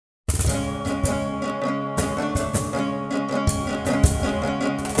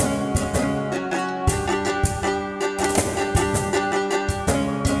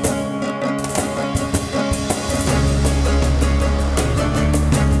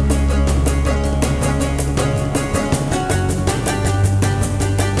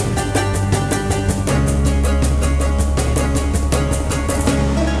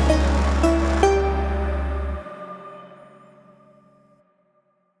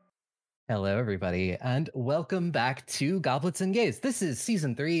Hello, everybody, and welcome back to Goblets and Gays. This is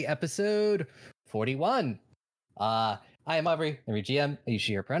season 3, episode 41. I am Aubrey, I'm your GM. I use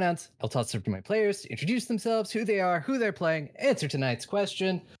she, her pronouns. I'll toss it over to my players to introduce themselves, who they are, who they're playing, answer tonight's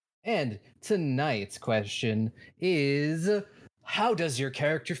question. And tonight's question is: how does your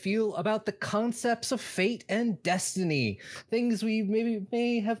character feel about the concepts of fate and destiny? Things we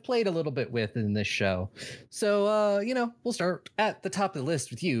may have played a little bit with in this show. So, we'll start at the top of the list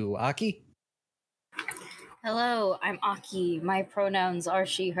with you, Aki. Hello, I'm Aki. My pronouns are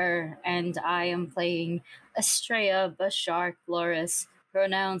she, her, and I am playing Estrella Bashar Flores.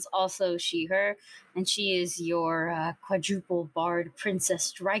 Pronouns also she, her, and she is your quadruple bard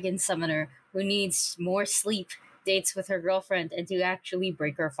princess dragon summoner who needs more sleep, dates with her girlfriend, and to actually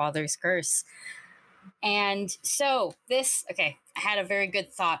break her father's curse. And so I had a very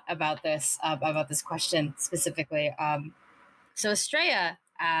good thought about this question specifically. So Estrella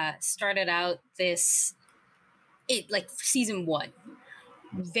started out season 1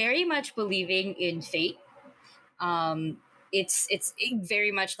 very much believing in fate. It's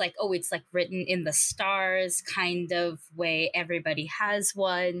very much like, oh, it's like written in the stars kind of way. Everybody has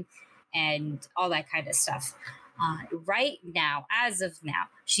one and all that kind of stuff. Right now, as of now,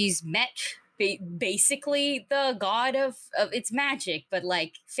 she's met basically the god of it's magic, but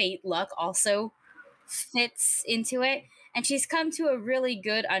like fate, luck also fits into it. And she's come to a really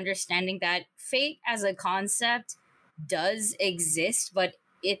good understanding that fate as a concept does exist, but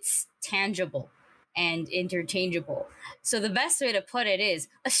it's tangible and interchangeable. So the best way to put it is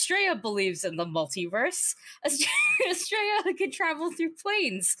Estrella believes in the multiverse. Estrella can travel through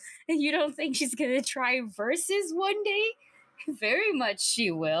planes. And you don't think she's going to try verses one day? Very much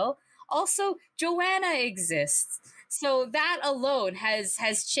she will. Also, Joanna exists. So that alone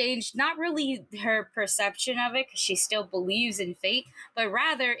has changed not really her perception of it, because she still believes in fate, but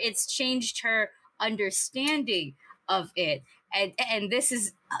rather it's changed her understanding of it. And this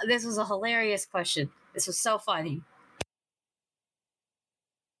was a hilarious question. This was so funny.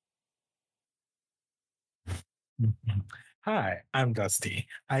 Hi, I'm Dusty.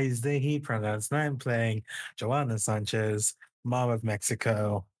 I use they, he pronouns, and I'm playing Joanna Sanchez, mom of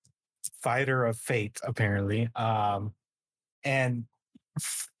Mexico, fighter of fate, apparently. And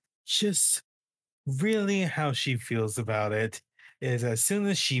just really how she feels about it is as soon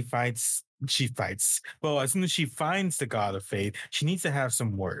as she fights. Well, as soon as she finds the god of fate, she needs to have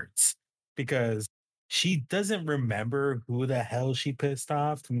some words because she doesn't remember who the hell she pissed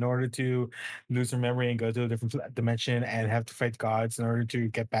off in order to lose her memory and go to a different dimension and have to fight gods in order to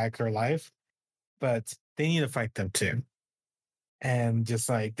get back her life. But they need to fight them too. And just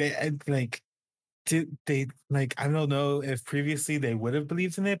like they like, I don't know if previously they would have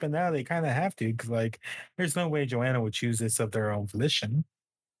believed in it, but now they kind of have to because like there's no way Joanna would choose this of their own volition.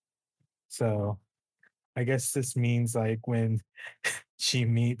 So I guess this means like when she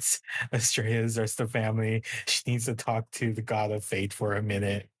meets Estrella's rest of family, she needs to talk to the god of fate for a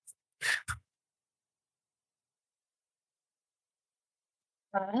minute.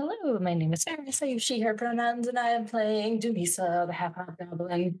 Hello, my name is Eris. I use she, her pronouns, and I am playing Dumisa, the half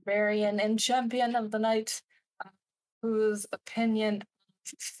goblin variant and champion of the night, whose opinion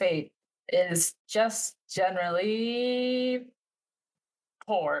of fate is just generally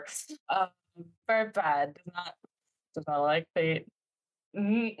poor. Very bad. Does not like fate.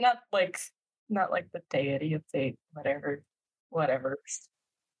 Not like the deity of fate. Whatever.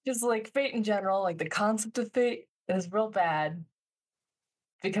 Just like fate in general, like the concept of fate is real bad.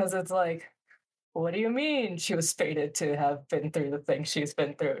 Because it's like, what do you mean she was fated to have been through the things she's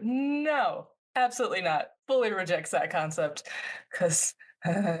been through? No, absolutely not. Fully rejects that concept. Because,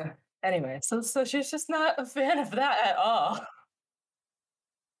 anyway, so she's just not a fan of that at all.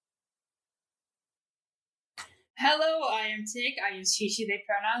 Hello, I am Tig. I use she, she, they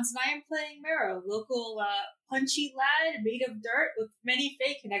pronouns, and I am playing Mero, local punchy lad made of dirt with many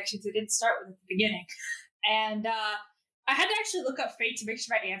fate connections. It didn't start with at the beginning. And I had to actually look up fate to make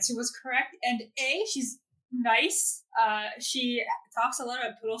sure my answer was correct. And A, she's nice. She talks a lot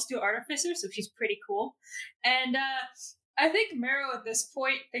about Total Steel Artificer, so she's pretty cool. And I think Mero at this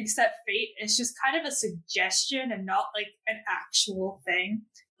point thinks that fate is just kind of a suggestion and not like an actual thing.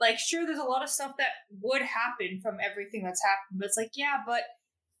 Like, sure, there's a lot of stuff that would happen from everything that's happened, but it's like, yeah, but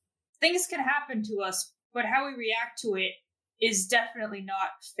things can happen to us, but how we react to it is definitely not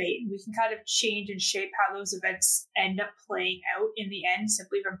fate. We can kind of change and shape how those events end up playing out in the end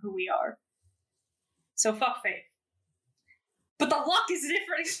simply from who we are. So fuck fate. But the luck is a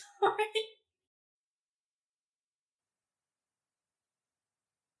different story.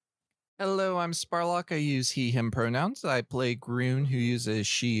 Hello, I'm Sparlock. I use he, him pronouns. I play Groon, who uses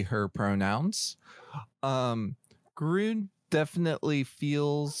she, her pronouns. Groon definitely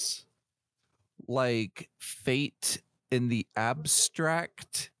feels like fate in the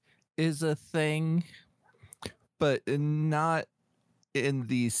abstract is a thing, but not in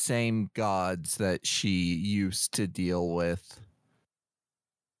the same gods that she used to deal with.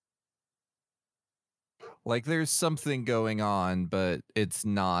 Like there's something going on, but it's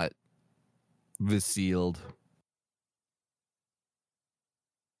not Vesealed.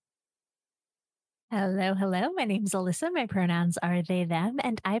 Hello, hello. My name's Alyssa. My pronouns are they, them,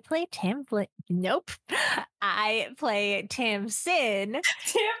 and I play Nope. I play Tamsin,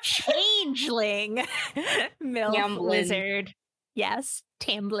 changeling, MILF Yumblin. wizard. Yes,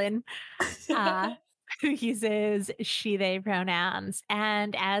 Tamblin. Who uses she, they pronouns.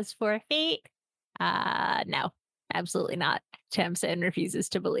 And as for fate, no, absolutely not. Tamsin refuses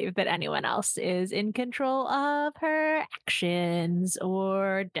to believe that anyone else is in control of her actions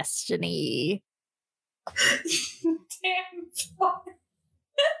or destiny. Damn.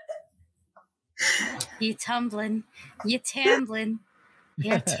 You tumbling, you tambling,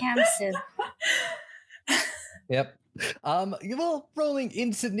 you're Tamsin. Yep. Well, rolling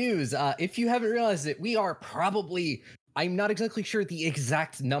into news. If you haven't realized it, we are probably, I'm not exactly sure the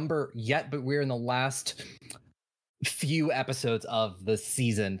exact number yet, but we're in the last few episodes of the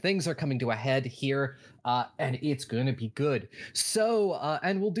season. Things are coming to a head here, and it's going to be good. So,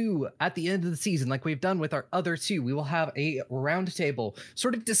 and we'll do at the end of the season, like we've done with our other two, we will have a roundtable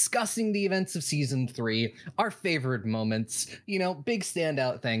sort of discussing the events of season 3, our favorite moments, you know, big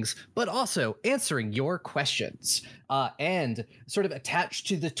standout things, but also answering your questions. And sort of attached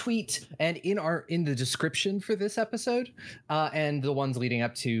to the tweet and in the description for this episode, and the ones leading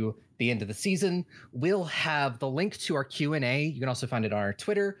up to the end of the season, we'll have the link to our Q&A. You can also find it on our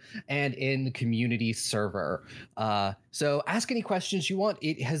Twitter and in the community server. So ask any questions you want.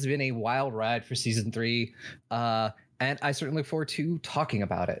 It has been a wild ride for season 3. And I certainly look forward to talking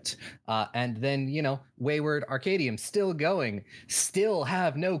about it. And then, you know, Wayward Arcadium still going, still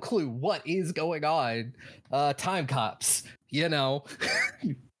have no clue what is going on. Time cops, you know.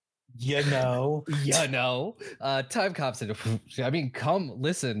 Time cops. I mean, come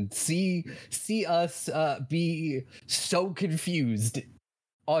listen, see us be so confused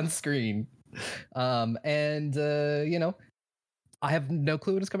on screen. And you know, I have no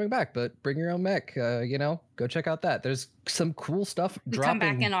clue when it's coming back, but bring your own mech. You know, go check out that. There's some cool stuff dropping. Come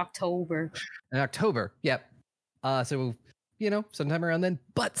back in October. Yep. So, you know, sometime around then.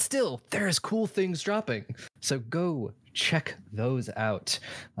 But still, there's cool things dropping. So go check those out.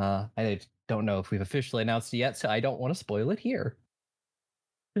 I don't know if we've officially announced it yet, so I don't want to spoil it here.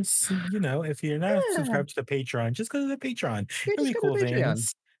 Just, you know, if you're not subscribed to the Patreon, just go to the Patreon. Yeah, There'll be just go cool to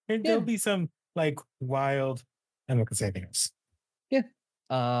Patreon. things. There'll be some like wild. I'm not gonna say anything else. Yeah.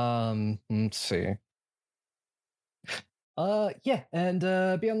 Let's see. Yeah, and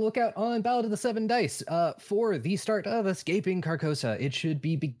be on the lookout on Ballad of the Seven Dice for the start of Escaping Carcosa. It should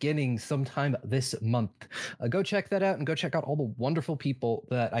be beginning sometime this month. Go check that out and go check out all the wonderful people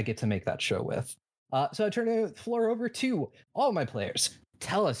that I get to make that show with. So I turn the floor over to all my players.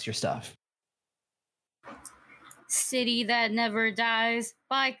 Tell us your stuff. City That Never Dies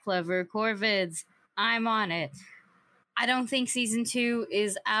by Clever Corvids. I'm on it. I don't think season 2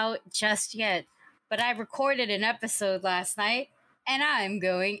 is out just yet, but I recorded an episode last night and I'm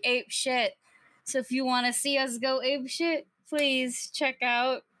going ape shit. So if you want to see us go ape shit, please check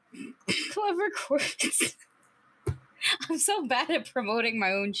out Clever Corvids. I'm so bad at promoting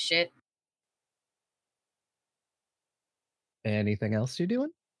my own shit. Anything else you're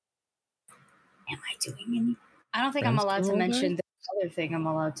doing? Am I doing any? I don't think I'm allowed to mention the other thing I'm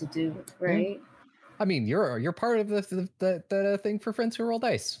allowed to do, right? I mean, you're part of the thing for Friends Who Roll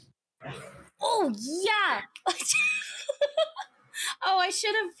Dice. Oh yeah. Oh, I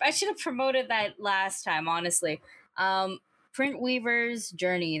should have promoted that last time, honestly. Print Weaver's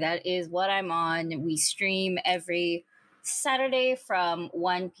Journey, that is what I'm on. We stream every Saturday from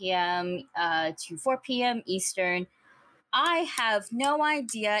 1 p.m. To 4 p.m. Eastern. I have no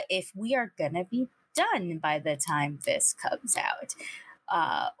idea if we are gonna be done by the time this comes out,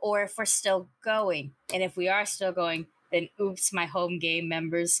 or if we're still going. And if we are still going, then oops, my home game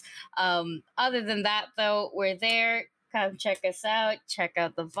members. Other than that, though, we're there. Come check us out. Check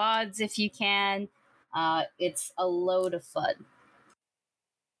out the VODs if you can. It's a load of fun.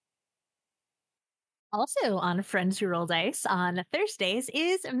 Also on Friends Who Roll Dice on Thursdays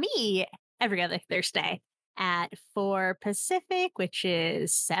is me every other Thursday at 4 Pacific, which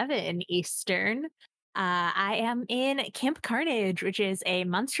is 7 Eastern. I am in Camp Carnage, which is a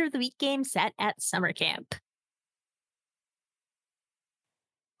Monster of the Week game set at summer camp.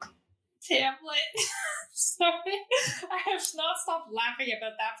 Tamlet. Sorry. I have not stopped laughing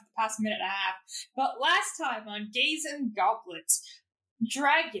about that for the past minute and a half. But last time on Gaze and Goblets,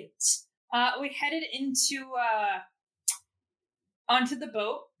 Dragons, we headed onto the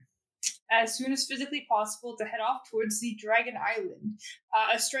boat as soon as physically possible to head off towards the Dragon Island.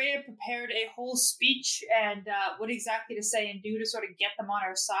 Estrella prepared a whole speech and what exactly to say and do to sort of get them on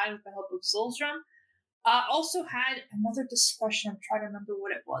our side with the help of Zul'Shum. Also had another discussion. I'm trying to remember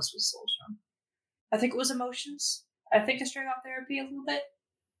what it was with Zul'Shum. I think it was emotions. I think Estrella got therapy a little bit.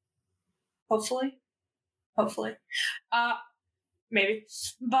 Hopefully. Maybe.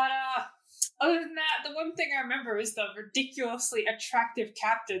 But other than that, the one thing I remember is the ridiculously attractive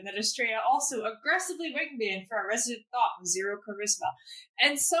captain that Estrella also aggressively wingman for a resident thought with 0 charisma.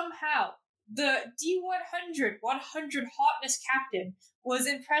 And somehow, the D100 100 hotness captain was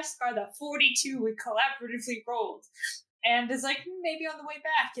impressed by the 42 we collaboratively rolled. And is like, maybe on the way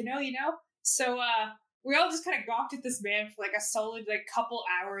back, you know? So, we all just kind of gawked at this man for like a solid couple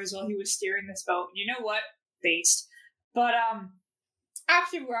hours while he was steering this boat. And you know what? Based. But,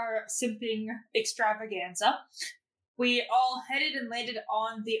 after our simping extravaganza, we all headed and landed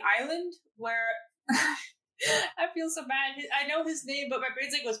on the island where I feel so bad. I know his name, but my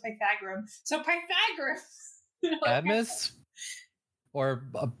brain's was Pythagoras. So Pythagoras. Cadmus or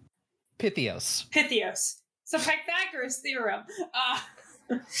Pythios. Pythios. So Pythagoras theorem.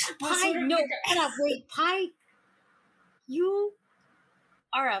 Pi. You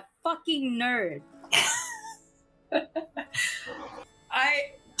are a fucking nerd.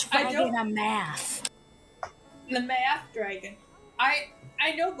 I don't a math. The math dragon.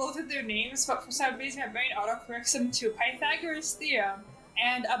 I know both of their names, but for some reason my brain autocorrects them to Pythagoras theorem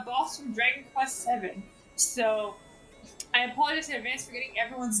and a boss from Dragon Quest VII. So I apologize in advance for getting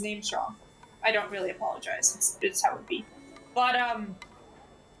everyone's names wrong. I don't really apologize. It's how it be. But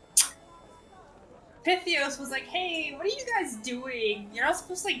Pythios was like, hey, what are you guys doing? You're not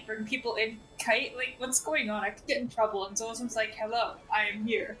supposed to bring people in. Kite, what's going on? I could get in trouble. And Zul'Shum's like, hello, I am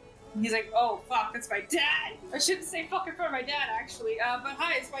here. And he's like, oh, fuck, that's my dad. I shouldn't say fuck in front of my dad, actually. But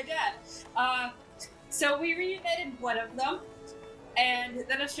hi, it's my dad. So we reunited one of them. And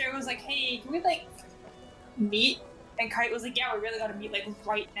then Estrella was like, hey, can we, meet? And Kite was like, yeah, we really gotta meet,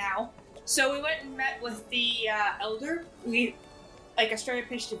 right now. So we went and met with the elder. Estrella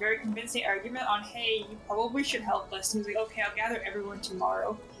pitched a very convincing argument on, hey, you probably should help us. And he was like, okay, I'll gather everyone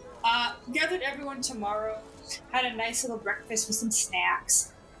tomorrow. Gathered everyone tomorrow, had a nice little breakfast with some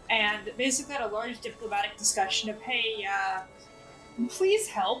snacks, and basically had a large diplomatic discussion of, hey, please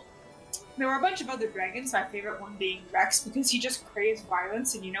help. There were a bunch of other dragons, my favorite one being Rex, because he just craves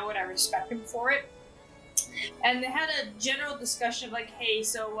violence, and you know what, I respect him for it. And they had a general discussion of hey,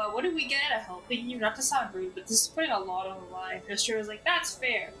 so what do we get out of helping you? Not to sound rude, but this is putting a lot on the line. Mister was like, that's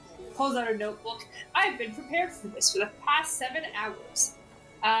fair. Pulls out a notebook. I've been prepared for this for the past 7 hours.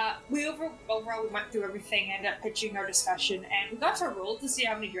 We overall went through everything, ended up pitching our discussion, and we got to roll to see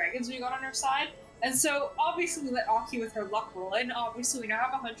how many dragons we got on our side. And so, obviously, we let Aki with her luck roll in. Obviously, we now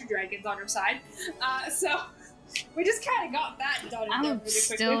have 100 dragons on our side. So, we just kind of got that done and done really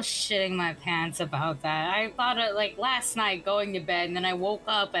quickly. I'm still shitting my pants about that. I thought it, last night going to bed, and then I woke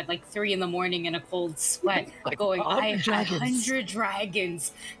up at, 3 in the morning in a cold sweat, going, I had 100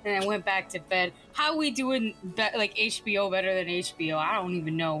 dragons. And I went back to bed. How we doing, HBO better than HBO? I don't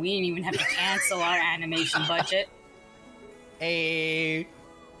even know. We didn't even have to cancel our animation budget. Hey.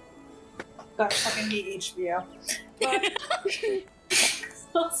 God, fucking hate HBO. But,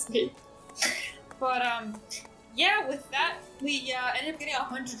 I'll see. But, yeah, with that, we ended up getting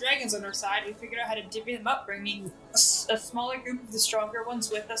 100 dragons on our side. We figured out how to divvy them up, bringing a smaller group of the stronger ones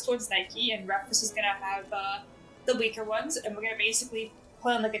with us towards Nike, and Refus is going to have the weaker ones, and we're going to basically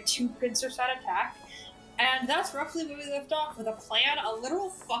play on a 2-pincer-side attack. And that's roughly where we left off, with a plan, a literal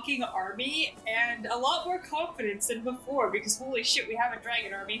fucking army, and a lot more confidence than before, because holy shit, we have a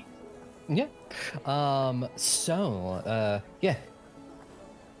dragon army. Yeah. Yeah.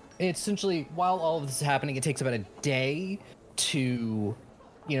 Essentially, while all of this is happening, it takes about a day to,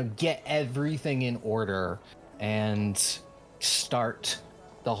 get everything in order and start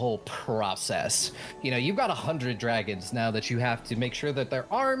the whole process. You've got 100 dragons now that you have to make sure that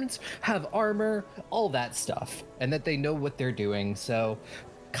they're armed, have armor, all that stuff, and that they know what they're doing. So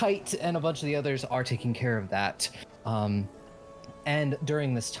Kite and a bunch of the others are taking care of that. And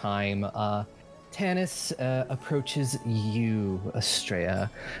during this time, Tanis approaches you, Estrella,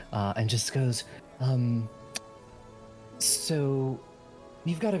 and just goes, so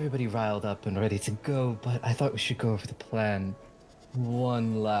you've got everybody riled up and ready to go, but I thought we should go over the plan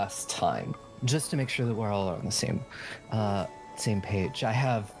one last time, just to make sure that we're all on the same page. I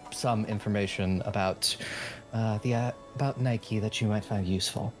have some information about about Nike that you might find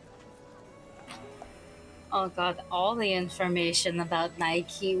useful. Oh god, all the information about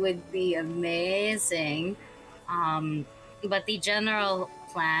Nike would be amazing. But the general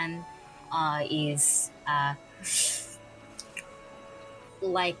plan is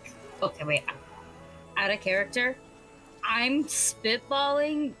like, okay, wait, out of character. I'm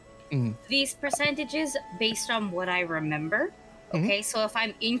spitballing these percentages based on what I remember. Okay, so if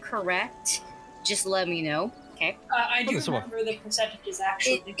I'm incorrect, just let me know. Okay. I do remember the percentages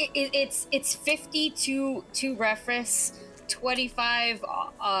actually. It's 50 to Refrus, 25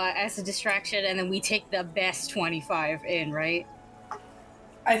 as a distraction, and then we take the best 25 in, right?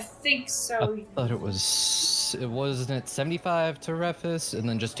 I think so. I thought wasn't it 75 to Refus and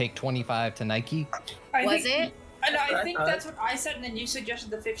then just take 25 to Nike? Was it? I think that's what I said, and then you suggested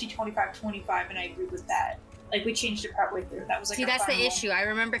the 50, 25, 25, and I agreed with that. Like, we changed it partway through. That was like, see, that's the issue. I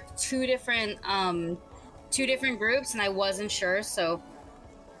remember two different groups, and I wasn't sure, so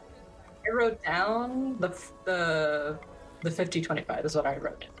I wrote down the 50-25 is what I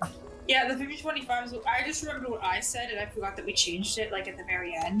wrote down. Yeah, the 50-25 is. I just remembered what I said, and I forgot that we changed it like at the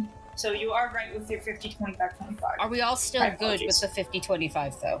very end. So you are right with your 50-25-25. Are we all still good with the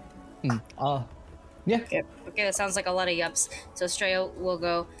 50-25 though? Yeah. Okay, that sounds like a lot of yups. So Straya will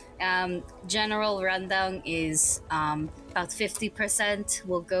go. General rundown is about 50%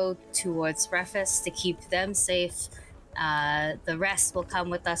 will go towards Refus to keep them safe. The rest will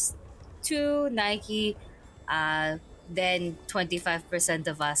come with us to Nike. Then 25%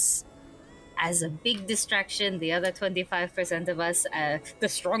 of us as a big distraction. The other 25% of us, the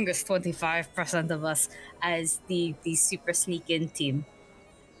strongest 25% of us, as the super sneak-in team.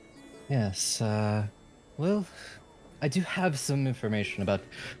 Yes, well, I do have some information about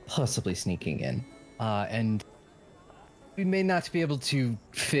possibly sneaking in, and we may not be able to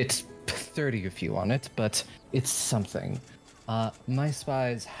fit 30 of you on it, but it's something. My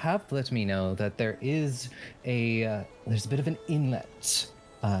spies have let me know that there's a bit of an inlet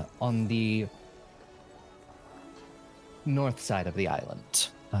on the north side of the island.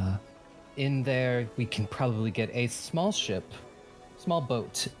 In there, we can probably get a small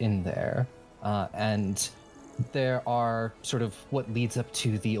boat in there, and there are sort of what leads up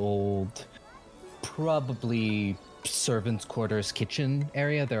to the old, probably servants' quarters kitchen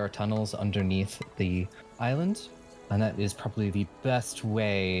area. There are tunnels underneath the island, and that is probably the best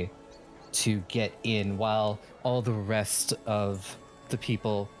way to get in while all the rest of the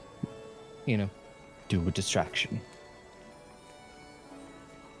people, do a distraction.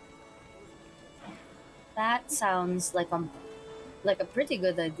 That sounds like a pretty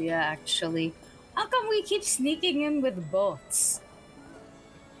good idea, actually. How come we keep sneaking in with boats?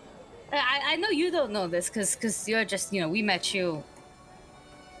 I know you don't know this, because you're just, we met you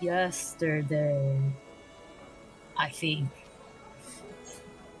yesterday, I think.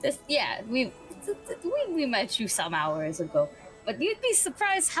 We met you some hours ago. But you'd be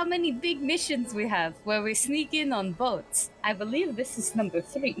surprised how many big missions we have where we sneak in on boats. I believe this is number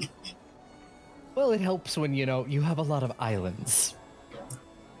 3. Well, it helps when, you have a lot of islands.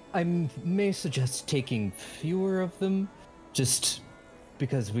 I may suggest taking fewer of them, just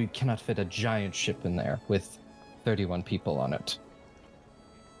because we cannot fit a giant ship in there with 31 people on it.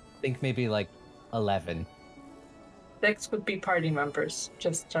 I think maybe like 11. 6 would be party members.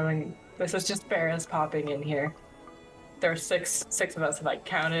 Just showing. This is just Barris popping in here. There are six of us if I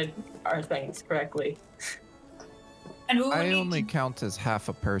counted our things correctly. And who I only count as half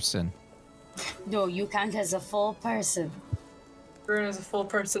a person. No, you count as a full person. Bruno is a full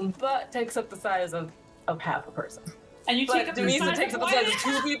person, but takes up the size of half a person. And you take up the size takes up the size of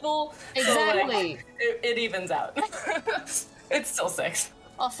 2 people. Exactly. So, it evens out. It's still 6.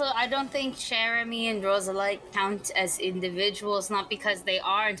 Also, I don't think Jeremy and Rosalite count as individuals, not because they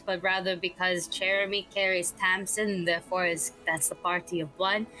aren't, but rather because Jeremy carries Tamsin, therefore that's the party of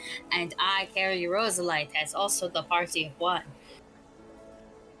 1, and I carry Rosalite as also the party of 1.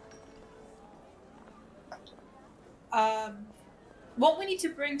 Won't we need to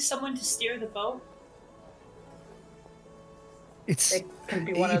bring someone to steer the boat? It can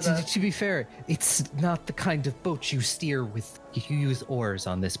be one of the... To be fair, it's not the kind of boat you steer with. You use oars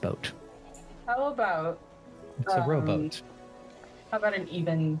on this boat. How about... It's a rowboat. How about an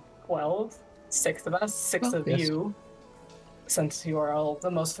even 12? 6 of us, 6 of you. Since you are all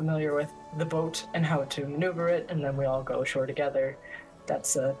the most familiar with the boat and how to maneuver it, and then we all go ashore together.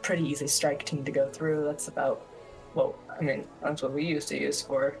 That's a pretty easy strike team to go through. That's about Well, I mean, that's what we used to use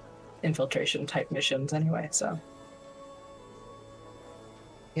for infiltration type missions anyway, so.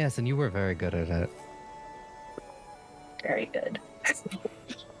 Yes, and you were very good at it. Very good.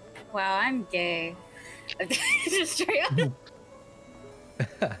 Wow, I'm gay. Just straight up.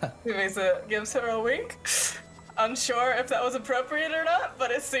 He gives her a wink. Unsure if that was appropriate or not,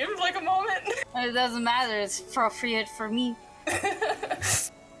 but it seemed like a moment. It doesn't matter. It's appropriate for me.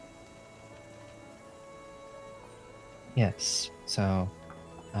 Yes, so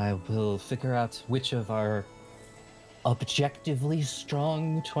I will figure out which of our objectively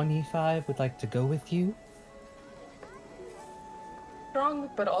strong 25 would like to go with you. Strong,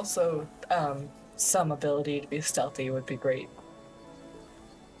 but also some ability to be stealthy would be great.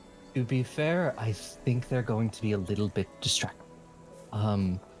 To be fair, I think they're going to be a little bit distracted.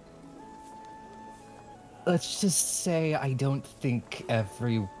 Let's just say I don't think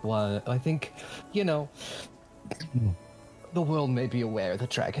everyone... I think, you know, the world may be aware that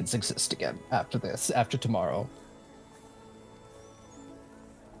dragons exist again after this, after tomorrow.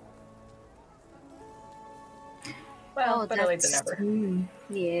 Well, better late than never.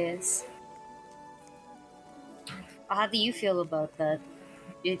 Yes. How do you feel about that?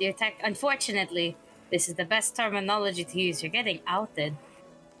 Unfortunately, this is the best terminology to use. You're getting outed.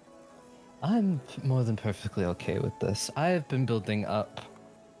 I'm more than perfectly okay with this. I have been building up,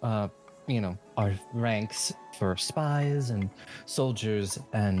 our ranks for spies and soldiers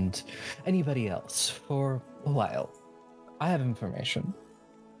and anybody else for a while. I have information.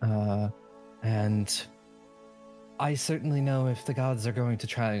 And I certainly know if the gods are going to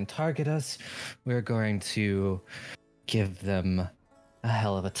try and target us, we're going to give them a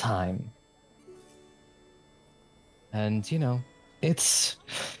hell of a time. And, it's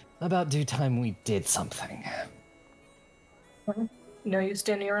about due time we did something. No use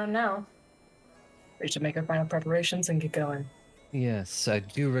standing around now. We should make our final preparations and get going. Yes, I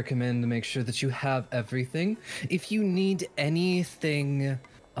do recommend to make sure that you have everything. If you need anything,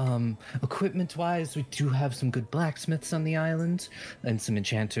 equipment-wise, we do have some good blacksmiths on the island and some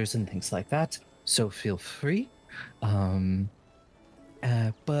enchanters and things like that, so feel free.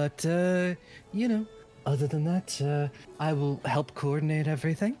 Other than that, I will help coordinate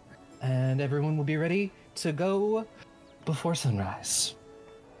everything, and everyone will be ready to go before sunrise.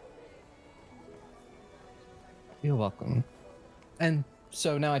 You're welcome. And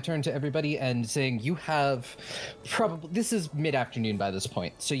so now I turn to everybody and saying you have this is mid-afternoon by this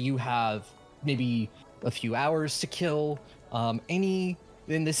point, so you have maybe a few hours to kill. And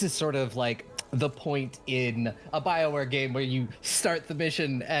this is sort of like the point in a BioWare game where you start the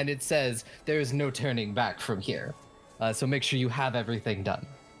mission and it says there's no turning back from here. So make sure you have everything done.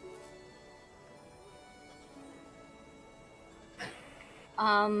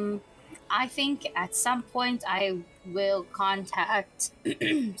 I think at some point I will contact,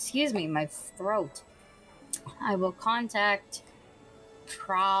 excuse me, my throat. I will contact,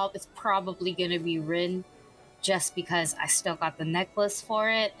 it's probably going to be Rin, just because I still got the necklace for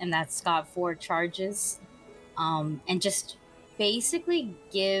it, and that's got 4 charges. And just basically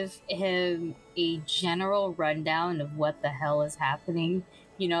give him a general rundown of what the hell is happening.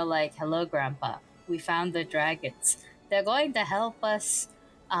 Like, hello, Grandpa. We found the dragons. They're going to help us,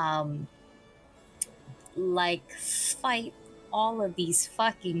 fight all of these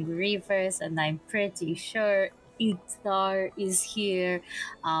fucking grievers, and I'm pretty sure Inkthar is here.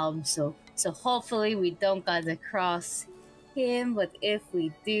 So hopefully we don't gotta cross him, but if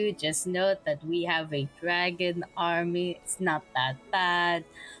we do, just note that we have a dragon army. It's not that bad.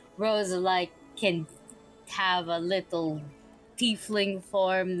 Rosalite can have a little tiefling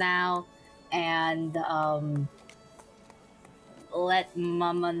form now, and let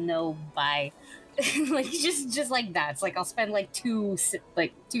Mama know by just like that. It's like I'll spend like two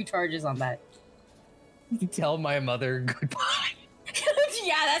charges on that. You tell my mother goodbye.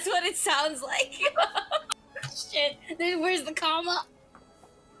 Yeah, that's what it sounds like. Shit, where's the comma?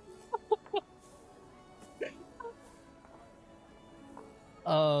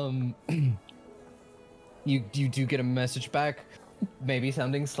 You do get a message back, maybe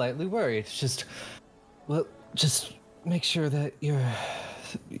sounding slightly worried. Just make sure that you're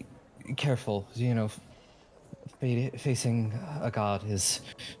careful. Facing a god is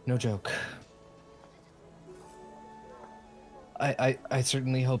no joke. I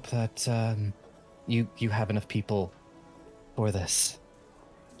certainly hope that you have enough people for this.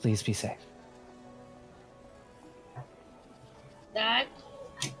 Please be safe. That,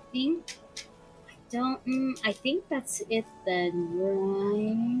 I think that's it then,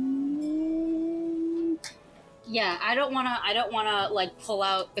 right? Yeah, I don't wanna like pull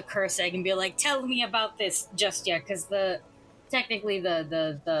out the curse egg and be like, tell me about this just yet, because technically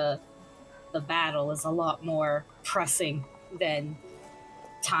the battle is a lot more pressing than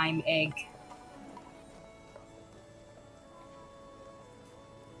time egg.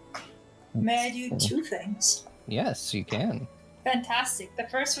 May I do two things? Yes, you can. Fantastic. The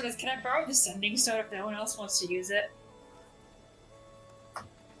first one is, can I borrow the sending stone if no one else wants to use it?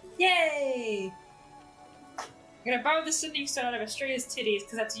 Yay! I'm gonna borrow the sending stone out of Estrella's titties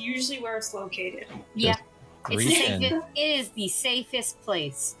because that's usually where it's located. Yeah, it's the Reach in. safest, it is the safest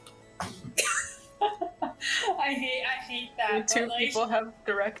place. I hate that. The two but, like, people have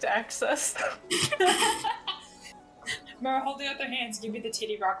direct access. Mara holding out their hands, give me the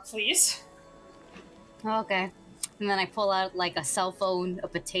titty rock, please. Okay. And then I pull out like a cell phone, a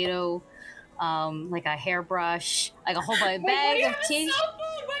potato, like a hairbrush, like a whole bag of titties.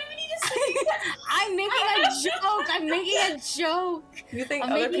 Why do we need a cell I'm making a joke. I'm making a joke. You think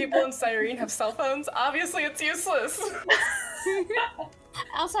I'm other making people in Cyrene have cell phones? Obviously, it's useless.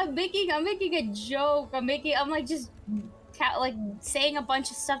 Also, I'm making a joke. I'm like just like saying a bunch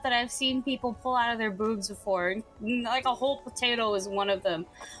of stuff that I've seen people pull out of their boobs before. Like a whole potato is one of them.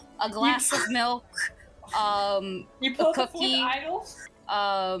 A glass of milk. You pulled a the fourth cookie. idol?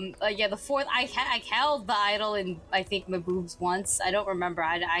 Yeah, the fourth. I held the idol in I think my boobs once. I don't remember.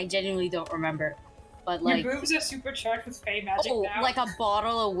 I genuinely don't remember. But like, your boobs are supercharged with fey magic now. like a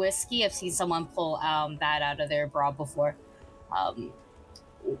bottle of whiskey. I've seen someone pull that out of their bra before.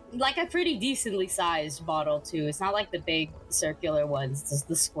 Like a pretty decently sized bottle too. It's not like the big circular ones. It's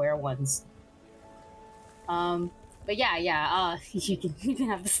the square ones. But yeah. You can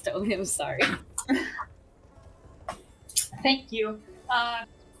have the stone. I'm sorry. Thank you. I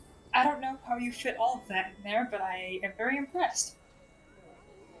don't know how you fit all of that in there, but I am very impressed.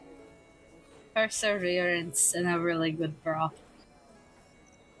 Perseverance and a really good bra.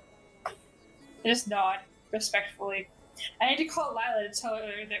 I just nod respectfully. I need to call Lila to tell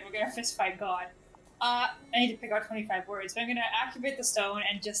her that we're gonna fist fight God. I need to pick out 25 words. So I'm gonna activate the stone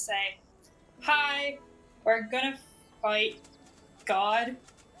and just say, "Hi, we're gonna fight God.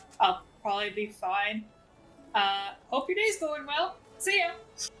 I'll probably be fine. Hope your day's going well. See ya."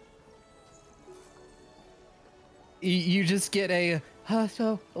 You just get a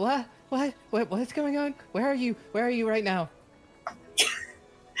so what's going on? Where are you right now?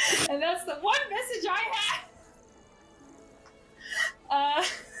 And that's the one message I had.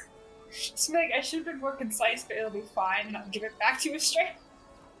 Just like, I should have been more concise, but it'll be fine, and I'll give it back to you straight.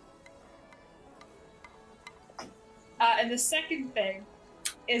 And the second thing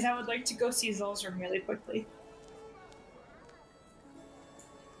is I would like to go see Zolzrum really quickly.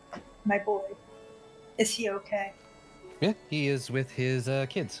 My boy. Is he okay? Yeah, he is with his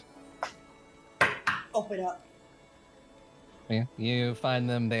kids. Open up. Yeah, you find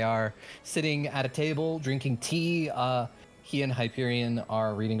them. They are sitting at a table drinking tea. He and Hyperion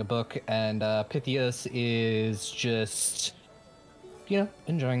are reading a book, and Pythias is just,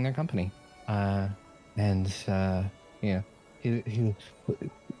 enjoying their company. He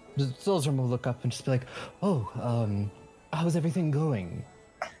Zolzrum will look up and just be like, "Oh, how's everything going?"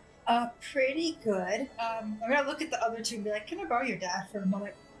 Pretty good. I'm gonna look at the other two and be like, "Can I borrow your dad for a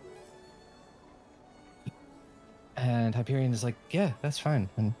moment?" And Hyperion is like, "Yeah, that's fine."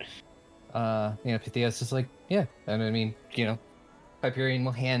 And Pythias is like, "Yeah." And I mean, Hyperion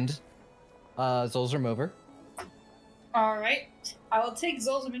will hand Zolzrum over. Alright. I will take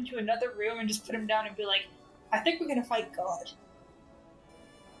Zolzrum into another room and just put him down and be like, "I think we're gonna fight God."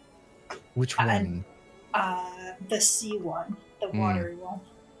 Which one? The sea one. The watery one.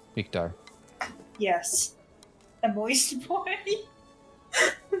 Victor. Yes. The moist boy.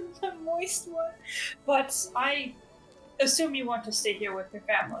 The moist one. But I assume you want to stay here with your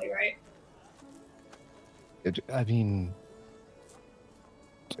family, right? I mean,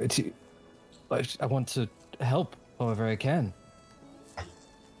 I want to help however I can.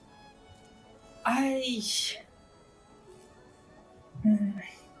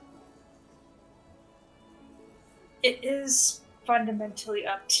 It is fundamentally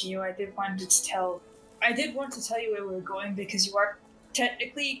up to you. I did want to tell you where we were going because you are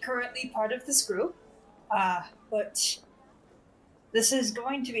technically currently part of this group. But this is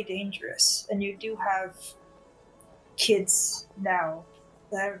going to be dangerous, and you do have kids now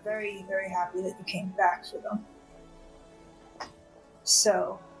that are very, very happy that you came back for them.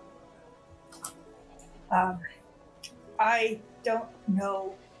 So, I don't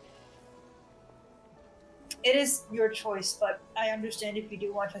know. It is your choice, but I understand if you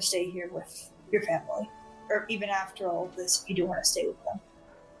do want to stay here with your family, or even after all of this, if you do want to stay with them.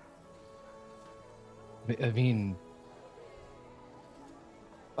 I mean,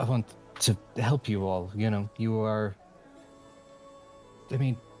 I want to help you all. You know, you are. I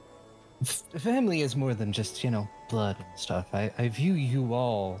mean, family is more than just, blood and stuff. I view you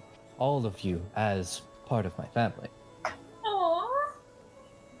all of you, as part of my family. Aww.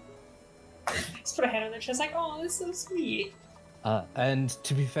 Just put a hand on their chest like, oh, that's so sweet. And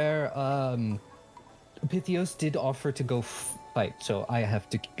to be fair, Pythios did offer to go fight, so I have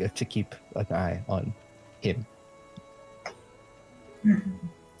to keep an eye on him.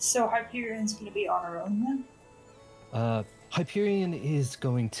 So Hyperion's gonna be on her own then? Hyperion is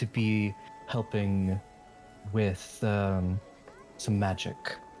going to be helping with some magic.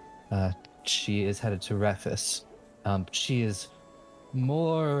 She is headed to Rephis. She is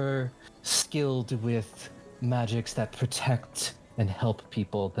more skilled with magics that protect and help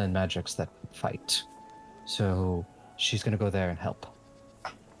people than magics that fight. So she's gonna go there and help.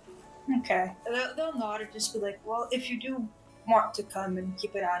 Okay. They'll nod and just be like, well, if you do want to come and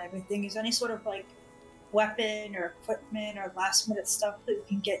keep an eye on everything, is there any sort of like weapon or equipment or last minute stuff that we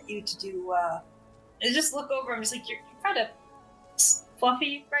can get you to do? And just look over. I'm just like, you're kind of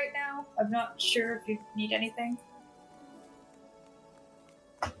fluffy right now. I'm not sure if you need anything.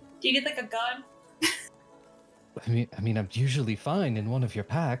 Do you need like a gun? I mean, I'm usually fine in one of your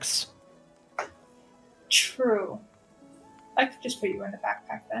packs. True. I could just put you in the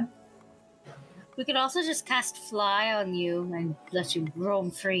backpack then. We could also just cast fly on you and let you roam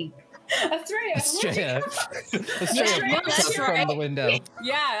free. Astrea, Estrella that's looks up right. from the window.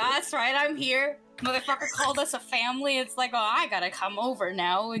 Yeah, that's right. I'm here. Motherfucker called us a family. It's like, oh, I gotta come over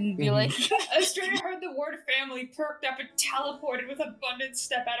now and be like. Astrea heard the word family, perked up, and teleported with abundant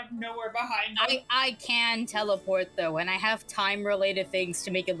step out of nowhere behind them. I can teleport though, and I have time-related things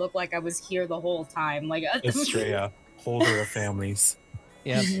to make it look like I was here the whole time. Like Estrella, holder of families.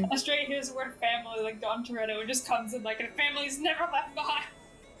 Yeah. Astrea hears the word family like Don Toretto and just comes in like, and family's never left behind.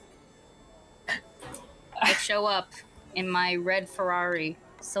 I show up in my red Ferrari.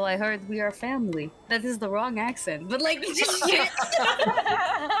 So I heard we are family. That is the wrong accent, but like just shit.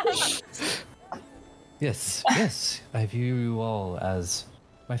 Yes, I view you all as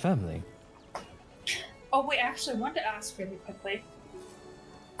my family. Oh wait, actually, I wanted to ask really quickly.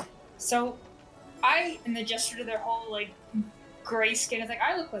 So, and the gesture to their whole like gray skin is like,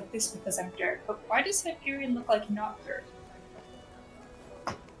 I look like this because I'm dirt, but why does Hyperion look like not dirt?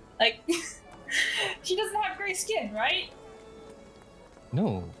 Like, she doesn't have gray skin, right?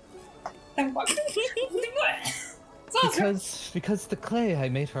 No, Then what? Then what? because the clay I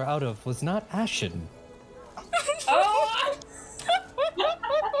made her out of was not ashen. Oh!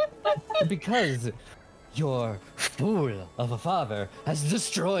 Because your fool of a father has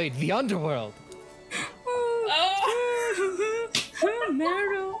destroyed the underworld.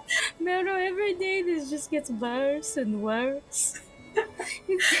 Mero, every day this just gets worse and worse.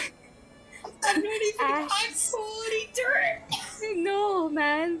 I'm not even high quality dirt! No,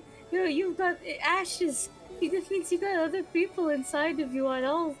 man. You've got ashes. That means you got other people inside of you at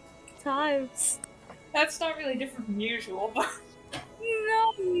all times. That's not really different from usual, but...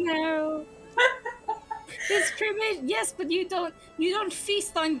 No. Discriminate, yes, but you don't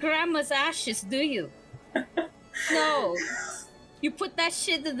feast on grandma's ashes, do you? No. You put that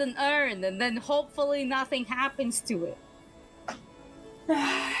shit in an urn, and then hopefully nothing happens to it.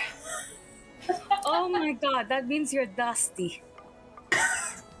 Oh my god, that means you're Dusty.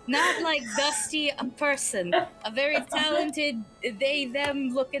 Not like Dusty, a person. A very talented, them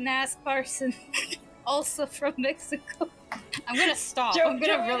looking ass person. Also from Mexico. I'm gonna stop. I'm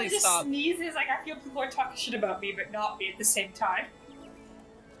gonna really just stop. Sneezes, like I feel people are talking shit about me, but not me at the same time.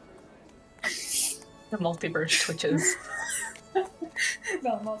 The multiverse twitches.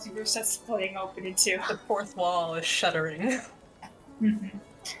 The multiverse that's splitting open in two. The fourth wall is shuddering. Mm-hmm.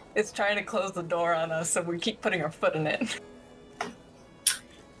 It's trying to close the door on us, so we keep putting our foot in it.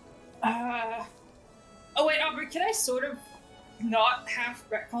 Oh wait, Aubrey, can I sort of not half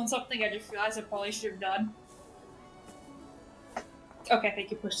retcon something I just realized I probably should have done? Okay, thank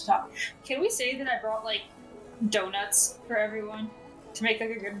you, push to talk. Can we say that I brought, like, donuts for everyone? To make,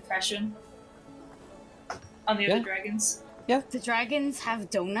 like, a good impression? On the other dragons? The dragons have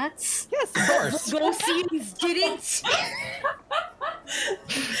donuts? Yes, of course. Gosians didn't?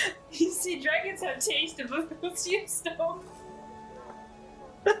 You see, dragons have taste of Lucius don't.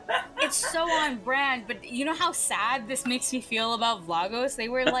 It's so on brand, but you know how sad this makes me feel about Vlogos? They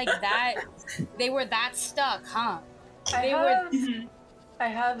were like that. They were that stuck, huh? I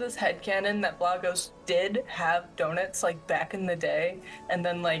have this headcanon that Blogos did have donuts like back in the day, and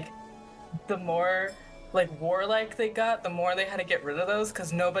then like the more like warlike they got, the more they had to get rid of those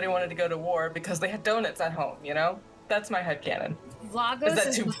because nobody wanted to go to war because they had donuts at home, you know? That's my headcanon. Vlagos Is that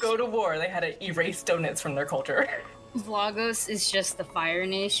is to go to war, they had to erase donuts from their culture. Vlagos is just the Fire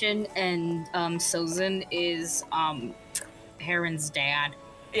Nation, and Sozin is Heron's dad.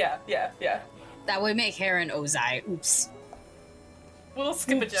 Yeah. That would make Heron Ozai. Oops. We'll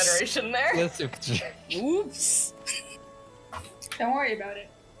skip a generation there. Let's do Oops. Don't worry about it.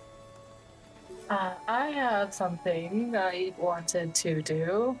 I have something I wanted to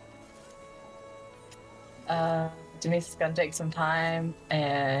do. Denise is gonna take some time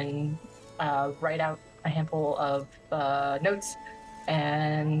and write out a handful of notes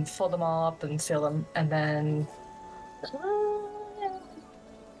and fold them all up and seal them, and then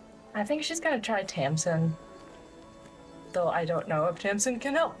I think she's gonna try Tamsin. Though I don't know if Tamsin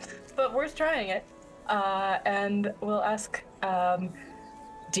can help, but worth trying it. And we'll ask,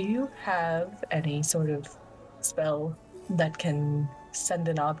 do you have any sort of spell that can send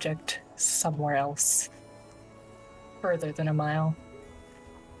an object somewhere else further than a mile?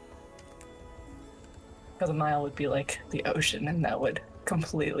 Because a mile would be like the ocean, and that would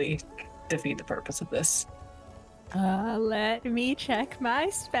completely defeat the purpose of this. Let me check my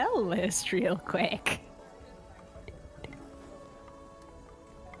spell list real quick.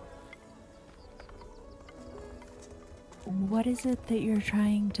 What is it that you're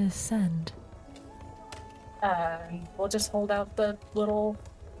trying to send? We'll just hold out the little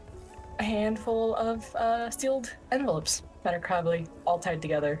handful of sealed envelopes that are probably all tied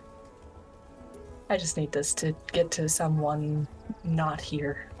together. I just need this to get to someone not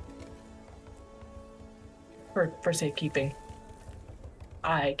here. For safekeeping.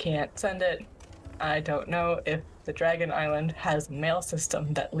 I can't send it. I don't know if the Dragon Island has a mail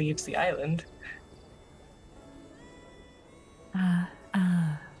system that leaves the island.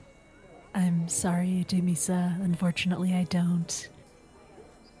 I'm sorry, Demisa. Unfortunately, I don't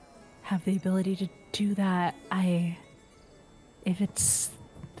have the ability to do that. If it's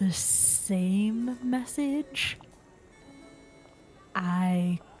the same message,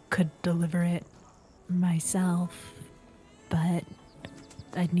 I could deliver it myself, but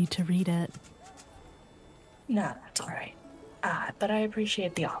I'd need to read it. No, that's all right. But I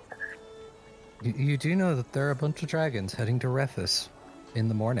appreciate the offer. You do know that there are a bunch of dragons heading to Refus in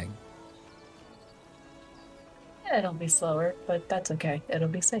the morning. It'll be slower, but that's okay. It'll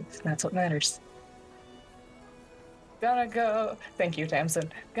be safe. That's what matters. Gonna go. Thank you, Tamsin.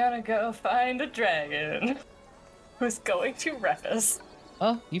 Gonna go find a dragon who's going to Refus.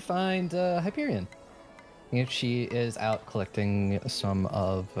 Oh, you find Hyperion. And she is out collecting some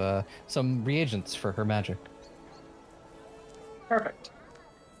reagents for her magic. Perfect.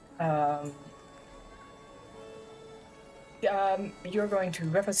 You're going to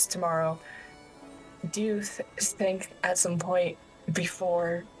Refus tomorrow. Do you think at some point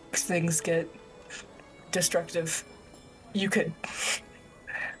before things get destructive, you could...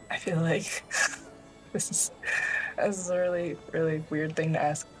 I feel like this is a really, really weird thing to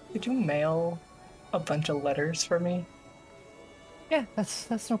ask. Could you mail a bunch of letters for me? Yeah, that's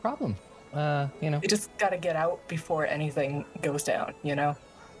no problem. You just gotta get out before anything goes down, you know?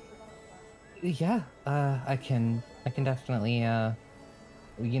 Yeah, I can definitely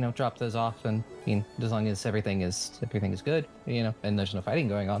drop those off, and as long as everything is good, and there's no fighting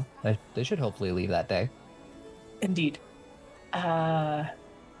going on, they should hopefully leave that day. Indeed.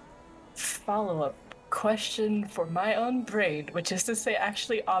 Follow-up question for my own brain, which is to say,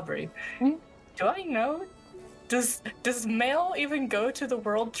 actually, Aubrey, do I know? Does mail even go to the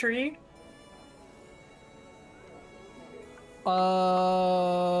world tree?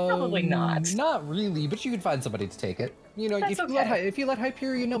 Probably not. Not really, but you could find somebody to take it. If you let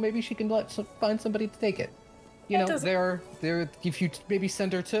Hyperion know, maybe she can find somebody to take it. If you maybe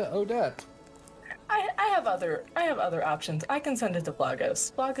send her to Odette. I have other options. I can send it to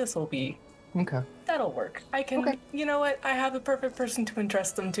Vlagos. Vlagos will be okay. That'll work. I can. Okay. You know what? I have the perfect person to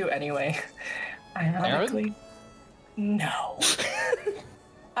entrust them to anyway. Ironically, no.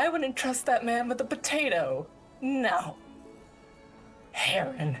 I wouldn't trust that man with a potato. No.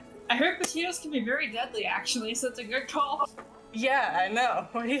 Heron. I heard potatoes can be very deadly, actually, so it's a good call. Yeah, I know.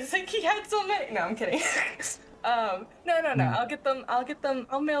 What do you think he had so many? No, I'm kidding. No. I'll get them.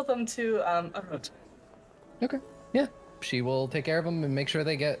 I'll mail them to Arut. Okay. Yeah. She will take care of them and make sure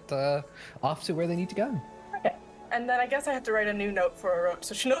they get off to where they need to go. Okay. And then I guess I have to write a new note for Arut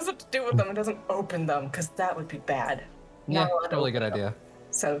so she knows what to do with them and doesn't open them, because that would be bad. Yeah, totally good idea.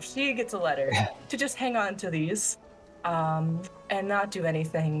 So she gets a letter to just hang on to these, and not do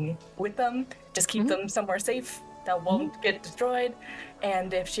anything with them. Just keep them somewhere safe that won't get destroyed,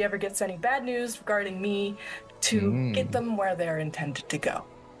 and if she ever gets any bad news regarding me, to get them where they're intended to go.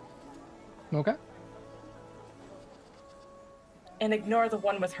 Okay. And ignore the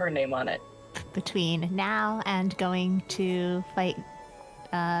one with her name on it. Between now and going to fight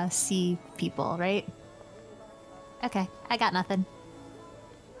sea people, right? Okay, I got nothing.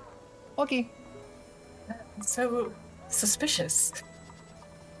 Okay. So suspicious.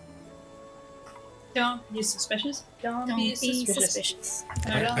 Don't be suspicious. Don't be suspicious.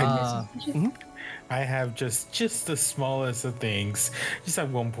 No, don't be suspicious. I have just the smallest of things. Just at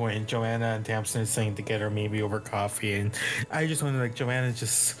one point, Joanna and Tamsin are sitting together, maybe over coffee, and I just wanted, like, Joanna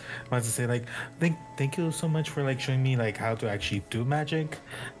just wants to say, like, thank you so much for, like, showing me, like, how to actually do magic.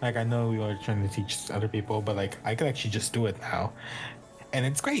 Like, I know you are trying to teach other people, but, like, I could actually just do it now, and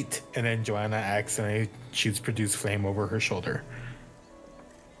it's great. And then Joanna accidentally shoots produce flame over her shoulder.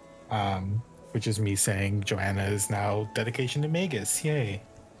 Which is me saying Joanna is now dedication to Magus. Yay.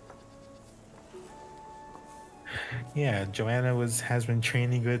 Yeah, Joanna has been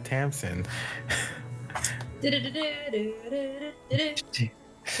training with Tamsin. Is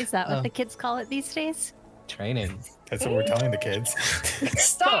that what the kids call it these days? Training. That's what we're telling the kids.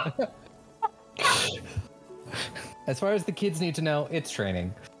 Stop! As far as the kids need to know, it's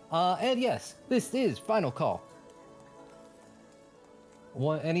training. And yes, this is final call.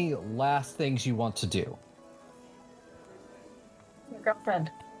 Any last things you want to do? Your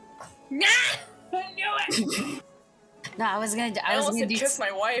girlfriend. Nah! I knew it! No, I was gonna kiss my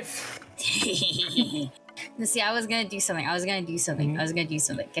wife. No, see, I was gonna do something.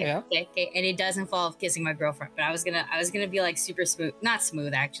 Okay, Yeah. okay. And it does involve kissing my girlfriend, but I was gonna be like super smooth, not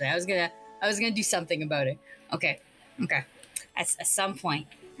smooth actually. I was gonna do something about it. Okay. At some point,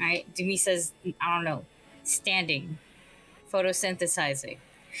 all right. Demi says, I don't know, standing, photosynthesizing,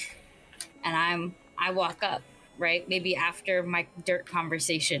 and I walk up, right? Maybe after my dirt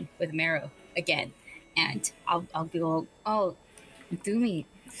conversation with Mero again, and I'll be like, oh, Dumi,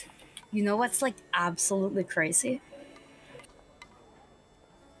 you know what's like absolutely crazy?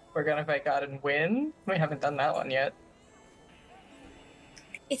 We're gonna fight God and win? We haven't done that one yet.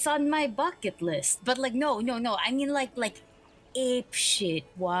 It's on my bucket list, but like no. I mean like ape shit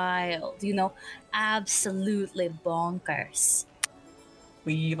wild, absolutely bonkers.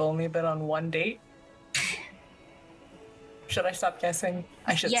 We've only been on one date. Should I stop guessing?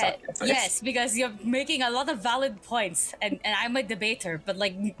 I should stop guessing. Yes, because you're making a lot of valid points, and I'm a debater. But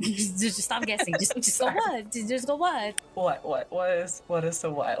like, just stop guessing. Just go what? Just go what? What is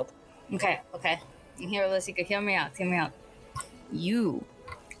so wild? Okay. Here, Lissika, hear me out. You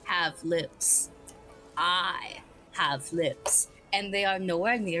have lips. I have lips, and they are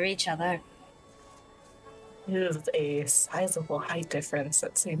nowhere near each other. It is a sizable height difference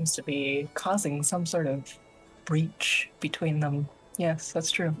that seems to be causing some sort of breach between them. Yes,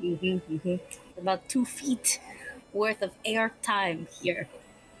 that's true. About 2 feet worth of air time here.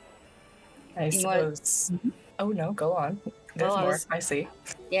 I suppose. Oh no, go on. There's more. I see.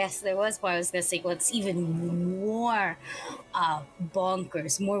 Yes, there was more. I was gonna say what's even more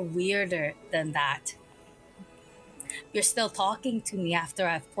bonkers, more weirder than that. You're still talking to me after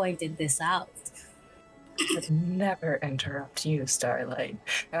I've pointed this out. I'd never interrupt you, Starlight.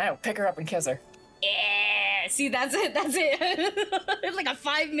 And I'll pick her up and kiss her. Yeah, see, that's it. It's like a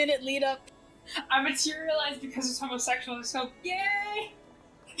 5-minute lead up. I materialized because it's homosexual, so yay!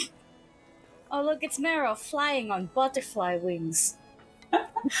 Oh, look, it's Mero flying on butterfly wings.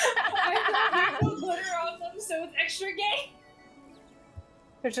 I put glitter on them, so it's extra gay.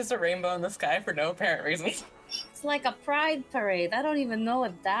 There's just a rainbow in the sky for no apparent reason. It's like a pride parade. I don't even know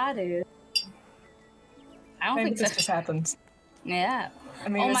what that is. I don't think this just happens. Yeah. I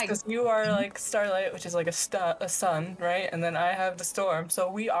mean, it's because you are like Starlight, which is like a sun, right? And then I have the storm,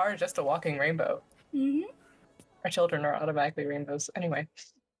 so we are just a walking rainbow. Mm-hmm. Our children are automatically rainbows. Anyway.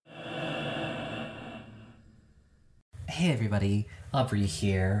 Hey everybody, Aubrey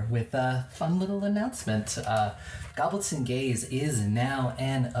here with a fun little announcement. Goblets and Gaze is now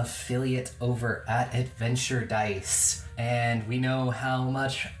an affiliate over at Adventure Dice, and we know how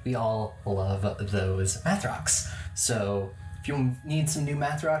much we all love those math rocks. So if you need some new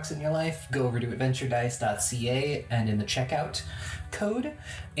math rocks in your life, go over to adventuredice.ca and in the checkout code,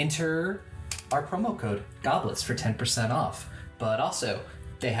 enter our promo code GOBLETS for 10% off. But also,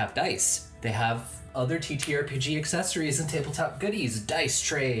 they have dice. They have other TTRPG accessories and tabletop goodies, dice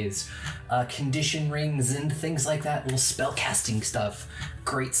trays, condition rings, and things like that, little spell casting stuff.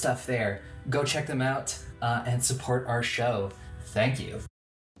 Great stuff there. Go check them out and support our show. Thank you.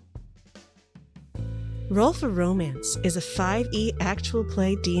 Roll for Romance is a 5e actual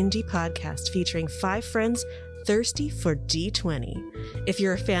play D&D podcast featuring 5 friends thirsty for D20. If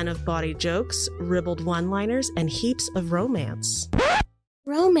you're a fan of body jokes, ribald one-liners, and heaps of romance.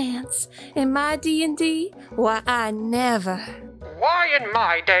 Romance? In my D&D? Why, I never. Why, in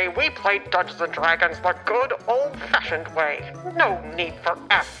my day, we played Dungeons & Dragons the good old-fashioned way. No need for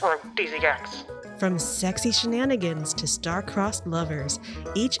aphrodisiacs. From sexy shenanigans to star-crossed lovers,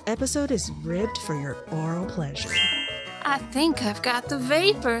 each episode is ribbed for your oral pleasure. I think I've got the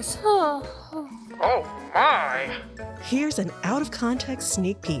vapors. Oh my! Here's an out-of-context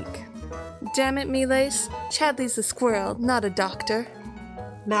sneak peek. Damn it, Miles. Chadley's a squirrel, not a doctor.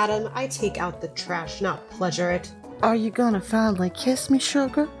 Madam, I take out the trash, not pleasure it. Are you gonna finally kiss me,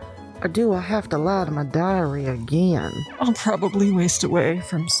 sugar? Or do I have to lie to my diary again? I'll probably waste away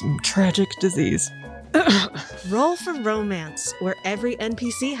from some tragic disease. Roll for Romance, where every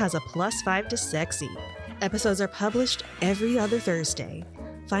NPC has a +5 to sexy. Episodes are published every other Thursday.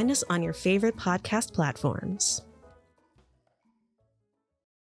 Find us on your favorite podcast platforms.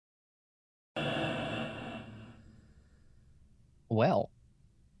 Well,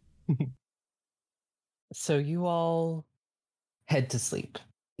 so you all head to sleep.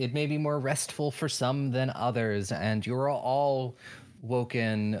 It may be more restful for some than others, and you're all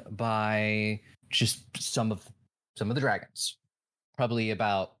woken by just some of the dragons.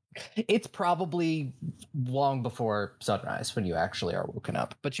 It's probably long before sunrise when you actually are woken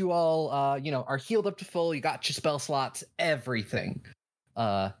up. But you all, are healed up to full. You got your spell slots, everything,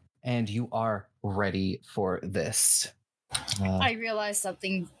 and you are ready for this. I realized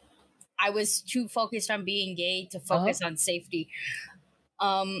something. I was too focused on being gay to focus on safety.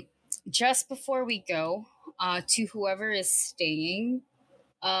 Just before we go, to whoever is staying,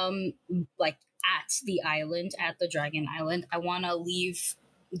 like at the island, at the Dragon Island, I want to leave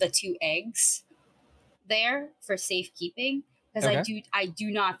the 2 eggs there for safekeeping, because I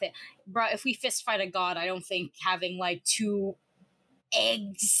do not think, bro, if we fist fight a god, I don't think having like 2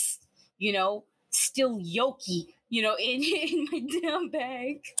 eggs, still yolky, in my damn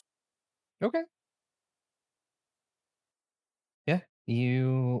bag. Okay. Yeah,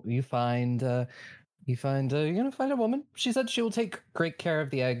 you're gonna find a woman. She said she will take great care of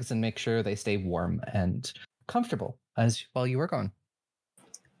the eggs and make sure they stay warm and comfortable while you are gone.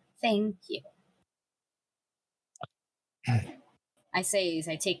 Thank you. I say as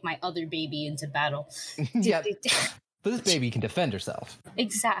I take my other baby into battle. Yeah, this baby can defend herself.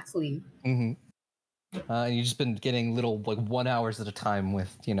 Exactly. Mm-hmm. And you've just been getting little 1 hours at a time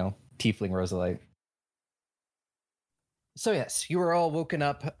with Tiefling Rosalite. So yes, you are all woken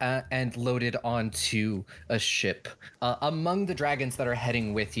up and loaded onto a ship. Among the dragons that are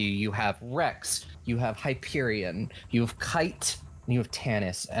heading with you, you have Rex, you have Hyperion, you have Kite, and you have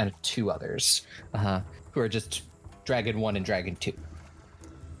Tanis, and 2 others who are just Dragon 1 and Dragon 2.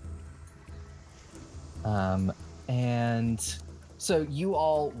 And so you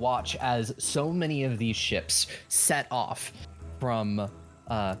all watch as so many of these ships set off from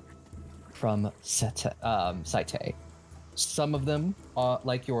Saite. Some of them,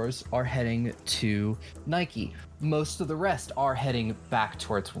 like yours, are heading to Nike. Most of the rest are heading back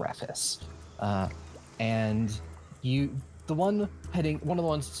towards Refis. And most of the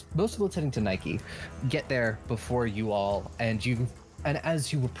ones heading to Nike get there before you all, and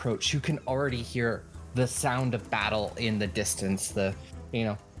as you approach, you can already hear the sound of battle in the distance. And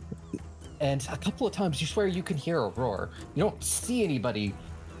a couple of times you swear you can hear a roar. You don't see anybody,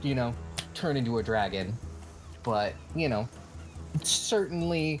 turn into a dragon, but it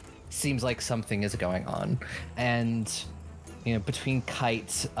certainly seems like something is going on. And between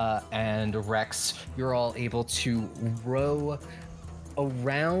Kite and Rex, you're all able to row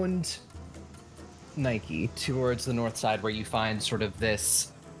around Nike towards the north side, where you find sort of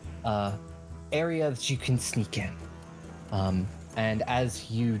this area that you can sneak in. And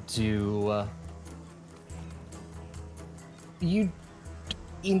as you do, you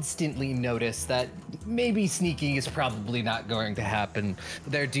instantly notice that maybe sneaking is probably not going to happen.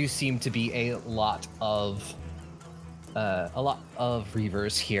 There do seem to be a lot of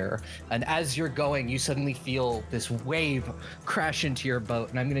reavers here, and as you're going, you suddenly feel this wave crash into your boat,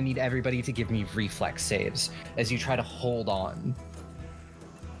 and I'm going to need everybody to give me reflex saves as you try to hold on.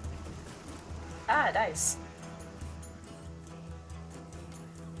 Nice.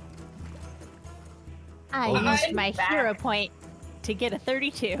 I used my hero point to get a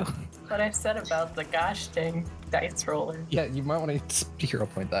 32. What I said about the gosh dang dice roller. Yeah, you might want to hero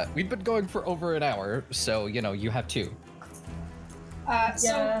point that. We've been going for over an hour, so you have 2.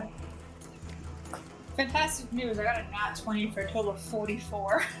 So fantastic news! I got a nat 20 for a total of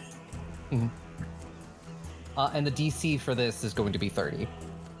 44. Mm-hmm. And the DC for this is going to be 30.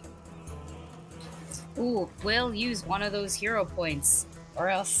 Ooh, we'll use one of those hero points, or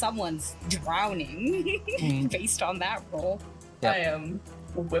else someone's drowning based on that roll. Yep. I am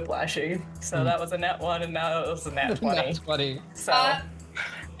whiplashing. So that was a net 1, and now it was a nat 20. Nat 20. So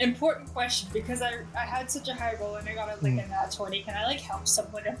Important question, because I had such a high roll and I got a nat 20. Can I like help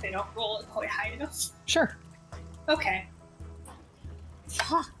someone if they don't roll it quite high enough? Sure. Okay.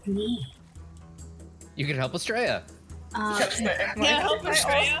 Fuck me. You can help Estrella. Help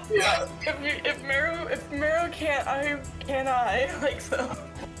Estrella. If Meru can't, can I? Like, so.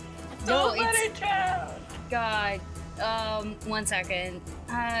 No, Don't let it down. God. 1 second.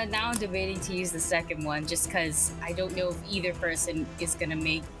 Now I'm debating to use the second one just because I don't know if either person is gonna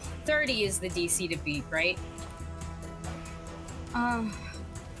make 30 is the DC to beat, right? I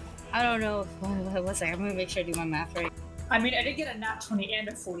don't know. One second. I'm gonna make sure I do my math right. I mean, I did get a nat 20 and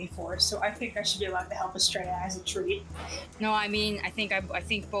a 44, so I think I should be allowed to help Estrella as a treat. No, I mean, I think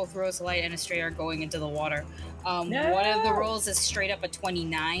both Rosalite and Estrella are going into the water. No! One of the rolls is straight up a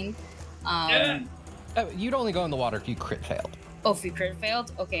 29. You'd only go in the water if you crit failed. Oh, if you crit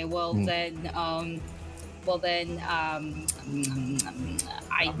failed? Okay, well then,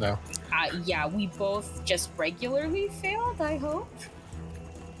 No. Yeah, we both just regularly failed, I hope.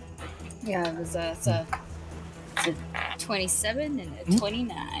 Yeah, it was it's a 27 and a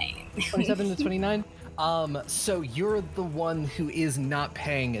 29. 27 to 29? So you're the one who is not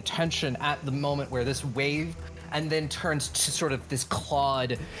paying attention at the moment where this wave and then turns to sort of this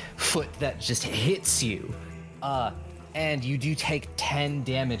clawed foot that just hits you. And you do take 10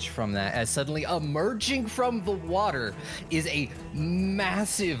 damage from that, as suddenly emerging from the water is a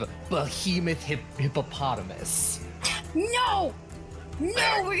massive behemoth hippopotamus. No!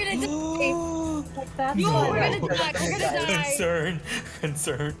 No, we're gonna die! No, we're gonna die! We're gonna die!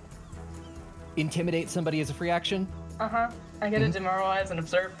 Concern. Intimidate somebody as a free action? I get a demoralize and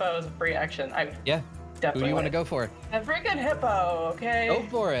observe foe as a free action. Yeah. Definitely Who do you want to go for? A freaking hippo, okay? Go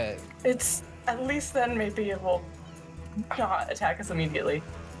for it. It's at least then maybe it will not attack us immediately.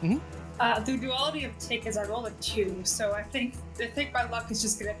 The duality of take is I rolled a 2, so I think my luck is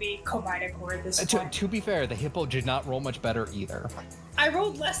just gonna be Combine Core at this point. To be fair, the hippo did not roll much better either. I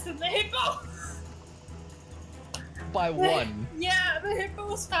rolled less than the hippo! By 1. Yeah, the hippo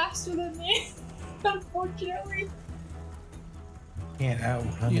was faster than me, unfortunately. Can't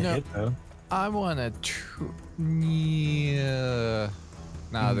outrun a hippo. I want to. Yeah.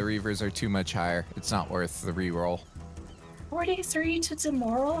 Nah, the Reavers are too much higher. It's not worth the reroll. 43 to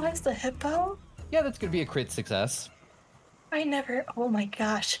demoralize the hippo? Yeah, that's gonna be a crit success. Oh my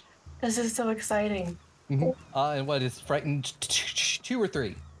gosh. This is so exciting. And what is frightened? 2 or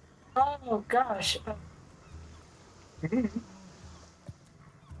 3? Oh gosh.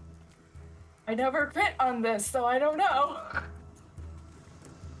 I never crit on this, so I don't know.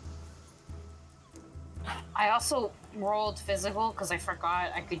 I also rolled physical because I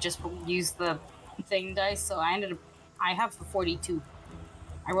forgot I could just use the thing dice, so I have a 42.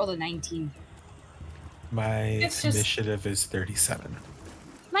 I rolled a 19. My initiative is 37.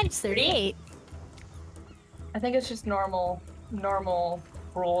 Mine's 38. I think it's just normal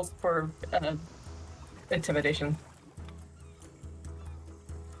rules for intimidation.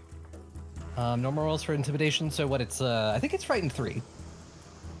 Normal rolls for intimidation. So what it's I think it's frightened 3.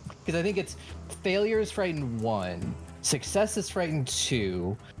 Because I think it's failure is frightened 1, success is frightened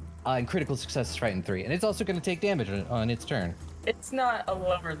 2, and critical success is frightened 3. And it's also going to take damage on its turn. It's not a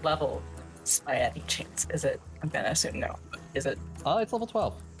lower level by any chance, is it? I'm gonna assume no. Is it? It's level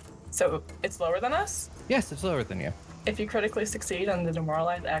 12. So it's lower than us? Yes, it's lower than you. If you critically succeed on the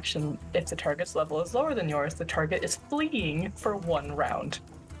demoralize action, if the target's level is lower than yours, the target is fleeing for 1 round.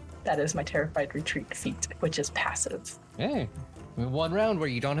 That is my Terrified Retreat feat, which is passive. Hey, 1 round where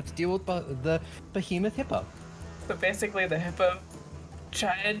you don't have to deal with the behemoth hippo. So basically the hippo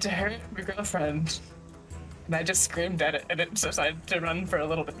tried to hurt my girlfriend, and I just screamed at it, and it decided to run for a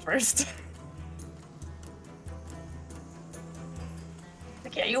little bit first.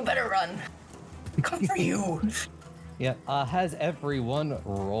 Like, yeah, you better run. Come for you. Yeah, has everyone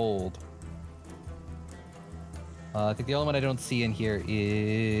rolled? I think the only one I don't see in here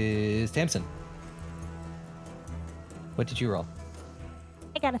is Tamsin. What did you roll?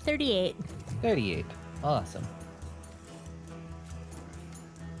 I got a 38. 38. Awesome.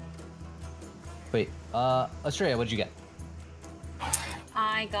 Wait, Estrella, what did you get?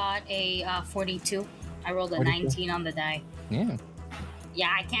 I got a 42. I rolled a 42? 19 on the die. Yeah. Yeah,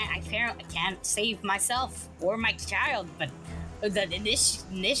 I can't save myself or my child, but the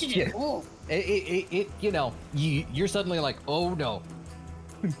initiative. Yeah. Ooh. You're suddenly like, oh no.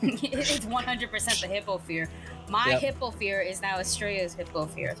 It's 100% the hippo fear. My hippo fear is now Estrella's hippo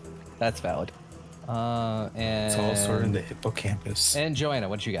fear. That's valid. And It's all stored in the hippocampus. And Joanna,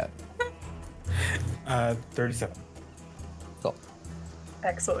 what you got? 37. Cool.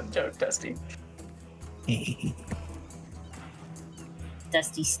 Excellent joke, Dusty.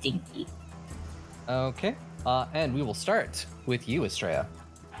 Dusty Stinky. Okay. And we will start with you, Estrella.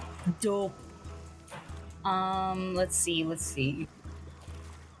 Dope. Let's see.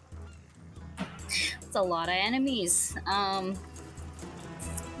 It's a lot of enemies. And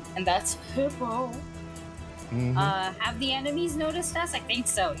that's Hippo. Mhm. Have the enemies noticed us? I think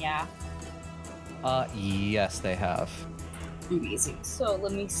so, yeah. Yes, they have. Amazing. So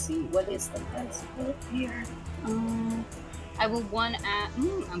let me see. What is the best bit here? I will one at.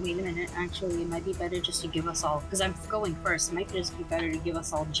 Wait a minute. Actually, it might be better just to give us all, because I'm going first. It might just be better to give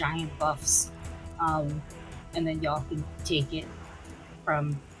us all giant buffs, and then y'all can take it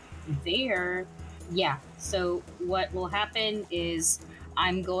from there. Yeah. So what will happen is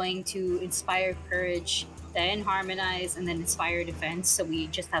I'm going to inspire courage, then harmonize, and then inspire defense. So we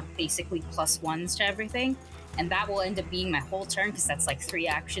just have basically +1s to everything. And that will end up being my whole turn because that's like 3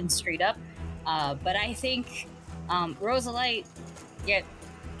 actions straight up. But I think Rosalite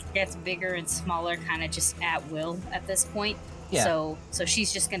gets bigger and smaller kind of just at will at this point. Yeah. So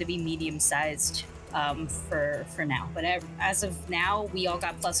she's just going to be medium sized for now. But as of now, we all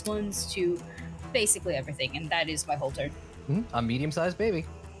got +1s to basically everything, and that is my whole turn. A medium-sized baby.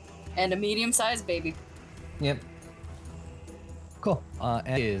 And a medium-sized baby. Yep. Cool.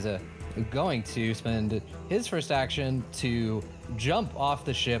 And he is going to spend his first action to jump off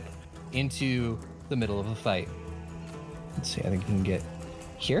the ship into the middle of a fight. Let's see, I think he can get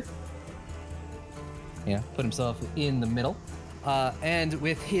here. Yeah, put himself in the middle. And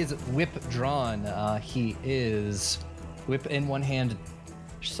with his whip drawn, he is whip in one hand,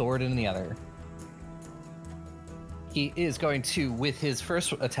 sword in the other. He is going to, with his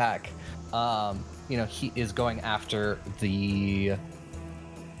first attack, he is going after the...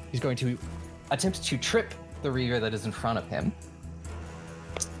 He's going to attempt to trip the Reaver that is in front of him.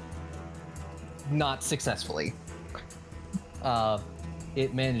 Not successfully.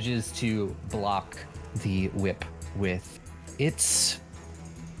 It manages to block the whip with its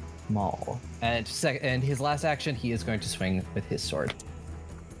maul. And his last action, he is going to swing with his sword.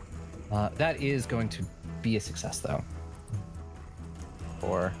 That is going to be a success, though.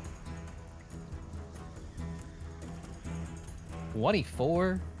 For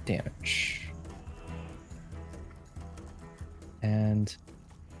 24 damage. And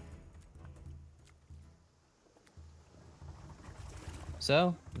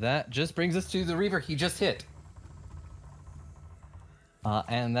so that just brings us to the Reaver he just hit.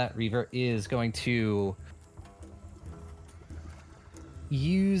 And that Reaver is going to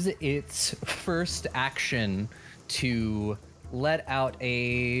use its first action to let out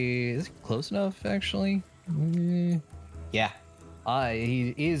a... Is it close enough, actually? Yeah.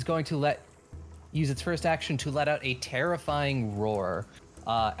 He is going to use its first action to let out a terrifying roar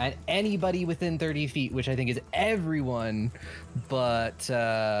at anybody within 30 feet, which I think is everyone, but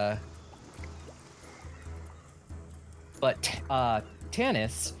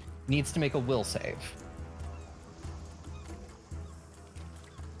Tanis needs to make a will save.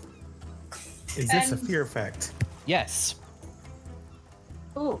 Is this a fear effect? Yes.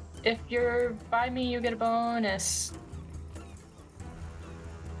 Ooh, if you're by me, you get a bonus.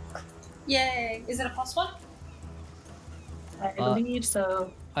 Yay! Is it a +1? I believe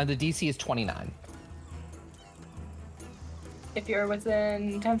so. The DC is 29. If you're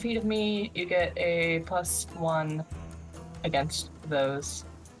within 10 feet of me, you get a +1 against those.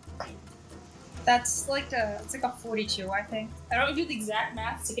 That's like it's like a 42, I think. I don't do the exact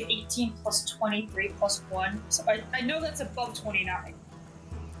math. It's like an 18 plus 23 plus 1. So I know that's above 29.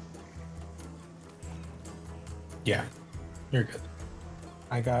 Yeah, you're good.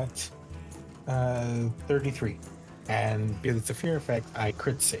 I got 33. And because it's a fear effect, I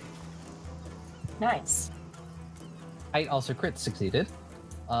crit save. Nice. I also crit succeeded.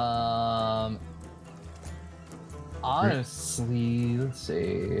 Honestly, let's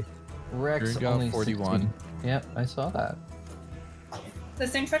see. Rex Drew got only 41. 16. Yep, I saw that. The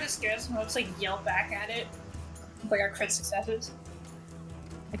thing tried to scare us, and let's like yell back at it. Like our crit successes.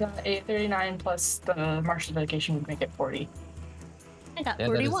 I got a 39 plus the martial dedication would make it 40. I got Yeah,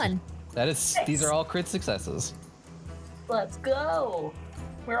 41. These are all crit successes. Let's go.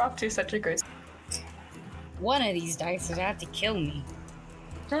 We're off to such a great. One of these dice is out to kill me.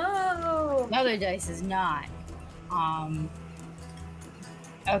 No. Another dice is not.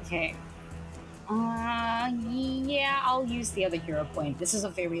 Okay. Yeah, I'll use the other hero point. This is a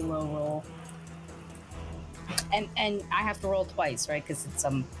very low roll. And I have to roll twice, right? Because it's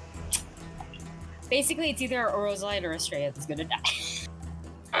Basically, it's either a Rosalite or Estrella that's gonna die.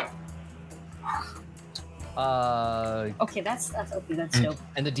 Okay, that's okay. That's dope.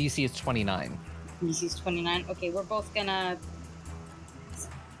 And the DC is 29. DC is 29. Okay, we're both gonna.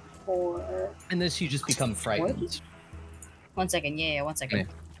 And this, you just become frightened. 1 second. Yeah, 1 second.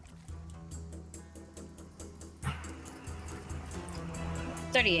 Okay.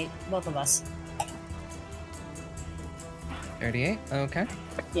 38, both of us. 38. Okay.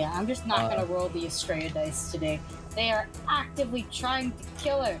 Yeah, I'm just not gonna roll the Estrella dice today. They are actively trying to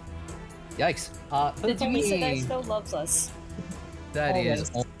kill her. Yikes. The Dumisa dice still loves us. That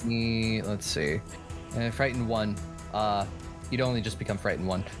is only, let's see, frightened 1. You'd only just become frightened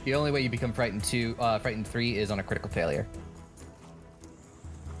 1. The only way you become frightened 2, frightened 3 is on a critical failure.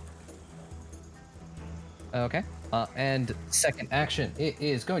 Okay. And second action, it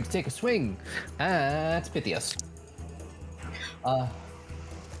is going to take a swing at Pythias. Oh,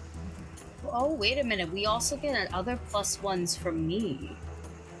 wait a minute. We also get other +1s from me.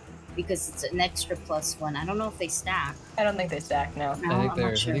 Because it's an extra +1. I don't know if they stack. I don't think they stack, no. I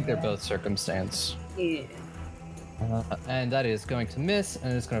think they're both circumstance. Yeah. And that is going to miss,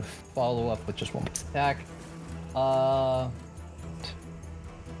 and it's going to follow up with just one attack.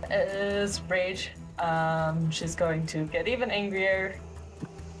 Is rage. She's going to get even angrier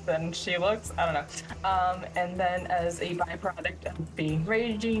than she looks. I don't know. And then as a byproduct of being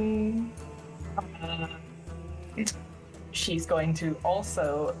raging, she's going to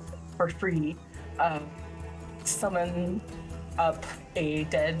also, for free, summon up a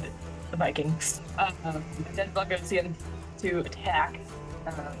dead Viking, a dead Blagosian to attack.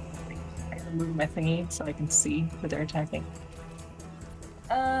 I remove my thingy so I can see who they're attacking.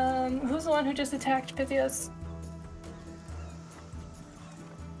 Who's the one who just attacked Pythias?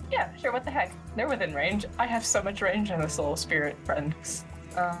 Yeah, sure, what the heck. They're within range. I have so much range on the Soul Spirit friends.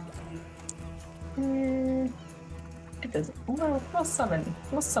 It doesn't. We'll summon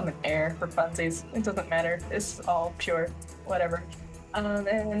air for funsies. It doesn't matter. It's all pure. Whatever.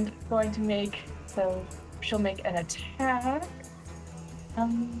 And going to make, so she'll make an attack.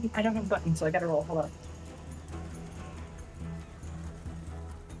 I don't have buttons, so I gotta roll. Hold on.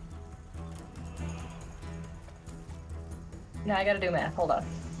 Now I gotta do math. Hold on.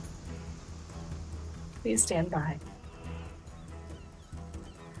 Please stand by.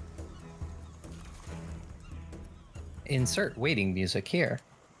 Insert waiting music here.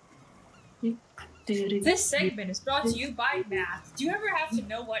 This segment is brought to you by math. Do you ever have to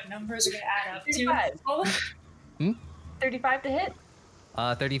know what numbers are going to add up 35. 35 to hit?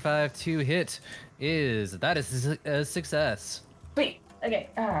 35 to hit is a success. Wait, okay.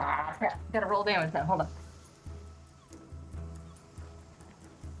 Crap. Gotta roll damage now. Hold on.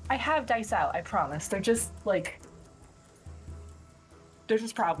 I have dice out, I promise. They're just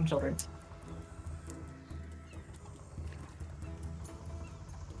problem children.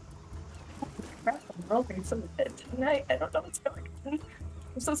 I'm rolling some of it tonight. I don't know what's going on.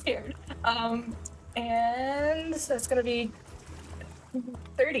 I'm so scared. And that's gonna be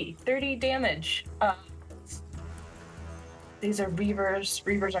 30 damage. These are Reavers.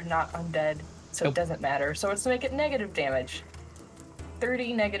 Reavers are not undead, so It doesn't matter. So let's make it negative damage.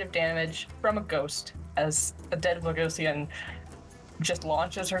 30 negative damage from a ghost as a dead Blagosian just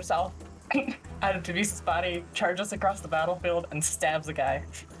launches herself out of Devise's body, charges across the battlefield, and stabs a guy.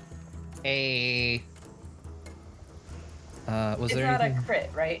 Was it's there not anything? a crit,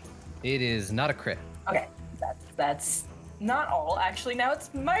 right? It is not a crit. Okay, that's not all. Actually, now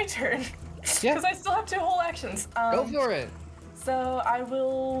it's my turn. Because I still have 2 whole actions. Go for it. So I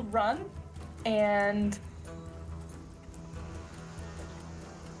will run and...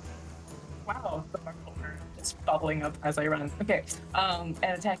 Wow, the marble is bubbling up as I run. Okay, and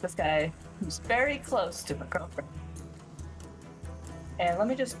attack this guy who's very close to the girlfriend. And let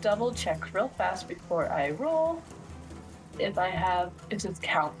me just double check real fast before I roll if it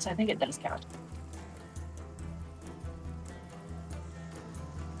counts. I think it does count.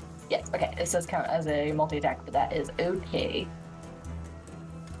 Yes, okay, it says count as a multi-attack, but that is okay.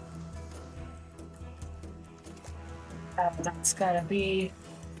 That's gonna be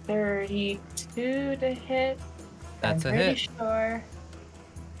 32 to hit. That's I'm a pretty hit. sure.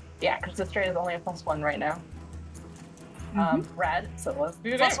 Yeah, because the straight is only a +1 right now. Rad, so let's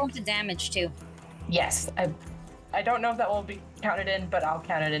do that. +1 to damage too. Yes, I don't know if that will be counted in, but I'll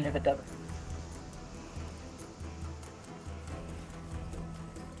count it in if it doesn't.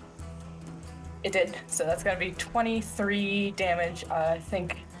 It did, so that's gonna be 23 damage. I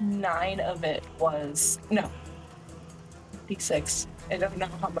think 9 of it was, no, D6. I don't know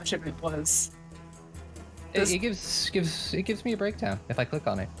how much of it was It gives me a breakdown if I click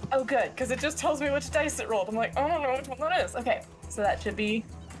on it. Oh, good, because it just tells me which dice it rolled. I'm like, I don't know which one that is. Okay, so that should be,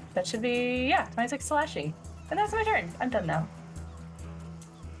 yeah, 26 slashing. And that's my turn. I'm done now.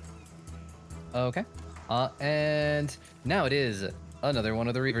 Okay. And now it is another one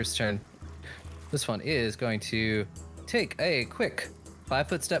of the Reaver's turn. This one is going to take a quick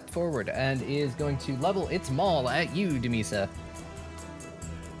 5-foot step forward and is going to level its maul at you, Demisa.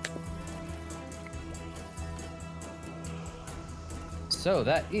 So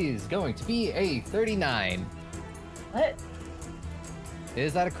that is going to be a 39. What?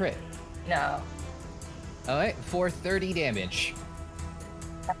 Is that a crit? No. All right, for 30 damage.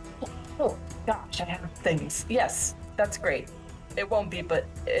 Oh, gosh, I have things. Yes, that's great. It won't be, but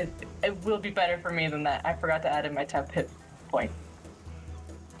it will be better for me than that. I forgot to add in my temp hit point.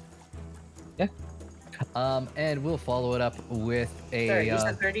 Yeah. And we'll follow it up with a... Sorry, you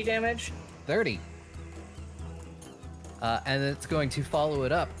said 30 damage? 30. And it's going to follow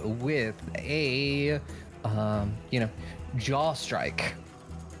it up with a, jaw strike.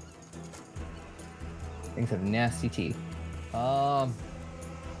 Things have nasty teeth.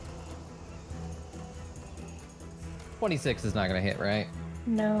 26 is not gonna hit, right?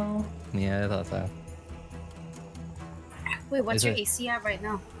 No. Yeah, I thought so. Wait, what's Is your it- AC at right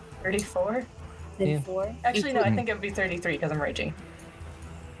now? 34? 34? Actually, no, I think it would be 33 because I'm raging.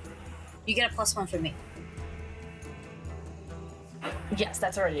 You get a +1 from me. Yes,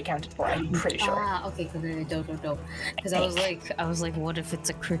 that's already accounted for, I'm pretty sure. Ah, okay, dope. Because I was like, what if it's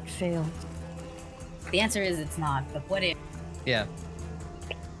a crit fail? The answer is it's not, but what if? Yeah.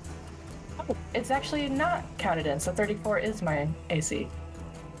 Oh, it's actually not counted in, so 34 is my AC.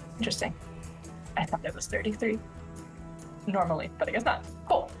 Interesting. I thought it was 33. Normally, but I guess not.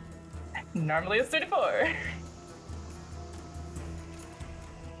 Cool. Normally it's 34.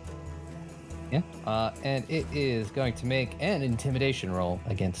 Yeah. And it is going to make an intimidation roll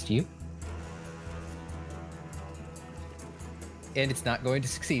against you. And it's not going to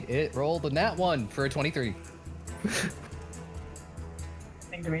succeed. It rolled a nat 1 for a 23.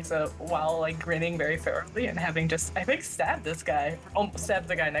 To me, so while like grinning very thoroughly and having just, I think, stabbed this guy, almost stabbed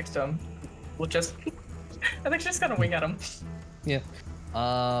the guy next to him, we'll just, I think she's just gonna wing at him. Yeah.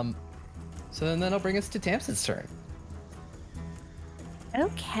 So then that'll bring us to Tamsin's turn.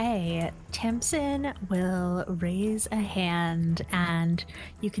 Okay, Tamsin will raise a hand, and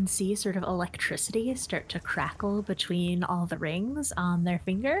you can see sort of electricity start to crackle between all the rings on their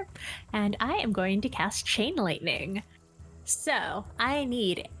finger, and I am going to cast Chain Lightning. So I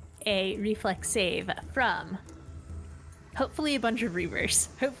need a reflex save from hopefully a bunch of Reavers,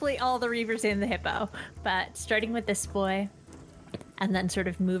 hopefully all the Reavers in the hippo, but starting with this boy, and then sort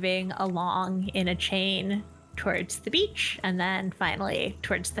of moving along in a chain towards the beach, and then finally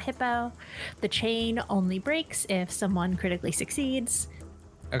towards the hippo. The chain only breaks if someone critically succeeds.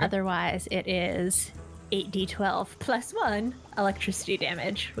 Okay. Otherwise, it is 8d12 plus 1 electricity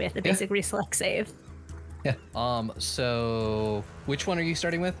damage with a basic reflex save. Yeah. So which one are you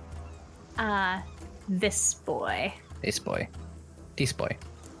starting with? This boy. This boy. This boy.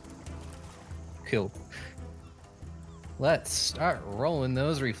 Cool. Let's start rolling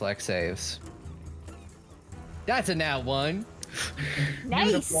those reflex saves. That's a nat 1. Nice.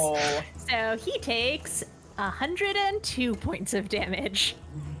 Beautiful. So he takes 102 points of damage.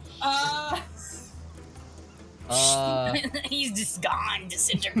 He's just gone,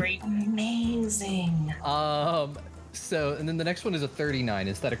 disintegrate. Amazing. So, and then the next one is a 39.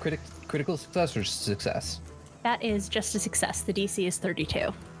 Is that a critical success or success? That is just a success. The DC is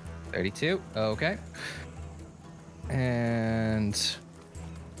 32. 32. Okay. And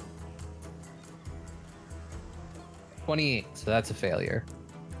 28. So that's a failure.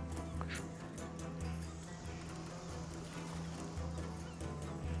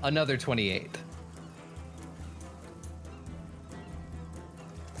 Another 28.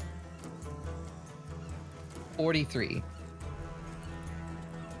 $43.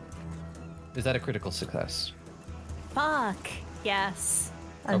 Is that a critical success? Fuck. Yes.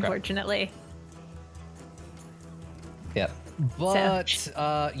 Unfortunately. Yep.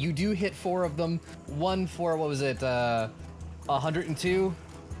 But you do hit 4 of them. One for, what was it, 102?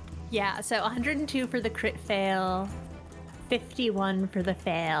 Yeah, so 102 for the crit fail, 51 for the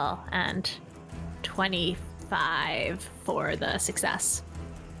fail, and 25 for the success.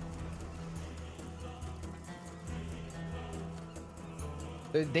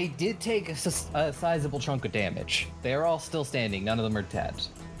 They did take a sizable chunk of damage. They're all still standing. None of them are dead.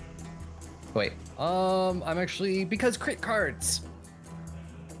 Wait, I'm actually, because crit cards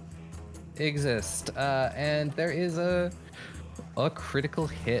exist, and there is a a critical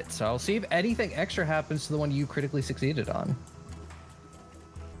hit. So I'll see if anything extra happens to the one you critically succeeded on.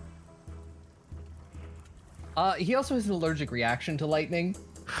 He also has an allergic reaction to lightning.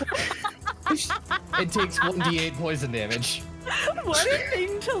 It takes 1d8 poison damage. What a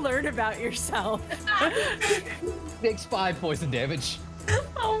thing to learn about yourself. Takes 5 poison damage.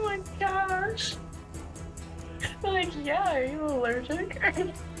 Oh my gosh. Like, yeah, are you allergic?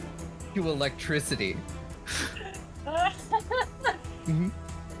 To electricity.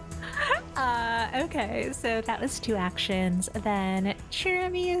 Okay, so that was 2 actions. Then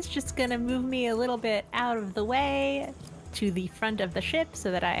Jeremy is just gonna move me a little bit out of the way to the front of the ship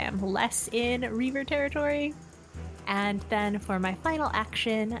so that I am less in Reaver territory. And then for my final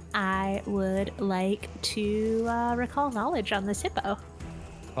action, I would like to recall knowledge on this hippo.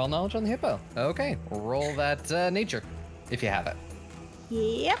 Recall knowledge on the hippo. Okay, roll that nature, if you have it.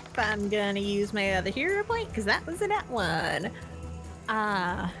 Yep, I'm gonna use my other hero point because that was a nat 1.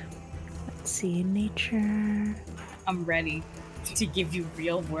 Let's see, nature. I'm ready to give you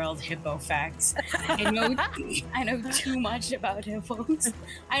real world hippo facts. I know too much about hippos.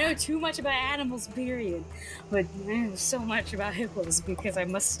 I know too much about animals, period. But I know so much about hippos because I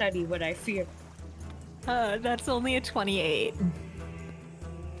must study what I fear. That's only a 28.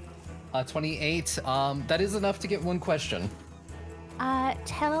 28. That is enough to get 1 question.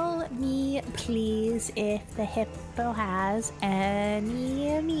 Tell me, please, if the hippo has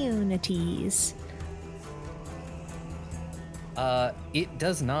any immunities. It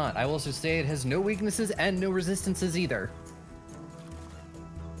does not. I will also say it has no weaknesses and no resistances either.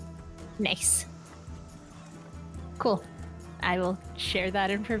 Nice. Cool. I will share that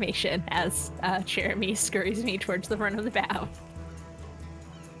information as Jeremy scurries me towards the front of the bow.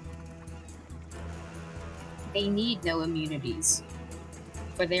 They need no immunities,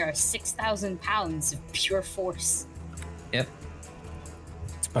 for they are 6,000 pounds of pure force. Yep.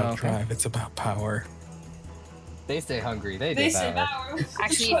 It's about drive. It's about power. They stay hungry. They say devour.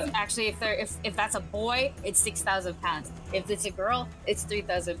 Actually, if that's a boy, it's 6,000 pounds. If it's a girl, it's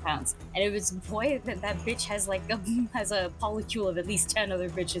 3,000 pounds. And if it's a boy, then that bitch has has a polycule of at least 10 other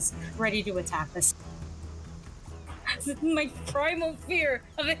bitches ready to attack us. This is my primal fear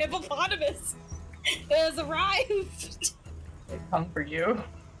of a hippopotamus. It has arrived. They come for you.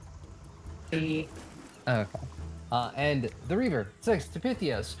 Okay. And the Reaver,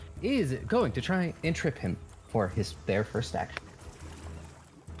 Sextipithios, is going to try and trip him for their first action.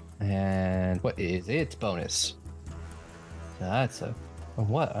 And what is its bonus? That's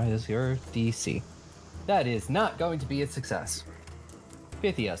what is your DC? That is not going to be a success.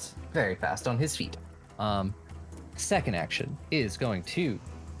 Pythias, very fast on his feet. Second action is going to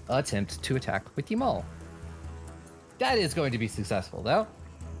attempt to attack with Yamal. That is going to be successful, though.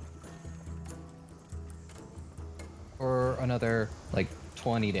 For another,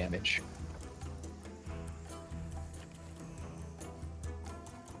 20 damage.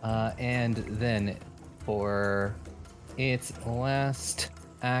 And then for its last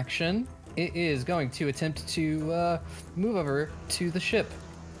action, it is going to attempt to move over to the ship.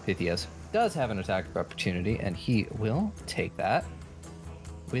 Pythias does have an attack of opportunity, and he will take that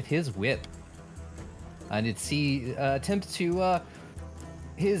with his whip. And it's attempt to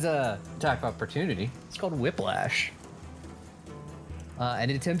his attack of opportunity. It's called Whiplash.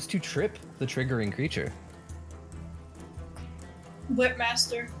 And it attempts to trip the triggering creature.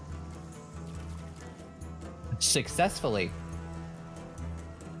 Whipmaster. Successfully.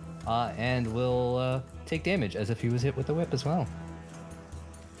 And will take damage as if he was hit with the whip as well.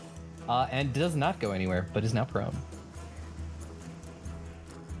 And does not go anywhere, but is now prone.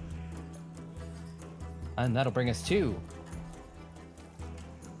 And that'll bring us to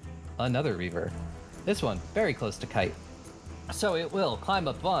another Reaver. This one, very close to Kite. So it will climb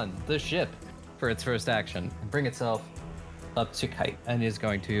up on the ship for its first action and bring itself up to Kite, and is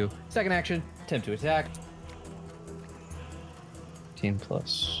going to, second action, attempt to attack. 15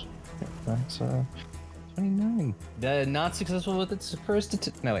 plus. That's 29. Not successful with its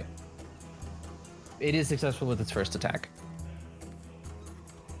first no, wait. It is successful with its first attack.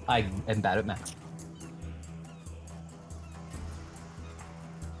 I am bad at math.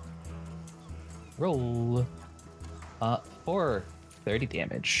 Roll for 30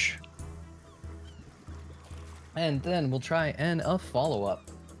 damage. And then we'll try and a follow-up.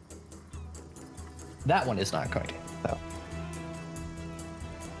 That one is not going to, though.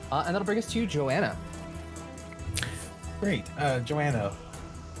 And that'll bring us to Joanna. Great. Joanna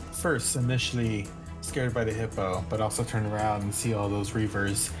first initially scared by the hippo, but also turn around and see all those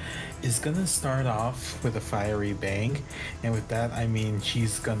reavers, is gonna start off with a fiery bang. And with that, I mean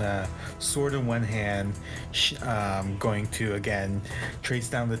she's gonna sword in one hand, going to again trace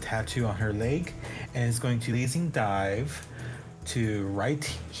down the tattoo on her leg, and is going to blazing dive to right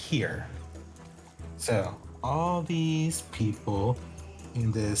here. So all these people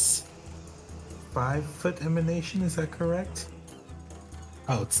in this 5-foot emanation, is that correct?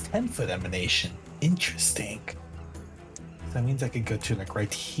 Oh, it's 10-foot emanation. Interesting. That means I could go to like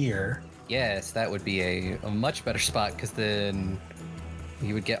right here. Yes, that would be a much better spot because then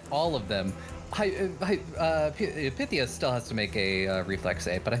you would get all of them. Pythias still has to make a reflex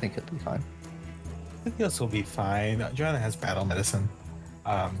save, but I think he'll be fine. Pythias will be fine. Joanna has battle medicine.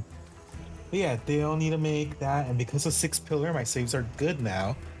 But yeah, they all need to make that, and because of 6 pillar, my saves are good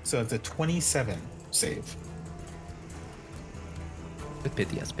now. So it's a 27 save. With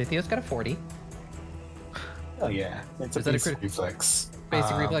Pythias. Pythias got a 40. Oh yeah, it's a basic reflex.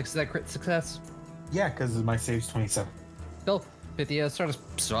 Basic reflex, is that crit success? Yeah, because my save's 27. Cool. Pythias sort of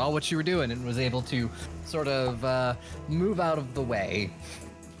saw what you were doing and was able to sort of move out of the way.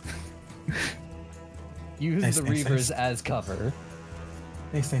 Use the Reavers as cover.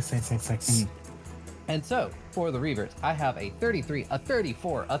 Nice. Mm-hmm. And so, for the Reavers, I have a 33, a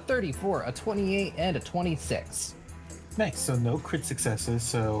 34, a 34, a 28, and a 26. Nice, so no crit successes,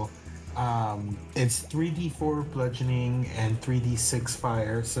 so it's 3d4 bludgeoning and 3d6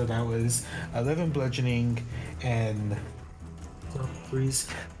 fire, so that was 11 bludgeoning and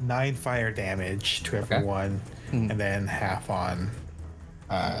 9 fire damage to everyone, and then half on.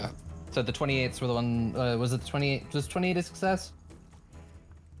 So the 28s were the one, was it the 28? Was 28 a success?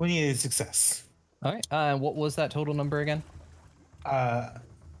 28 is success. All right, what was that total number again?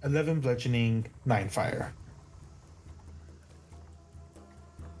 11 bludgeoning, 9 fire.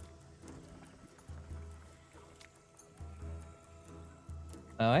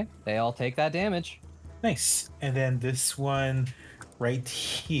 All right, they all take that damage. Nice. And then this one right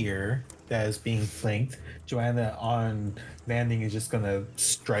here that is being flanked, Joanna on landing is just going to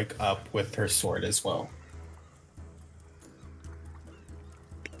strike up with her sword as well.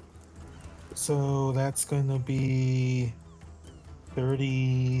 So that's going to be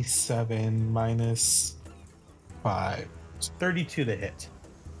 37 minus 5. So 32 to hit.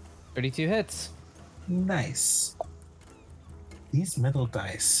 32 hits. Nice. These metal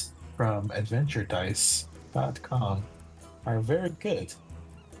dice from AdventureDice.com are very good.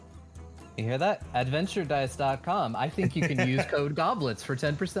 You hear that? AdventureDice.com. I think you can use code GOBLETS for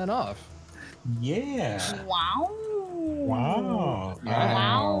 10% off. Yeah. Wow.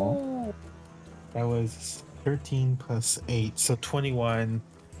 Wow. That was 13 plus 8, so 21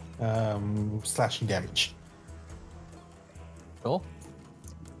 slashing damage. Cool.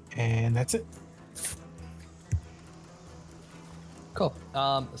 And that's it. Cool.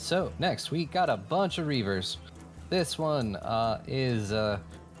 So next we got a bunch of Reavers. This one is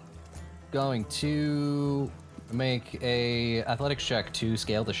going to make a athletics check to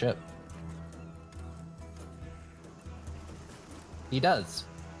scale the ship. He does.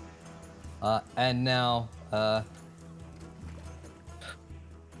 And now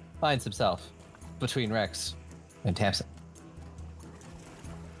finds himself between Rex and Tamsin.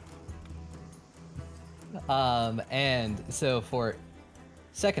 And so for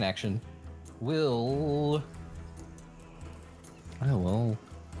second action, I will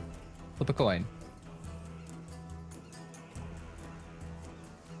flip a coin.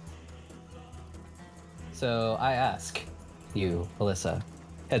 So I ask you, Alyssa,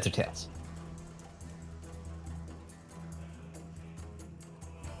 heads or tails?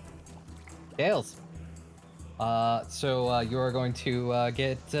 Tails. So you're going to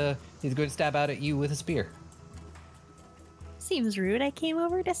get. He's going to stab out at you with a spear. Seems rude. I came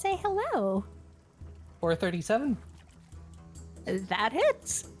over to say hello. For 37. That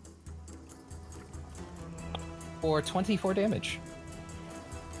hits. For 24 damage.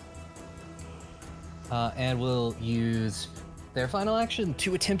 And we'll use their final action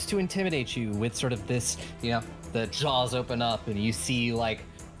to attempt to intimidate you with sort of this, the jaws open up and you see like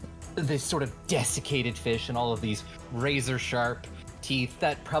this sort of desiccated fish and all of these razor sharp teeth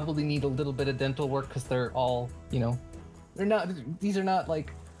that probably need a little bit of dental work because they're all, these are not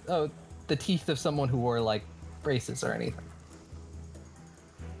like, the teeth of someone who wore like braces or anything.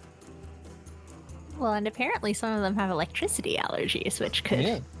 Well, and apparently some of them have electricity allergies, which could...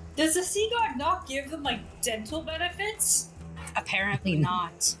 Yeah. Does the sea god not give them like dental benefits? Apparently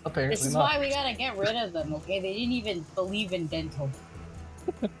not. Apparently this is not. why we gotta get rid of them, okay? They didn't even believe in dental.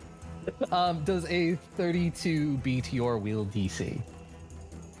 Does a 32 beat your will DC?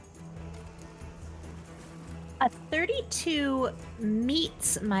 A 32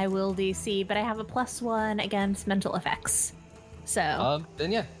 meets my will DC, but I have a +1 against mental effects. So.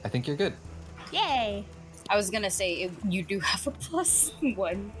 Then yeah, I think you're good. Yay! I was gonna say you do have a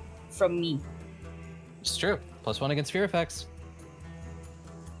 +1 from me. It's true. +1 against fear effects.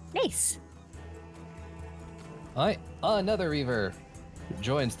 Nice. All right, another Reaver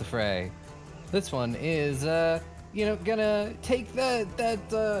joins the fray. This one is, gonna take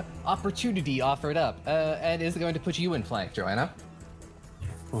that opportunity offered up, and is going to put you in flank, Joanna.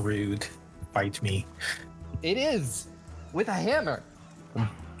 Rude. Fight me. It is with a hammer.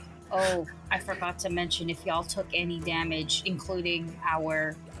 Oh, I forgot to mention if y'all took any damage, including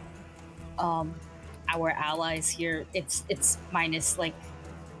our allies here, it's minus like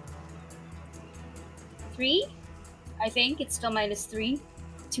 3. I think it's still -3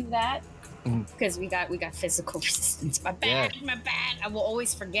 to that because we got physical resistance. My bad. I will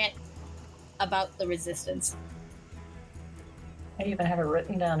always forget about the resistance. I even have it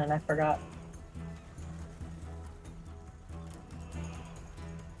written down and I forgot.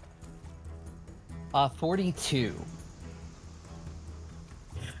 Uh, 42.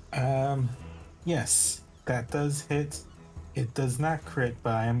 Yes, that does hit. It does not crit,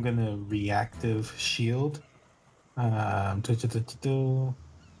 but I am gonna reactive shield. That's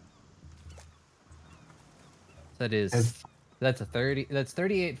a 30. That's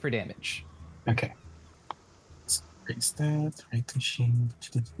 38 for damage. Okay. Great stats. Right to shield.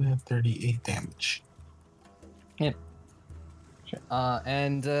 38 damage. Yep.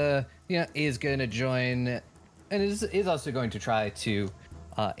 Is going to join, and is also going to try to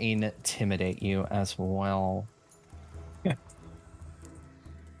intimidate you as well. Yeah.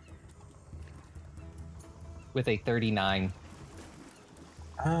 With a 39.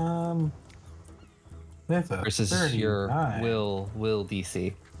 Versus 39. your will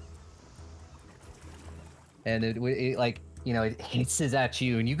DC. And it hisses at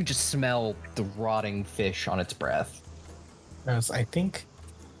you, and you can just smell the rotting fish on its breath. Yes, I think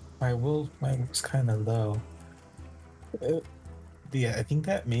my will's kind of low. Yeah, I think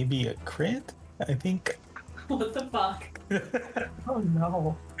that may be a crit. I think. What the fuck? Oh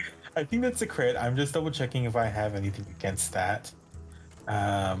no. I think that's a crit. I'm just double checking if I have anything against that.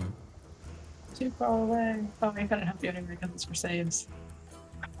 Too far away. Oh, I couldn't help you anyway because it's for saves.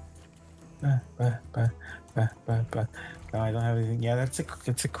 No, I don't have anything. Yeah, it's a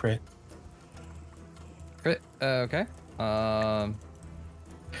crit. Crit. Okay.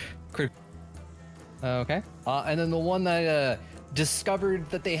 Crit. Okay. And then the one that discovered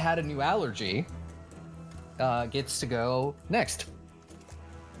that they had a new allergy gets to go next.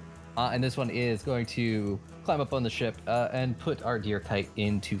 And this one is going to climb up on the ship and put our dear kite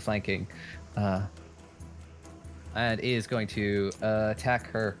into flanking. And is going to attack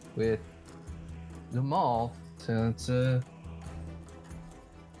her with the maul. So it's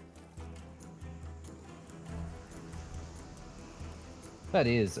that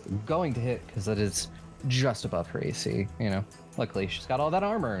is going to hit because that is just above her AC. Luckily she's got all that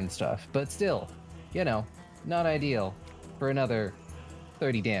armor and stuff, but still, not ideal for another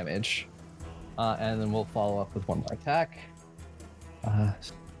 30 damage. And then we'll follow up with one more attack.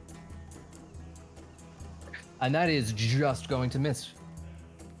 And that is just going to miss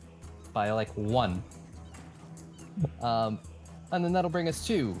by like 1. And then that'll bring us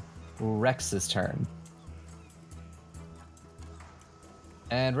to Rex's turn.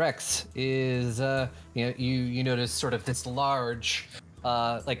 And Rex is, you notice sort of this large,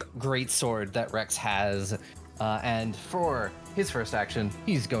 great sword that Rex has. And for his first action,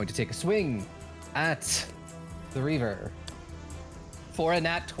 he's going to take a swing at the Reaver for a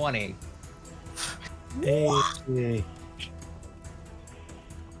nat 20. Hey.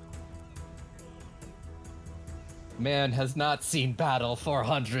 Man has not seen battle for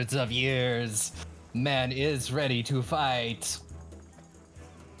hundreds of years. Man is ready to fight.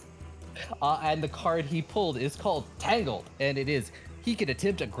 And the card he pulled is called Tangled, and it is he can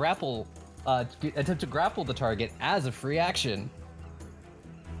attempt to grapple the target as a free action,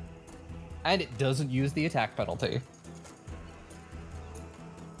 and it doesn't use the attack penalty.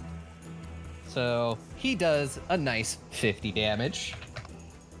 So he does a nice 50 damage,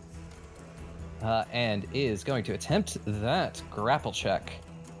 and is going to attempt that grapple check.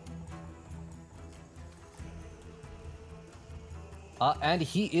 And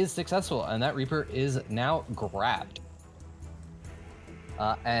he is successful, and that Reaper is now grabbed.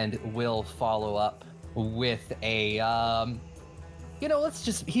 And will follow up with a,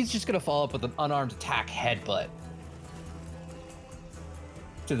 he's just gonna follow up with an unarmed attack headbutt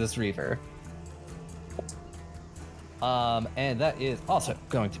to this Reaver. And that is also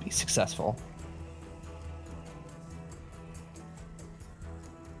going to be successful.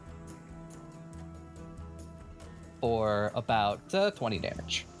 for about 20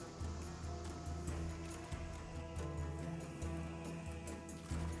 damage.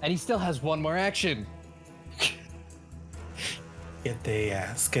 And he still has one more action. Get the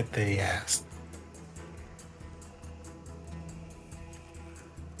ass. Get the ass.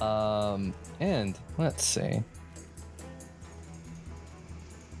 And let's see.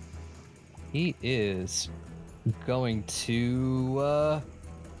 He is going to,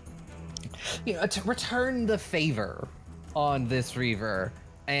 to return the favor on this Reaver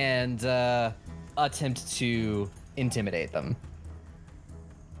and attempt to intimidate them.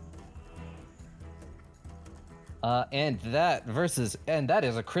 And that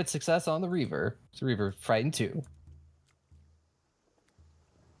is a crit success on the Reaver. So Reaver frightened 2.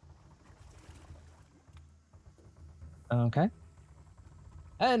 Okay.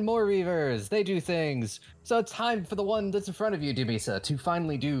 And more Reavers, they do things. So it's time for the one that's in front of you, Dumisa, to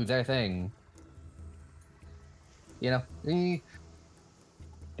finally do their thing. They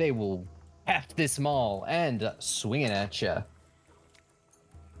will heft this maul and swing it at you.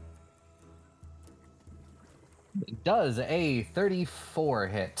 It does a 34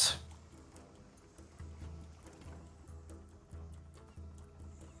 hit.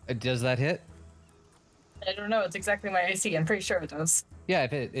 Does that hit? I don't know. It's exactly my AC. I'm pretty sure it does. Yeah,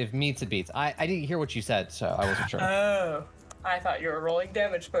 if meets, it beats. I didn't hear what you said, so I wasn't sure. Oh, I thought you were rolling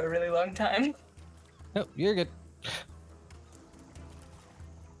damage for a really long time. No, you're good.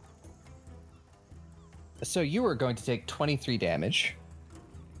 So you are going to take 23 damage.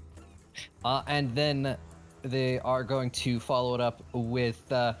 And then they are going to follow it up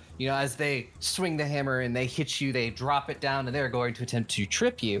with, as they swing the hammer and they hit you, they drop it down, and they're going to attempt to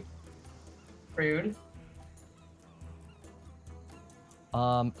trip you. Rude.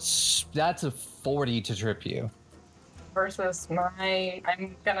 That's a 40 to trip you. Versus my,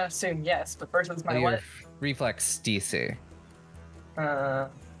 I'm gonna assume yes, but versus my Your what? Reflex DC.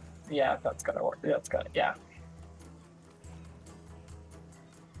 Yeah, that's gonna work. That's gonna, yeah.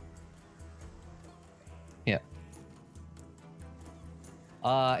 Yeah.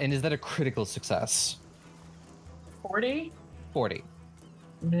 And is that a critical success? 40? 40.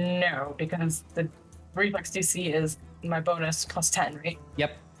 No, because the reflex DC is my bonus plus 10, right?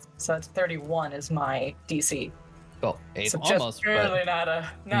 Yep. So that's 31 is my DC. Well, it's so almost, just really but...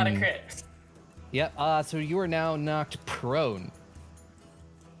 not a crit. Yep. So you are now knocked prone.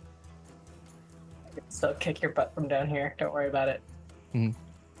 I can still kick your butt from down here. Don't worry about it. Mm-hmm.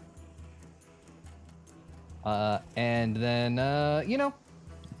 And then,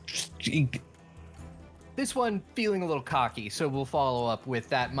 this one feeling a little cocky, so we'll follow up with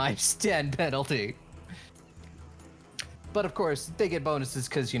that -10 penalty. But of course, they get bonuses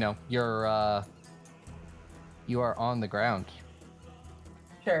because, you are on the ground.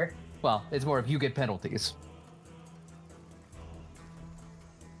 Sure. Well, it's more of you get penalties.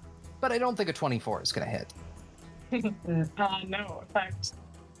 But I don't think a 24 is going to hit. No, in fact,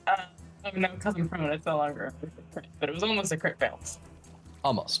 no, because I'm prone, it's no longer a crit, but it was almost a crit fail.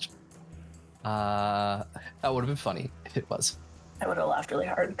 Almost. That would have been funny if it was. I would have laughed really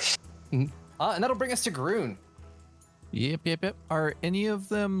hard. Mm-hmm. And that'll bring us to Groon. Yep. Are any of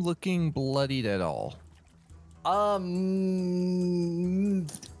them looking bloodied at all? The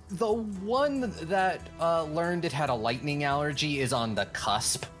one that learned it had a lightning allergy is on the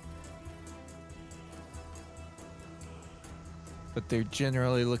cusp. But they're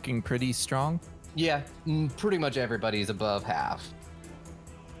generally looking pretty strong? Yeah, pretty much everybody's above half.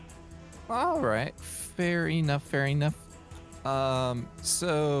 All right, fair enough.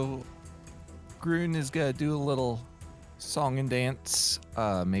 So Groon is gonna do a little song and dance,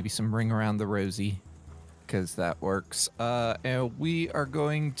 maybe some Ring Around the Rosie, because that works. And we are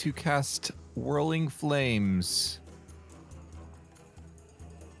going to cast Whirling Flames.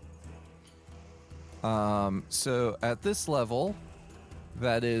 So at this level,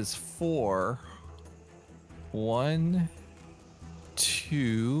 that is 4. 1,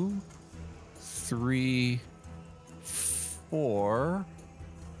 2, 3, 4.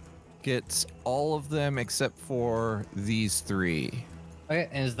 Gets all of them except for these 3. Okay,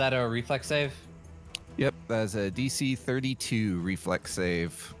 and is that a reflex save? Yep, that's a DC 32 reflex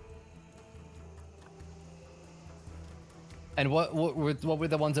save. And what were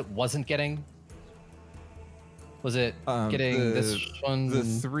the ones it wasn't getting? Was it getting this one? The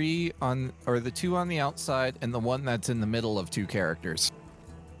 3 on, or the 2 on the outside, and the one that's in the middle of 2 characters.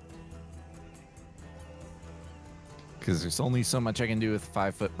 Because there's only so much I can do with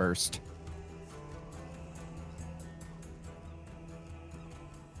 5-foot burst.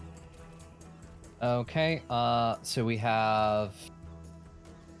 Okay, so we have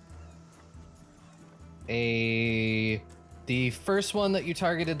the first one that you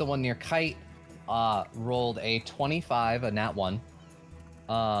targeted, the one near Kite, rolled a 25, a nat 1.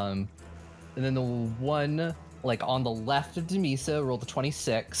 And then the one like on the left of Demisa rolled a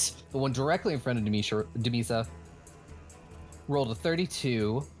 26. The one directly in front of Demisa rolled a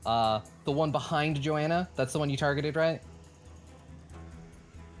 32. The one behind Joanna, that's the one you targeted, right?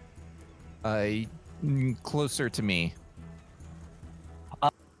 Closer to me.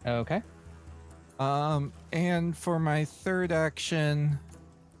 Okay. And for my third action,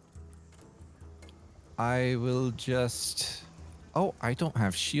 I will just... Oh, I don't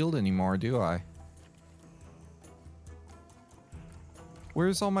have shield anymore, do I?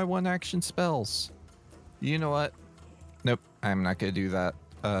 Where's all my one action spells? You know what? Nope, I'm not gonna do that.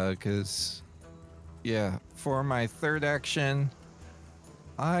 Cause yeah, for my third action,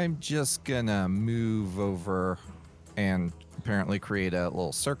 I'm just gonna move over and apparently create a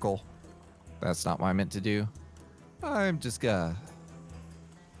little circle. That's not what I meant to do. I'm just gonna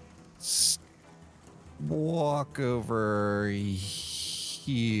walk over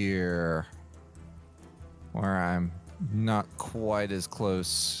here where I'm not quite as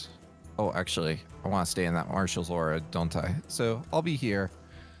close. Oh, actually, I want to stay in that Marshal's aura, don't I? So I'll be here.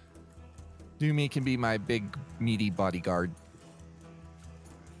 Doomy can be my big, meaty bodyguard.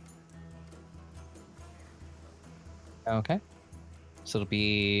 Okay. So it'll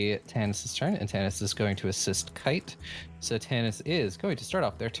be Tanis' turn, and Tanis is going to assist Kite. So Tanis is going to start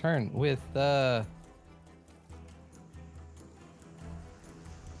off their turn with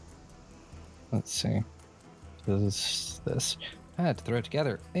let's see. This. I had to throw it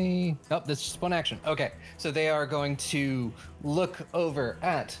together. Oh, this is just one action. Okay, so they are going to look over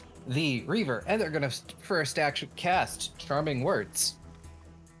at the Reaver, and they're going to first action cast Charming Words.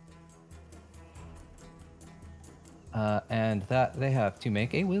 And that they have to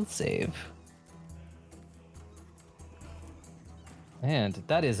make a will save. And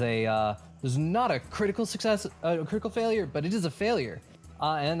that is is not a critical success, a critical failure, but it is a failure.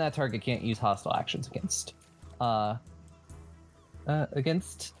 And that target can't use hostile actions against Tanis.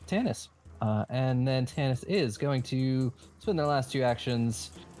 And then Tanis is going to spend their last two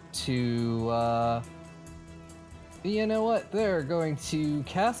actions to, you know what? They're going to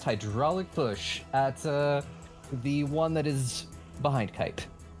cast Hydraulic Push at the one that is behind Kite.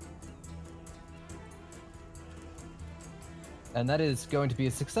 And that is going to be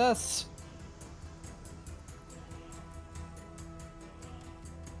a success.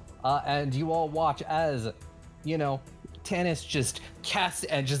 And you all watch as, you know, Tanis just casts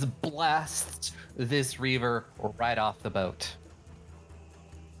and just blasts this Reaver right off the boat.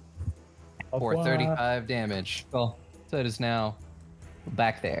 For 35 damage. Well, so it is now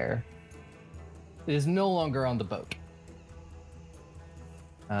back there. It is no longer on the boat.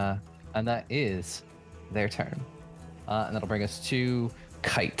 And that is their turn. And that'll bring us to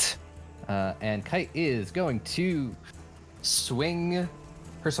Kite. And Kite is going to swing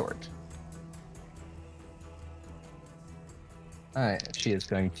her sword. Alright, she is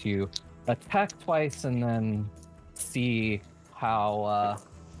going to attack twice and then see how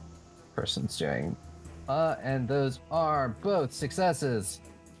person's doing. And those are both successes.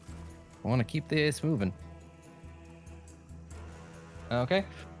 I want to keep this moving. Okay.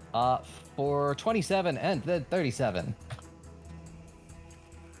 For 27 and then 37.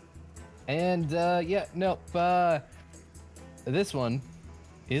 And yeah, nope. This one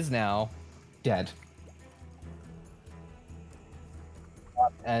is now dead.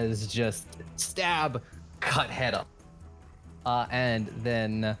 As just stab, cut head up. And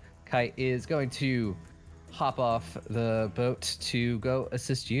then Kite is going to hop off the boat to go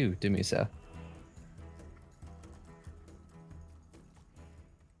assist you, Demisa.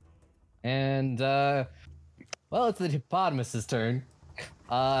 And well, it's the hippopotamus's turn.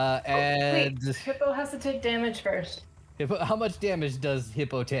 And wait, Hippo has to take damage first. How much damage does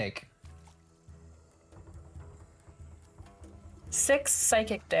Hippo take? 6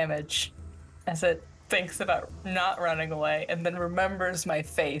 psychic damage as it thinks about not running away and then remembers my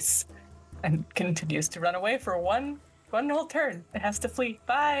face and continues to run away for one whole turn. It has to flee.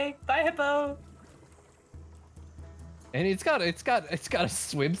 Bye, Hippo. And it's got a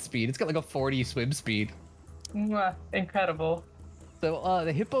swim speed. It's got like a 40 swim speed. Mwah, incredible. So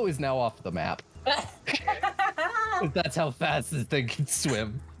the Hippo is now off the map. That's how fast this thing can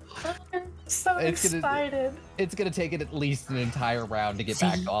swim. I'm so excited. It's gonna take it at least an entire round to get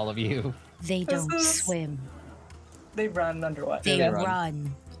back to all of you. They don't swim. They run underwater. They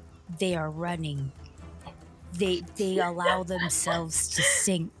run. They are running. They allow themselves to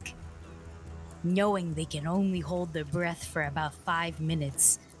sink, knowing they can only hold their breath for about 5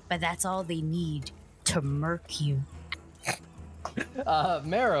 minutes, but that's all they need to to murk you.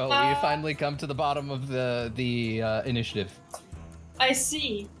 Marrow, we finally come to the bottom of the initiative. I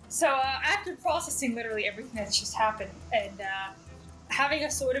see. So after processing literally everything that's just happened and having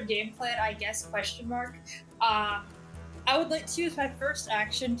a sort of game plan, I guess, question mark, I would like to use my first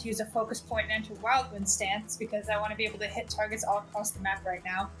action to use a focus point and enter Wildwind stance because I want to be able to hit targets all across the map right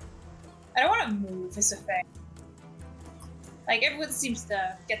now. I don't want to move is a thing. Like, everyone seems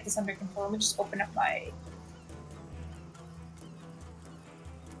to get this under control. Let me just open up my...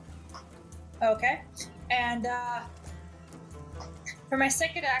 Okay. And, for my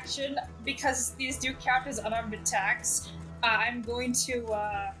second action, because these do count as unarmed attacks, I'm going to,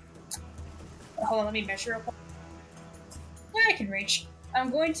 hold on, let me measure up. Yeah, I can reach.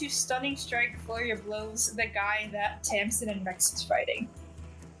 I'm going to Stunning Strike Flurry of Blows the guy that Tamsin and Rex is fighting.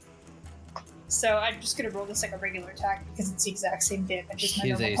 So I'm just gonna roll this like a regular attack because it's the exact same damage as my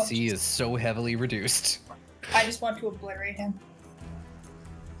His normal AC punches. is so heavily reduced. I just want to obliterate him.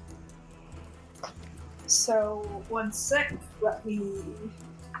 So, 1 sec, let me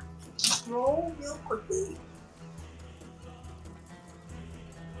roll real quickly.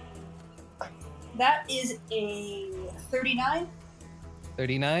 That is a 39.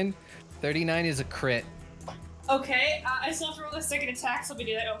 39? 39 is a crit. Okay, I still have to roll the second attack, so let me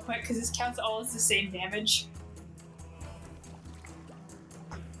do that real quick, because this counts all as the same damage.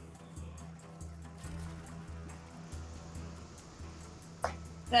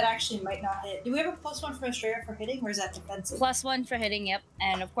 That actually might not hit. Do we have a +1 for Australia for hitting, or is that defensive? +1 for hitting, yep.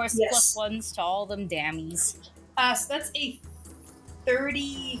 And of course, Yes. +1s to all them dammies. So that's a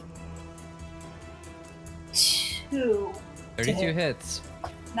 32. 32 hits.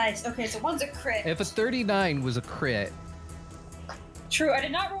 Nice. Okay, so one's a crit. If a 39 was a crit, True, I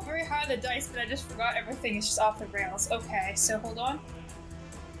did not roll very high on the dice, but I just forgot everything is just off the rails. Okay, so hold on.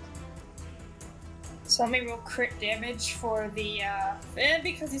 So let me roll crit damage for the, and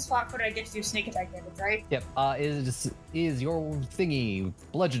because he's flat-footed, I get to do sneak attack damage, right? yep. Is your thingy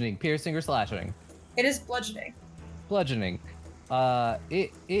bludgeoning, piercing, or slashing? It is bludgeoning. Bludgeoning.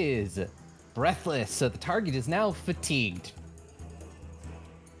 It is breathless, so the target is now fatigued.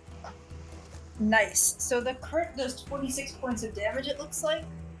 Nice. So the crit does 26 points of damage, it looks like.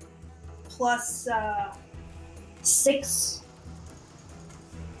 Plus, 6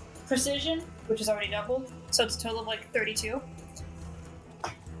 precision, which is already doubled. So it's a total of like 32.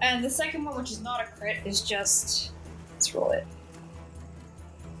 And the second one, which is not a crit, is just... Let's roll it.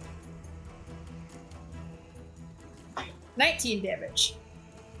 19 damage.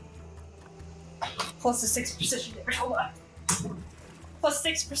 Plus the 6 precision damage. Hold on. Plus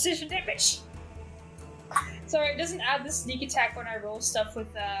 6 precision damage. Sorry, it doesn't add the sneak attack when I roll stuff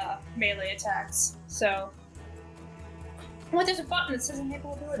with melee attacks. So. Well, there's a button that says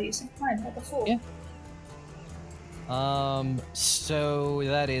enable abilities. Fine, like a fool. Yeah. So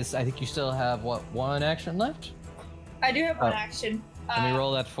that is, I think you still have, what, one action left? I do have one action. Let me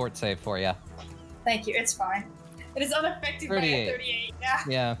roll that fort save for you. Thank you, it's fine. It is unaffected by a 38, yeah.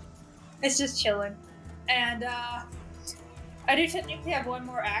 Yeah. It's just chilling. And, I do technically have one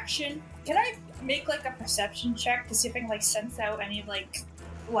more action. Can I make, like, a perception check to see if I can, like, sense out any, like,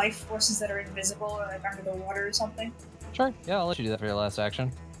 life forces that are invisible or, like, under the water or something? Sure. Yeah, I'll let you do that for your last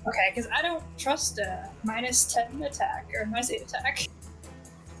action. Okay, because I don't trust a -10 attack, or -8 attack.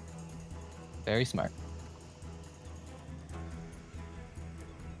 Very smart.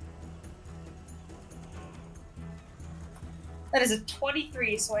 That is a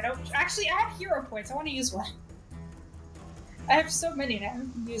 23, so I don't... Actually, I have hero points. I want to use one. I have so many, and I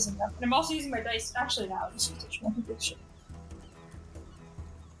haven't been using them. And I'm also using my dice... Actually, now I'll just use this one.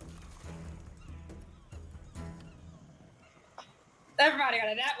 Everybody got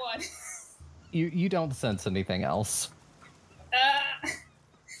a nat one. You don't sense anything else.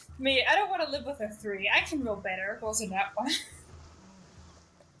 Me, I don't want to live with a 3. I can roll better. Rolls a nat one.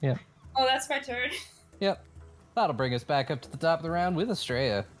 Yeah. Oh, that's my turn. Yep. That'll bring us back up to the top of the round with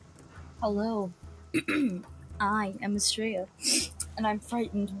Estrella. Hello. I am Estrella, and I'm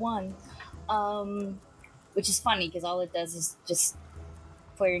frightened 1. Which is funny, because all it does is just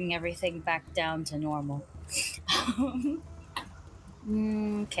bring everything back down to normal.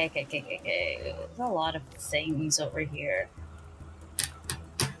 Okay. There's a lot of things over here.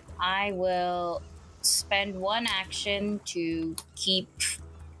 I will spend 1 action to keep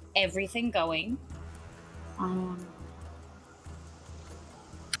everything going.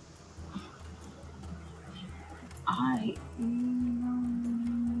 I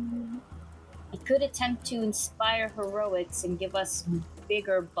could attempt to inspire heroics and give us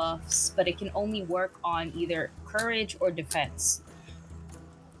bigger buffs, but it can only work on either courage or defense.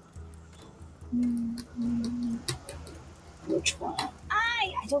 Which one?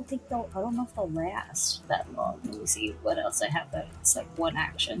 I don't think they'll. I don't know if they'll last that long. Let me see what else I have. That it's like one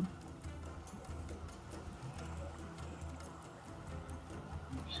action.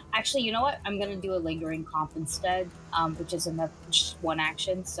 Actually, you know what? I'm gonna do a lingering comp instead, which is just one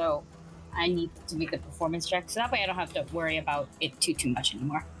action. So I need to make a performance check, so that way I don't have to worry about it too much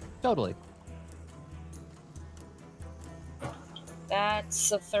anymore. Totally.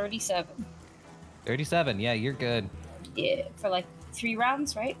 That's a 37. 37. Yeah, you're good. Yeah, for like 3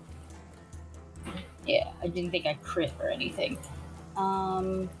 rounds, right? Yeah, I didn't think I crit or anything.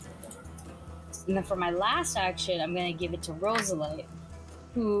 And then for my last action, I'm gonna give it to Rosalite,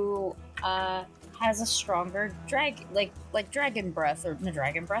 who has a stronger dragon breath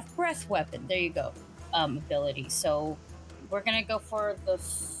breath weapon. There you go. Ability. So we're gonna go for the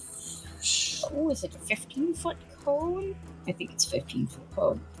is it a 15-foot cone? I think it's 15-foot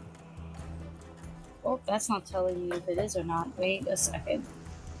cone. Oh, that's not telling you if it is or not. Wait a second.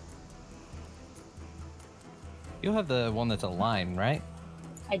 You have the one that's a line, right?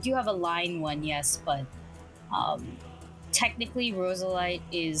 I do have a line one, yes, but technically Rosalite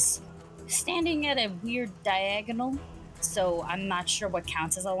is standing at a weird diagonal, so I'm not sure what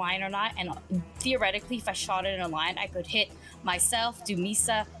counts as a line or not. And theoretically, if I shot it in a line, I could hit myself,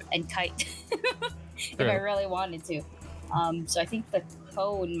 Dumisa, and Kite if I really wanted to. So I think the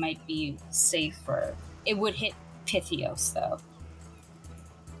cone might be safer. It would hit Pythios, though.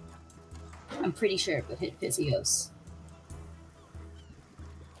 I'm pretty sure it would hit Pythios.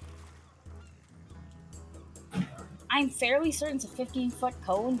 I'm fairly certain it's a 15-foot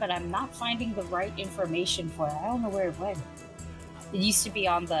cone, but I'm not finding the right information for it. I don't know where it went. It used to be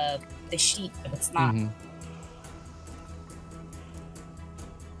on the sheet, but it's not. Mm-hmm.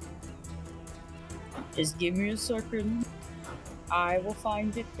 Just give me a second. I will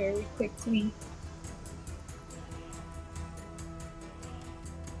find it very quickly.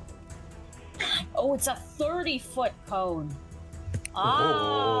 Oh, it's a 30-foot cone.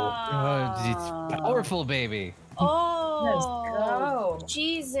 It's powerful, baby. Oh, let's go.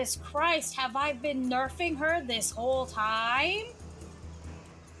 Jesus Christ. Have I been nerfing her this whole time?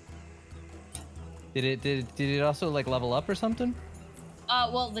 Did it also like level up or something?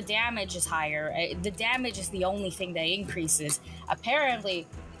 Well, the damage is higher. The damage is the only thing that increases. Apparently,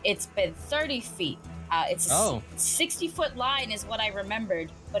 it's been 30 feet. It's a 60-foot line is what I remembered,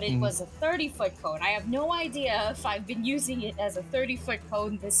 but it was a 30-foot cone. I have no idea if I've been using it as a 30-foot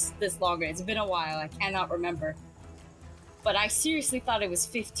cone this longer. It's been a while. I cannot remember. But I seriously thought it was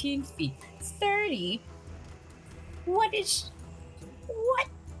 15 feet. 30? What?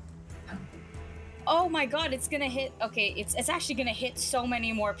 Oh my god, it's gonna hit. Okay, it's actually gonna hit so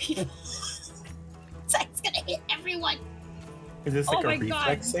many more people. It's gonna hit everyone. Is this like a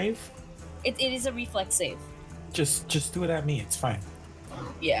reflex save? It is a reflex save. Just do it at me. It's fine.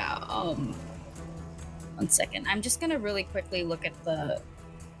 Yeah. 1 second. I'm just gonna really quickly look at the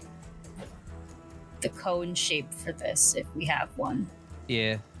cone shape for this, if we have one.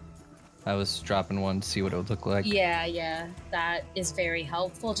 Yeah. I was dropping one to see what it would look like. Yeah. That is very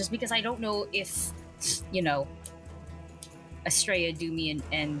helpful, just because I don't know if, Estrella, Doomy,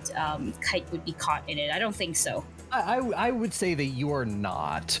 and Kite would be caught in it. I don't think so. I would say that you are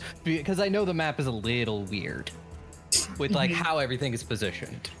not, because I know the map is a little weird with like how everything is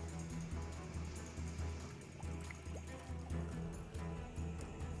positioned.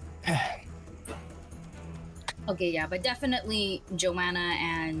 Okay, yeah, but definitely Joanna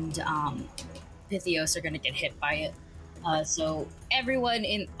and Pythios are gonna get hit by it. So everyone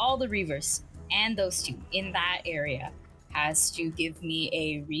in all the Reavers and those two in that area has to give me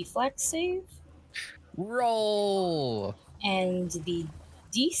a reflex save. Roll! And the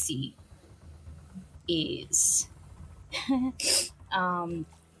DC is...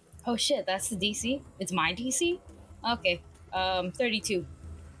 oh shit, that's the DC? It's my DC? Okay, 32.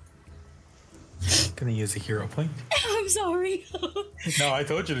 Gonna use a hero point. I'm sorry. No, I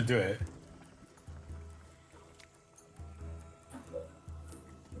told you to do it.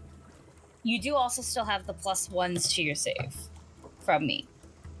 You do also still have the +1s to your save from me.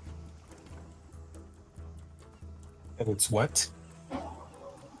 And it's what?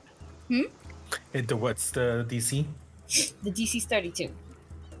 What's the DC? The DC's 32.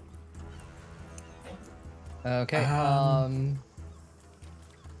 Okay.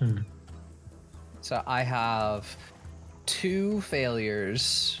 So I have 2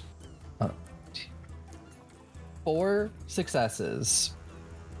 failures, 4 successes,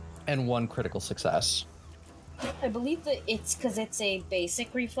 and 1 critical success. I believe that it's because it's a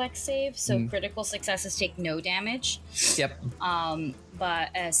basic reflex save, so critical successes take no damage. Yep.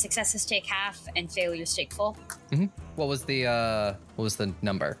 But successes take half and failures take full. Mm-hmm. What was the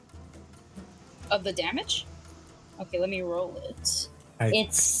number of the damage? Okay, let me roll it.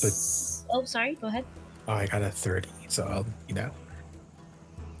 Oh, sorry. Go ahead. Oh, I got a 30, so I'll,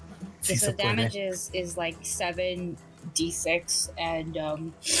 So the damage is like 7d6, and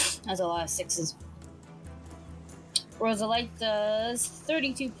has a lot of sixes. Rosalite does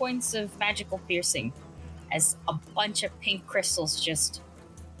 32 points of magical piercing as a bunch of pink crystals just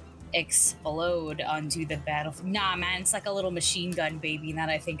explode onto the battlefield. Nah, man, it's like a little machine gun, baby, now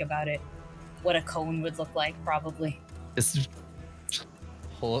that I think about it. What a cone would look like, probably. Just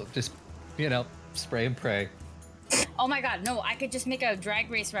spray and pray. Oh my god, no, I could just make a Drag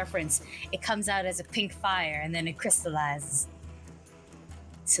Race reference. It comes out as a pink fire, and then it crystallizes.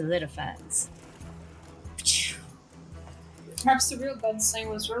 Solidifies. Perhaps the real gunslinger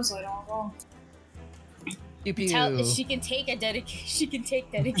was Rosalite all along. She can take dedication. She can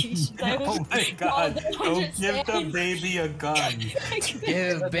take dedication. Oh my god! Don't give the baby a gun.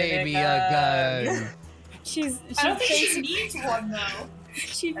 Give baby a gun. I don't think she needs one though.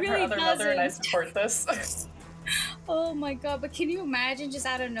 She I'm really her other doesn't. mother, and I support this. Oh my god! But can you imagine just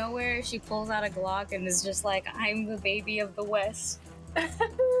out of nowhere she pulls out a Glock and is just like, "I'm the baby of the West."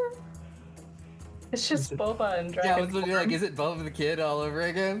 It's just Boba and Dragon. Yeah, I was literally like, is it Boba the Kid all over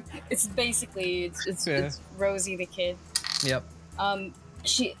again? It's basically it's Rosie the Kid. Yep.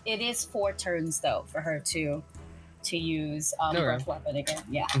 It is 4 turns though for her to use brush weapon again.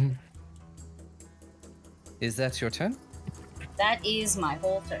 Yeah. Mm-hmm. Is that your turn? That is my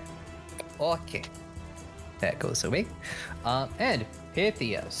whole turn. Okay. That goes away. And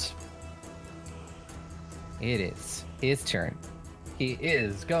Pythias. It is his turn. He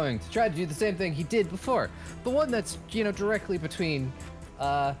is going to try to do the same thing he did before. The one that's, directly between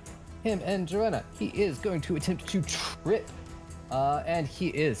him and Joanna. He is going to attempt to trip. And he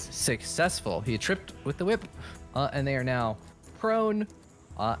is successful. He tripped with the whip. And they are now prone.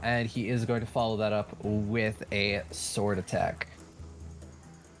 And he is going to follow that up with a sword attack.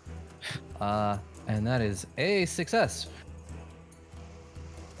 And that is a success.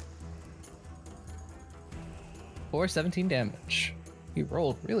 For 17 damage. He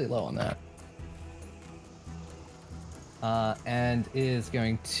rolled really low on that. And is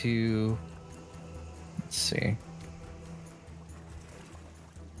going to... Let's see.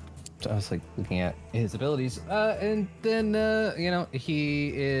 So I was looking at his abilities. And then,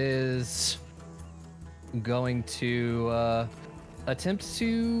 he is going to attempt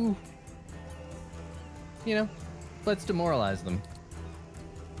to, let's demoralize them.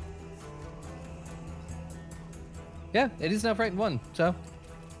 Yeah, it is now frightened 1, so...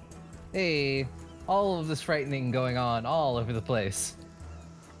 Hey, all of this frightening going on all over the place.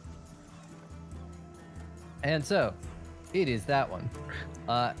 And so, it is that one.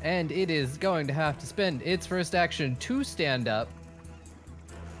 And it is going to have to spend its first action to stand up.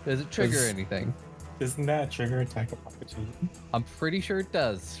 Does it trigger anything? Doesn't that trigger attack of opportunity? I'm pretty sure it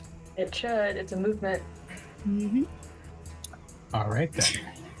does. It should. It's a movement. Mm-hmm. All right, then.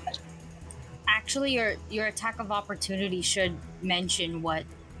 Actually, your attack of opportunity should mention what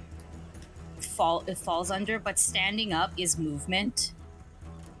it falls under, but standing up is movement.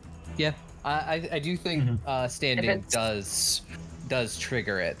 Yeah, I do think standing does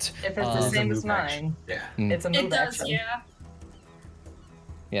trigger it. If it's the same as mine, it's a move action. Yeah.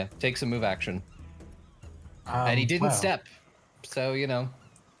 Yeah, takes a move action. And he didn't step, so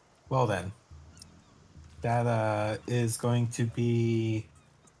Well then, that is going to be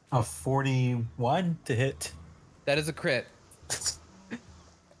a 41 to hit. That is a crit.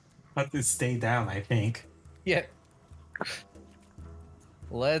 Have to stay down, I think. Yeah.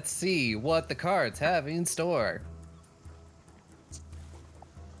 Let's see what the cards have in store.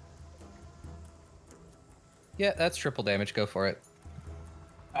 Yeah, that's triple damage. Go for it.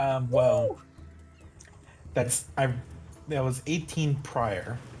 Well, that was 18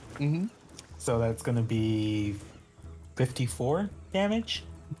 prior. Mm-hmm. So that's going to be 54 damage.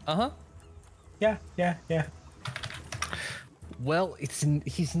 Uh-huh. Yeah. Well,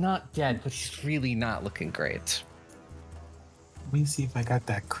 he's not dead, but he's really not looking great. Let me see if I got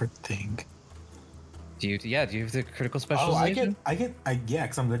that crit thing. Do you have the critical specialization? I get,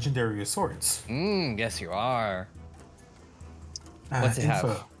 because I'm legendary with swords. Yes, you are. What's it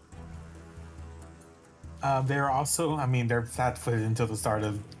have? They're also, they're flat-footed until the start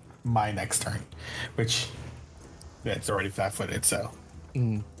of my next turn, which, it's already flat-footed, so.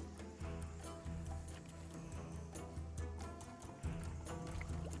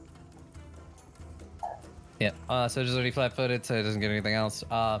 Yeah. So it's already flat-footed, so it doesn't get anything else.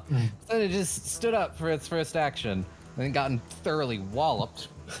 So it just stood up for its first action, and then gotten thoroughly walloped.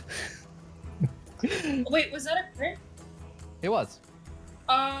 Wait, was that a crit? It was.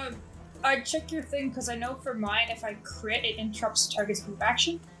 I'd check your thing because I know for mine, if I crit, it interrupts the target's move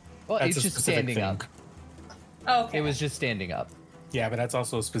action. Well, That's it's a just specific standing thing. up. Oh, okay. It was just standing up. Yeah, but that's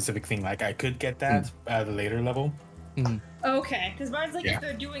also a specific thing. Like I could get that at a later level. Okay, because mine's like Yeah. if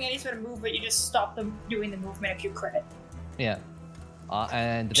they're doing any sort of movement, you just stop them doing the movement if you crit. Yeah.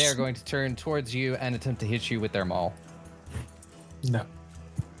 And they're going to turn towards you and attempt to hit you with their maul. No.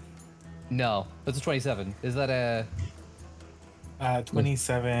 No, that's a 27. Is that a...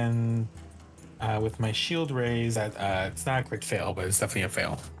 27 with my shield raise. It's not a crit fail, but it's definitely a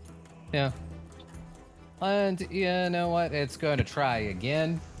fail. Yeah. And you know what? It's going to try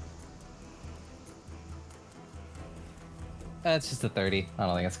again. That's just a 30. I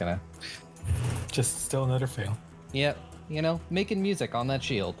don't think it's gonna... Just still another fail. Yep. You know, making music on that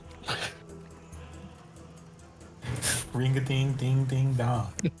shield. Ring-a-ding, ding, ding,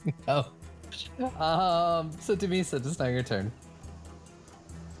 dong. Oh. So Demisa, it's now your turn.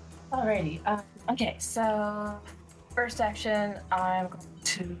 Alrighty. Okay, so first action, I'm going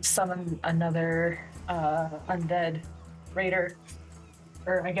to summon another undead raider.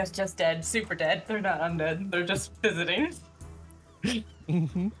 Or I guess just dead, super dead. They're not undead, they're just visiting.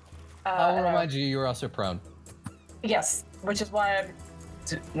 Mm-hmm. I'll remind you, you're also prone. Yes, which is why I'm...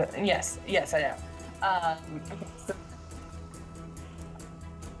 Yes, I am. Okay, so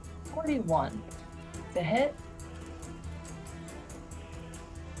 41 to hit.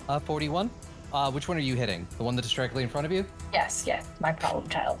 41? Which one are you hitting? The one that's directly in front of you? Yes, my problem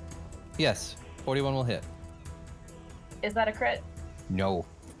child. Yes, 41 will hit. Is that a crit? No.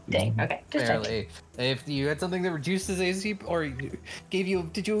 Dang, okay. Just checking. Barely. If you had something that reduces AC, or gave you...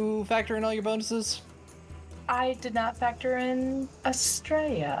 Did you factor in all your bonuses? I did not factor in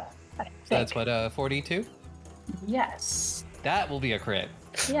Estrella, I think. That's what, 42? Yes. That will be a crit.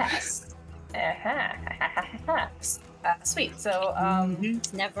 Yes. Sweet. So,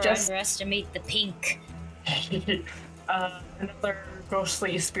 Never just- underestimate the pink. another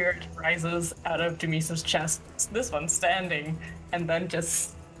ghostly spirit rises out of Demisa's chest. This one's standing, and then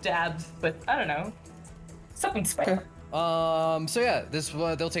just stabs with, I don't know, something special. So yeah, this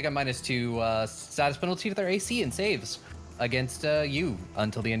they'll take a -2 status penalty to their AC and saves against you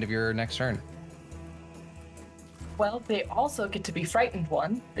until the end of your next turn. Well, they also get to be frightened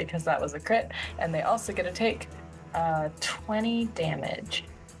one, because that was a crit, and they also get to take 20 damage.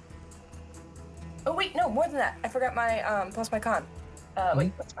 Oh wait, no, more than that. I forgot my plus my con.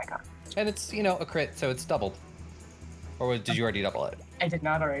 Wait, what's my con? And it's, you know, a crit, so it's doubled. Or did you already double it? I did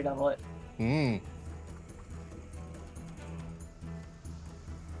not already double it.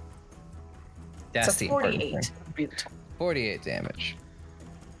 That's So the important 48 thing. would be the total. 48 damage.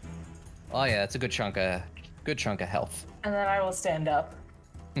 Oh yeah, that's a good chunk of health. And then I will stand up.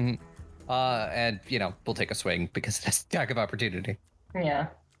 And you know, we'll take a swing because that's attack of opportunity. Yeah.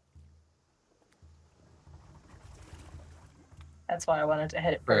 That's why I wanted to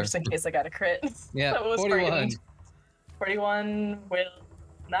hit it first in case I got a crit. Yeah, That was 41. frightened. 41 will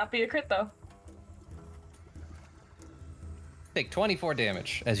not be a crit though. Take 24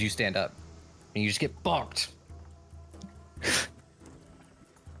 damage as you stand up. And you just get bonked.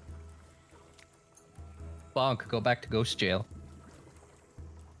 Bonk, go back to ghost jail.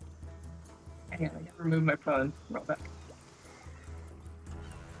 Hang on, I gotta remove my phone. Roll back.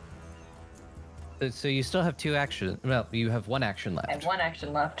 So you still have 2 action. Well, you have 1 action left. I have 1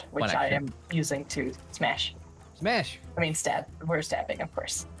 action left, which One I action. am using to smash. Smash. I mean, stab. We're stabbing, of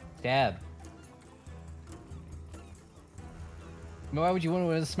course. Stab. Why would you want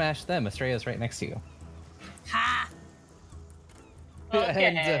to smash them? Estrella's right next to you. Ha!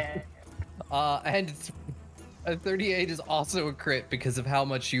 Okay. And it's, a 38 is also a crit because of how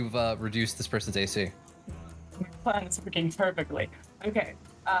much you've reduced this person's AC. My plan is working perfectly. Okay.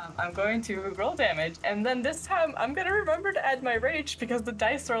 I'm going to roll damage, and then this time I'm gonna remember to add my rage because the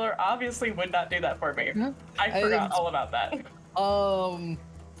dice roller obviously would not do that for me. I forgot all about that.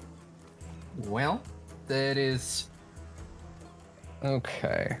 Well, that is...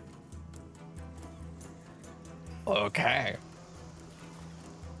 Okay. Okay.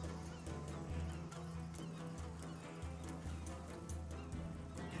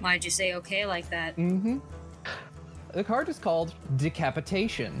 Why'd you say okay like that? Mm-hmm. The card is called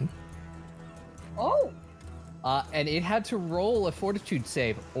Decapitation. Oh! And it had to roll a fortitude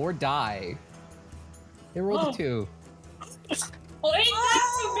save or die. It rolled a 2. Well, ain't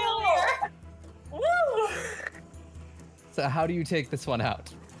that familiar? Woo! So how do you take this one out?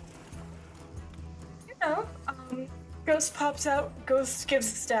 You know, Ghost pops out. Ghost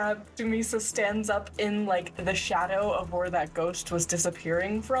gives a stab. Dumisa stands up in like the shadow of where that ghost was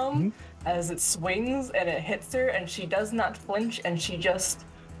disappearing from as it swings and it hits her, and she does not flinch, and she just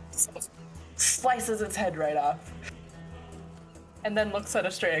slices its head right off. And then looks at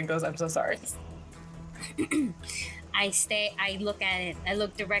Estrella and goes, "I'm so sorry." I look at it. I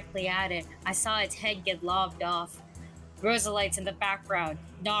look directly at it. I saw its head get lobbed off. Rosalite's in the background,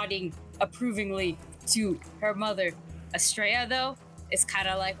 nodding approvingly to her mother. Estrella, though, is kind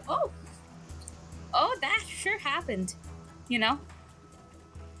of like, oh, that sure happened. You know?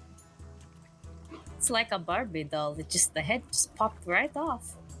 It's like a Barbie doll. The head just popped right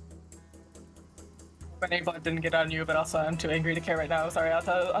off. My name blood didn't get on you, but also I'm too angry to care right now. Sorry,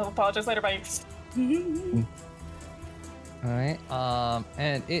 I'll apologize later. Bye. All right.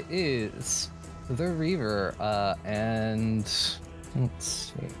 And it is the Reaver, and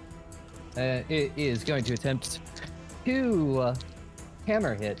let's see. It is going to attempt 2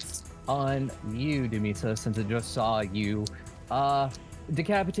 hammer hits on you, Dumisa, since it just saw you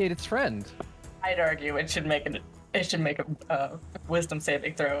decapitate its friend. I'd argue it should make a wisdom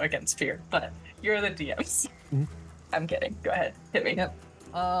saving throw against fear, but you're the DMs. I'm kidding. Go ahead, hit me. Yep.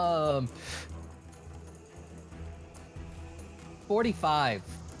 45.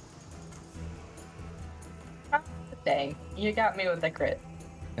 Dang, you got me with the crit.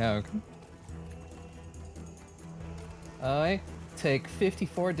 Yeah, okay. I take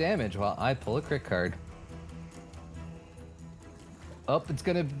 54 damage while I pull a crit card. Oh, it's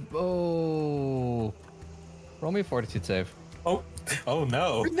gonna... Oh. Roll me a fortitude save. Oh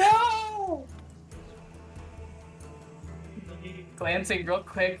no. No! Glancing real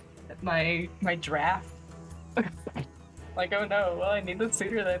quick at my draft. Like, oh no, well, I need this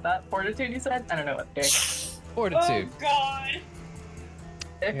sooner than that. Fortitude, you said? I don't know what I'm doing. Fortitude. Oh god!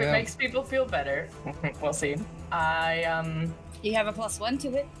 If it makes people feel better, we'll see. You have a +1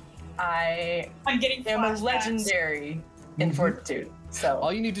 to it. I'm getting am a flashbacks. legendary in Fortitude, so...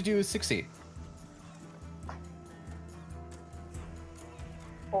 All you need to do is succeed.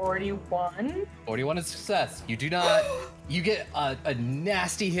 41? 41 is success. You do not... You get a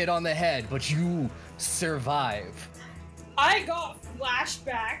nasty hit on the head, but you survive. I got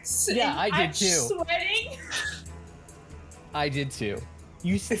flashbacks. Yeah, I did I'm too. Sweating. I did too.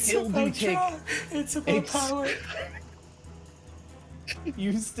 You still do take... It's about power.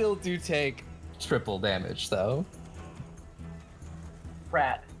 You still do take triple damage, though.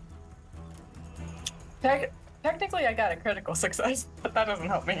 Rat. Technically, I got a critical success, but that doesn't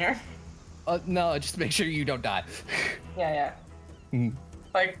help me here. No, just make sure you don't die. Yeah.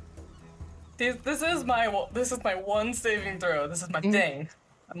 Like, this is my one saving throw. This is my thing.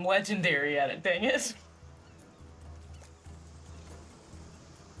 I'm legendary at it. Dang it.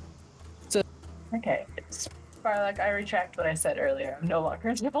 So, okay, Sparlock, I retract what I said earlier. I'm no longer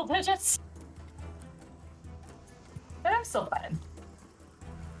in triple digits, but I'm still fine.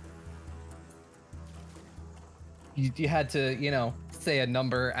 You had to, say a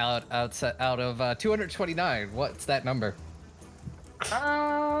number out of 229. What's that number?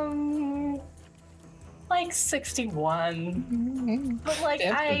 Like 61. But like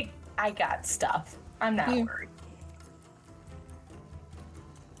I got stuff. I'm not worried.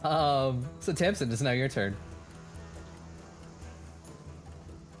 So Tamsin, it's now your turn.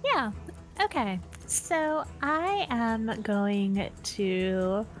 Yeah. Okay. So I am going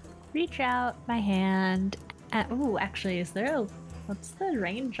to reach out my hand. Actually, what's the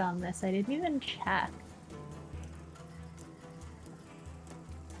range on this? I didn't even check.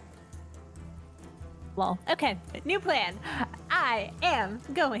 Well, okay, new plan. I am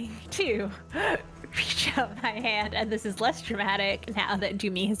going to reach out my hand, and this is less dramatic now that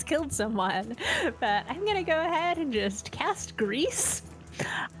Dumi has killed someone, but I'm gonna go ahead and just cast Grease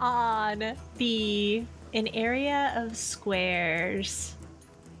on an area of squares.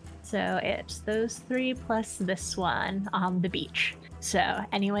 So it's those 3 plus this one on the beach. So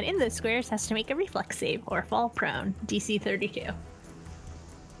anyone in those squares has to make a reflex save or fall prone, DC 32.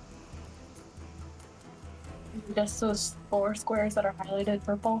 Just those 4 squares that are highlighted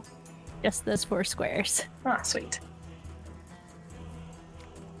purple? Just those 4 squares. Ah, sweet.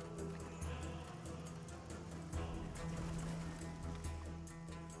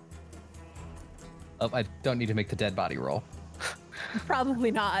 Oh, I don't need to make the dead body roll.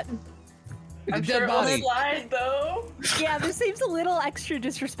 Probably not. I'm sure it'll slide, though. Yeah, this seems a little extra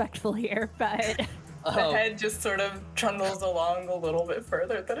disrespectful here, but... The head just sort of trundles along a little bit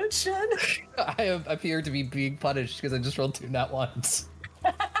further than it should. I appear to be being punished because I just rolled 2 nat ones.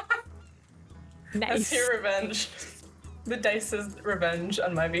 Nice. That's your revenge. The dice is revenge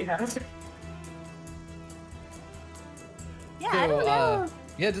on my behalf. I don't know.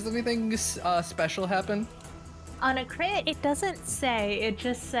 Yeah, does anything special happen? On a crit, it doesn't say. It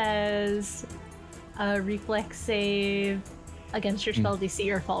just says a reflex save against your spell DC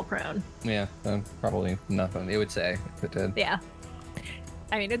or fall prone. Yeah, probably nothing. It would say if it did. Yeah.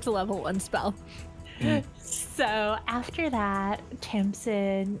 I mean, it's a level 1 spell. So after that,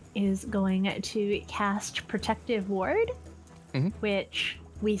 Tamsin is going to cast Protective Ward, which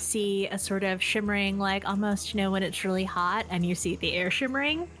we see a sort of shimmering, like almost, when it's really hot and you see the air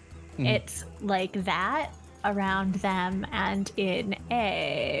shimmering. It's like that around them and in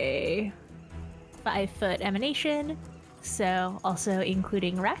a 5-foot emanation. So also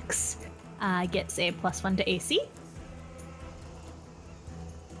including Rex, gets a +1 to AC.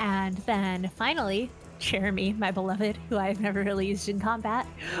 And then finally, Jeremy, my beloved, who I've never really used in combat,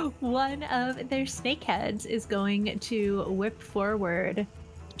 one of their snake heads is going to whip forward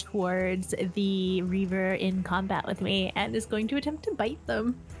towards the Reaver in combat with me and is going to attempt to bite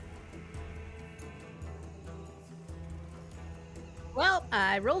them. Well,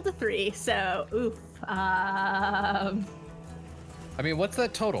 I rolled a 3, so oof. I mean, what's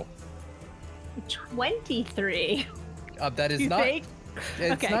that total? 23. That is You not. think?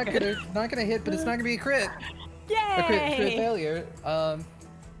 It's Okay, not gonna hit, but it's not gonna be a crit. Yay! A crit failure.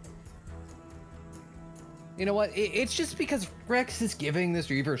 You know what? It's just because Rex is giving this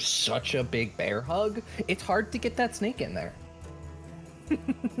Reaver such a big bear hug. It's hard to get that snake in there.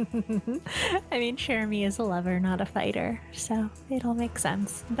 I mean, Jeremy is a lover, not a fighter, so it'll make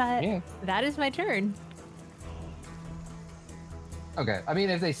sense. But that is my turn. Okay. I mean,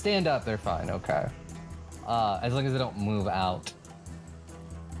 if they stand up, they're fine. Okay. As long as they don't move out.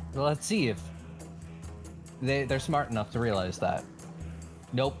 Well, let's see if they're smart enough to realize that.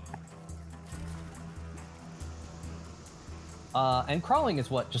 Nope. And crawling is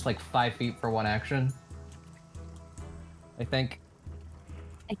what, just like 5 feet for one action? I think.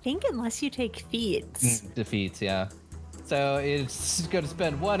 I think unless you take feats. Defeats, yeah. So it's going to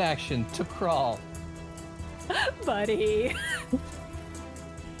spend one action to crawl. Buddy.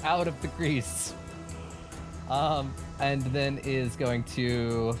 Out of the grease. And then is going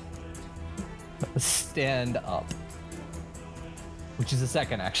to stand up, which is a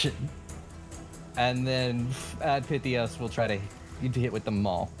second action. And then Pythios will try to hit with the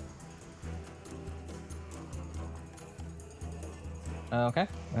maul. Okay,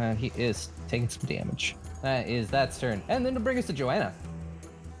 and he is taking some damage. That's turn. And then to bring us to Joanna.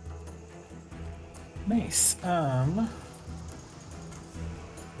 Nice. I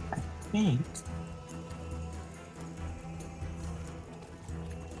think.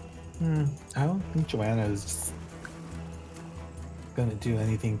 I don't think Joanna's gonna do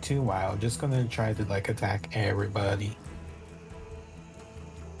anything too wild. Just gonna try to attack everybody.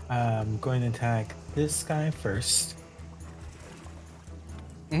 I'm going to attack this guy first.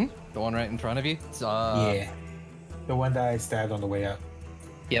 The one right in front of you? Yeah. The one that I stabbed on the way up.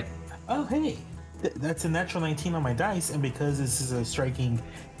 Yep. Oh, hey. That's a natural 19 on my dice, and because this is a striking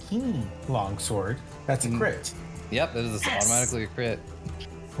keen longsword, that's a crit. Yep, that is automatically a crit.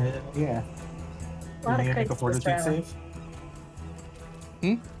 Yeah. A lot Do you need of to make a crits this fortitude round. save? Do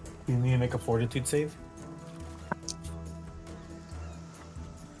you need to make a fortitude save?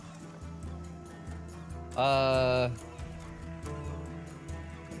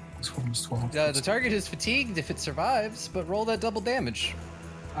 The target is fatigued if it survives, but roll that double damage.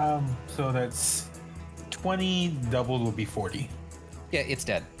 So that's 20 doubled will be 40. Yeah, it's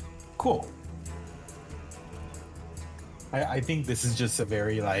dead. Cool. I think this is just a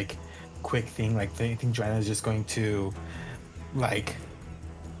very quick thing. I think Joanna is just going to like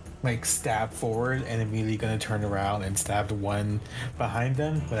stab forward and immediately going to turn around and stab the one behind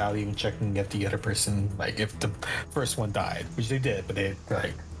them without even checking if the other person, if the first one died, which they did, but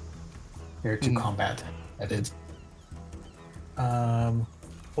they're too combat at it.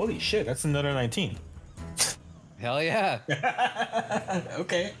 Holy shit, that's another 19. Hell yeah.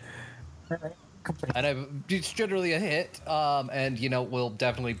 Okay. All right. And it's generally a hit, and we'll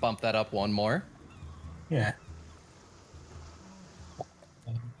definitely bump that up one more. Yeah.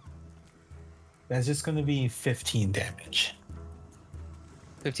 That's just going to be 15 damage.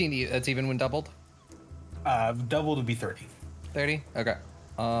 15, that's even when doubled? Doubled would be 30. 30? Okay.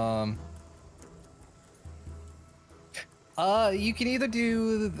 You can either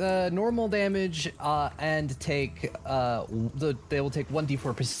do the normal damage and take they will take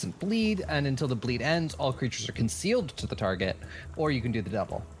 1d4 persistent bleed, and until the bleed ends, all creatures are concealed to the target, or you can do the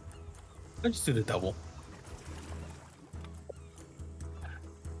double. Let's do the double.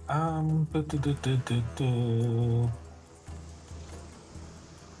 I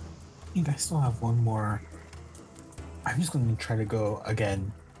think I still have one more. I I'm just going to try to go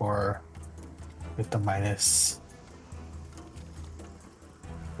again with the minus.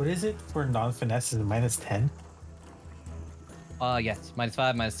 What is it for non-finesse? Is it minus 10? Yes,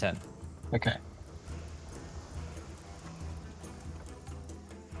 -5, -10. Okay.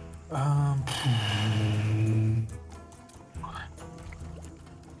 I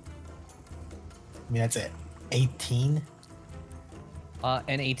mean, that's it. 18?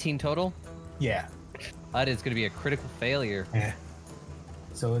 An 18 total? Yeah. That is going to be a critical failure. Yeah.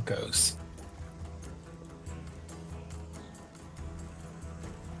 So it goes.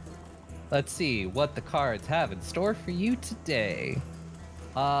 Let's see what the cards have in store for you today.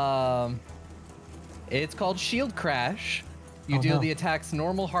 It's called Shield Crash. You deal the attack's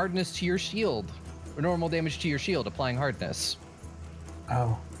normal hardness to your shield, or normal damage to your shield, applying hardness.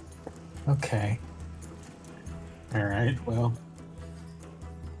 Oh. Okay. All right. Well.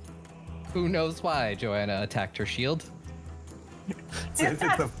 Who knows why Joanna attacked her shield? So it's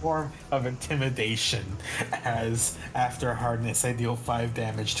a form of intimidation, as after hardness, I deal 5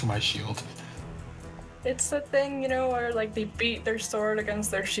 damage to my shield. It's the thing, where like they beat their sword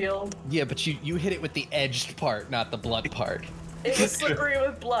against their shield. Yeah, but you hit it with the edged part, not the blood part. It was slippery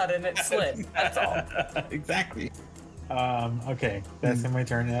with blood and it slid. That's all. Exactly. Okay, that's in my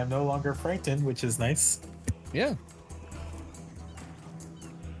turn, and I'm no longer frightened, which is nice. Yeah.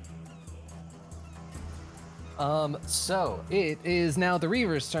 So it is now the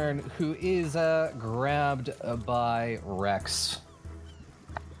Reaver's turn, who is grabbed by Rex.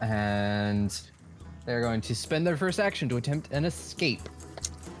 And they're going to spend their first action to attempt an escape.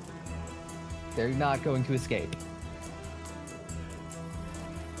 They're not going to escape.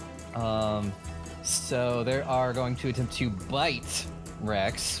 So they are going to attempt to bite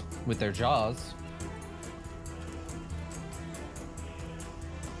Rex with their jaws.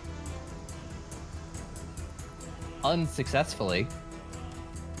 Unsuccessfully.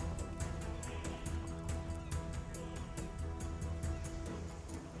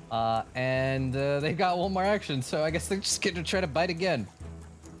 And they've got one more action, so I guess they're just going to try to bite again.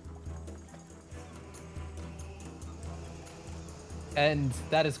 And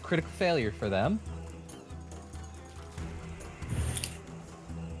that is critical failure for them.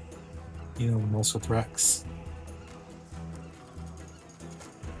 You know, most with Rex.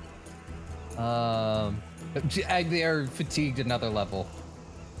 They are fatigued another level,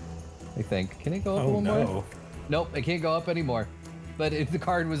 I think. Can it go up one more? Nope, it can't go up anymore. But if the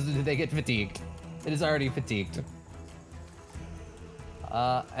card was, did they get fatigued? It is already fatigued.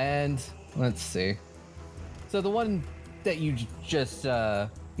 And let's see. So the one that you just,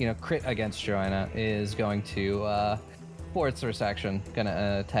 crit against, Joanna, is going to, for its first action,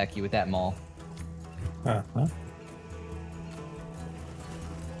 gonna attack you with that maul.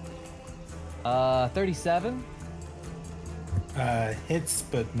 37? Hits,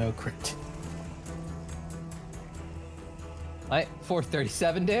 but no crit. Alright, for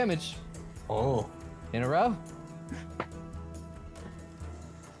 37 damage. Oh. In a row.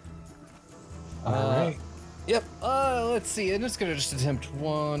 Alright. Yep. Let's see. I'm just gonna attempt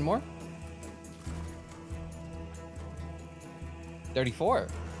one more. 34.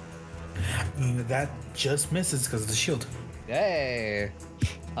 That just misses because of the shield. Yay.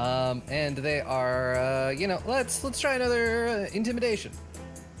 And they are, let's try another intimidation.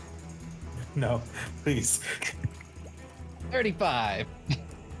 No, please. 35.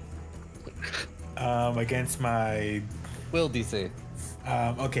 Against my will DC.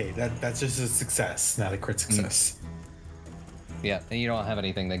 Okay, that's just a success, not a crit success. Yeah, and you don't have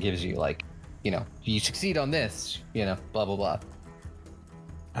anything that gives you you succeed on this, blah blah blah.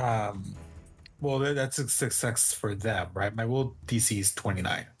 Well, that's a success for them, right? My will DC is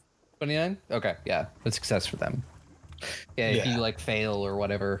 29. 29? Okay, yeah, that's success for them. Yeah, if you fail or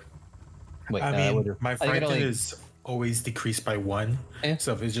whatever. Wait, I mean, my frightened is always decreased by 1.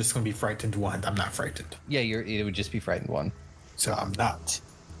 So if it's just gonna be frightened 1, I'm not frightened. Yeah, it would just be frightened 1. So I'm not.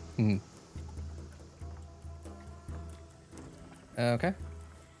 Okay.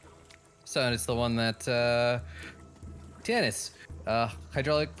 So it's the one that Tiannis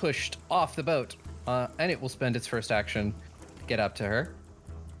hydraulic pushed off the boat, and it will spend its first action to get up to her,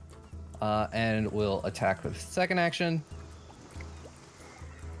 and will attack with its second action.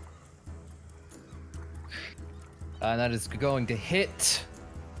 And that is going to hit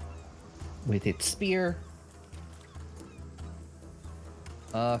with its spear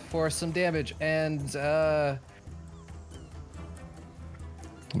for some damage. And let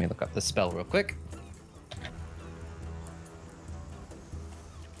me look up the spell real quick.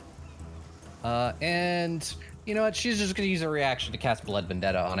 And you know what? She's just going to use a reaction to cast Blood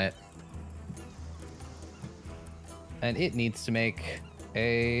Vendetta on it. And it needs to make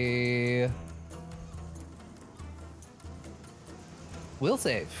a will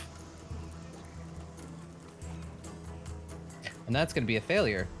save. And that's going to be a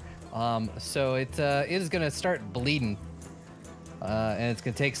failure. So it is going to start bleeding. And it's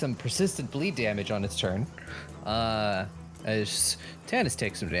going to take some persistent bleed damage on its turn. As Tannis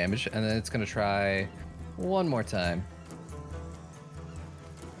takes some damage, and then it's going to try one more time.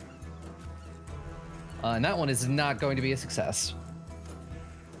 And that one is not going to be a success.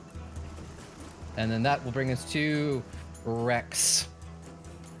 And then that will bring us to Rex,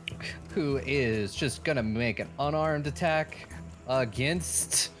 who is just going to make an unarmed attack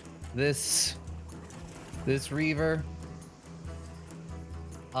against this Reaver.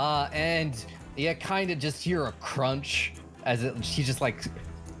 And you kind of just hear a crunch as she just like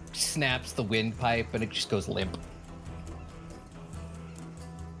snaps the windpipe and it just goes limp.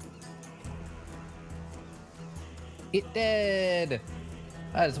 It did.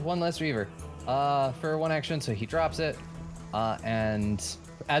 That is one less Reaver for one action, so he drops it. And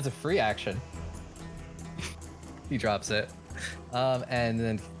as a free action, he drops it. And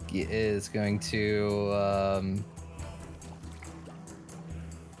then he is going to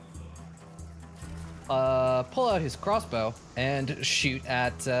pull out his crossbow and shoot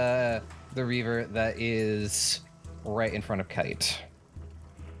at the Reaver that is right in front of Kite.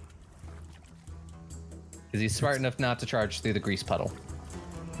 Because he's smart enough not to charge through the grease puddle.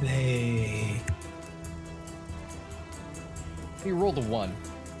 Hey. He rolled a 1.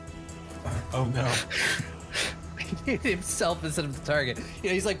 Oh no. He hit himself instead of the target.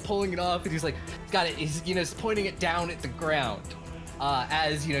 He's like pulling it off and he's like, got it. He's, he's pointing it down at the ground.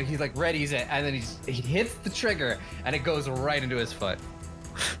 As, he's like readies it and then he hits the trigger and it goes right into his foot.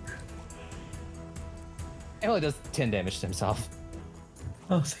 It only does 10 damage to himself.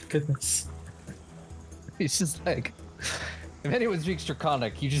 Oh, thank goodness. He's just like, if anyone speaks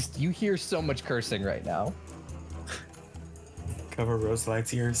Draconic, you hear so much cursing right now. Cover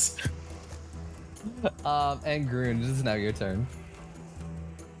Roselight's ears. And Groon, this is now your turn.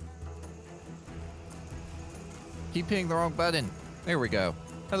 Keep hitting the wrong button. There we go.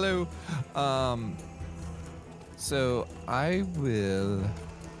 Hello. So I will,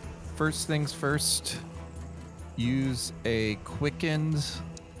 first things first, use a quickened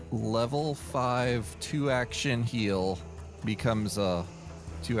level 5 2-action heal. Becomes a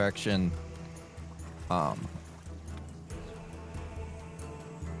 2-action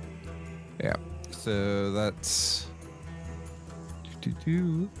yeah, so that's to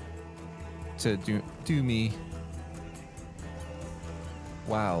do me.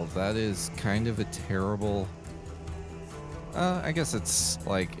 Wow, that is kind of a terrible, I guess it's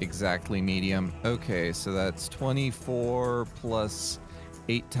like exactly medium. Okay, so that's 24 plus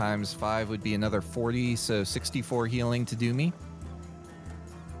 8 times 5 would be another 40, so 64 healing to do me.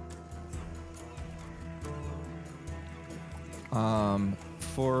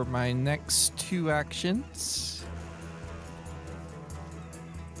 For my next 2 actions,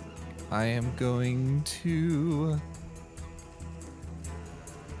 I am going to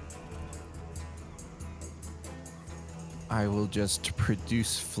I will just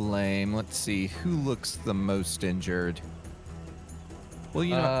produce flame. Let's see, who looks the most injured?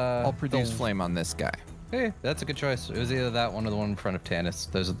 Well, I'll produce flame on this guy. Hey, that's a good choice. It was either that one or the one in front of Tannis.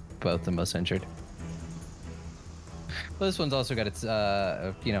 Those are both the most injured. But this one's also got its,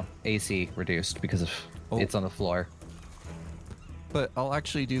 AC reduced because of it's on the floor. But I'll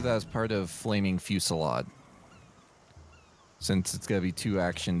actually do that as part of Flaming Fusillade. Since it's going to be 2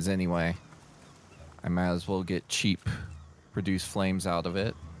 actions anyway, I might as well get cheap produce flames out of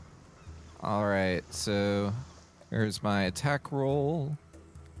it. Alright, so here's my attack roll.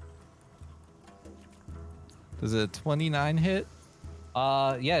 Does a 29 hit?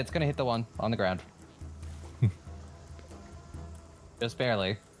 Yeah, it's gonna hit the one on the ground. Just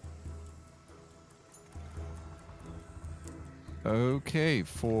barely. Okay,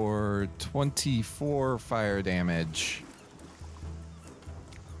 for 24 fire damage.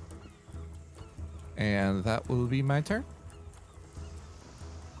 And that will be my turn.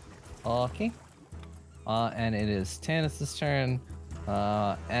 Okay. And it is Tannis' turn.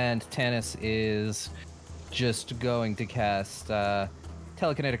 And Tannis is just going to cast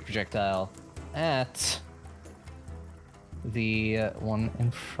telekinetic projectile at the one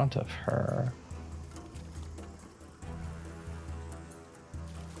in front of her.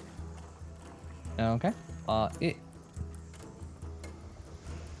 Okay.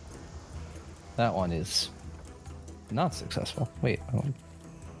 That one is not successful. Wait.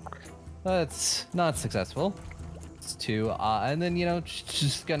 That's not successful. It's 2. And then,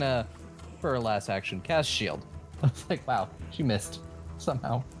 just gonna, for her last action, cast shield. I was like, wow, she missed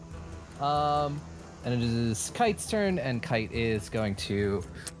somehow. And it is Kite's turn, and Kite is going to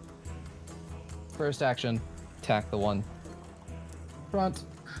first action attack the one front.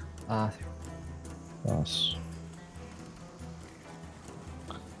 Yes.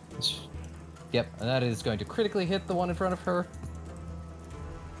 Yep, and that is going to critically hit the one in front of her.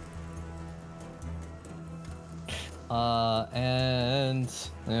 And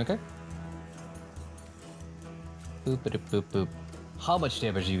okay. Boop, boop, boop, boop. How much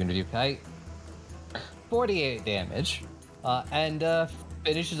damage are you gonna do, Kite? 48 damage. And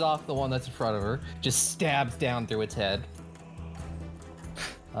finishes off the one that's in front of her. Just stabs down through its head.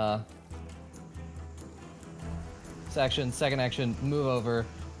 Second action, move over,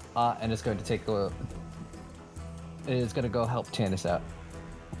 and it's going to take the. It is going to go help Tannis out.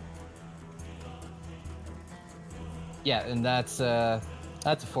 Yeah, and that's a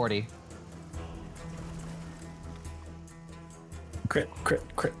 40. Crit.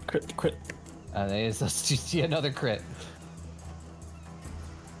 And let's see another crit.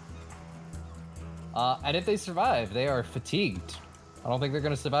 And if they survive, they are fatigued. I don't think they're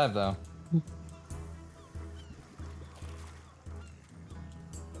going to survive, though.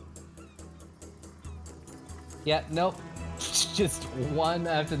 Yeah, nope. Just one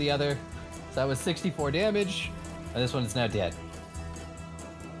after the other. So that was 64 damage, and this one is now dead.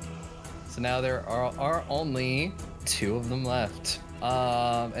 So now there are only 2 of them left.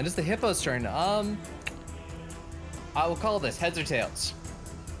 And it's the hippo's turn. I will call this heads or tails.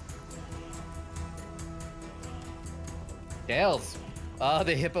 Tails.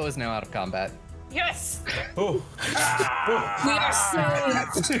 The hippo is now out of combat. Yes! Oh. We are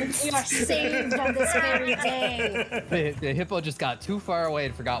saved! We are saved on this very day! The hippo just got too far away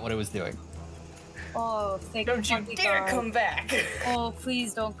and forgot what it was doing. Oh, thank Don't you dare God. come back! Oh,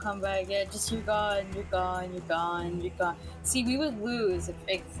 please don't come back yet. Just you're gone. See, we would lose if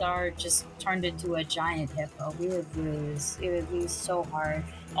Ixar just turned into a giant hippo. We would lose. It would lose so hard.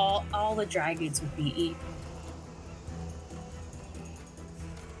 All the dragons would be eaten.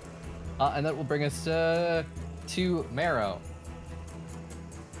 And that will bring us to Marrow.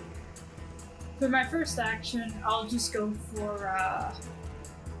 For my first action, I'll just go for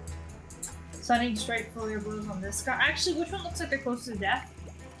Stunning Strike Foliar Blows on this guy. Actually, which one looks like they're close to death?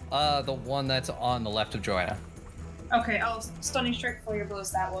 The one that's on the left of Joanna. Okay, I'll Stunning Strike Foliar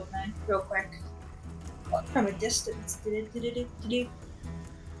Blows that one then, real quick. From a distance.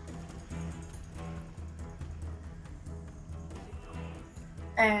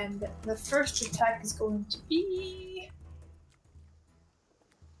 And the first attack is going to be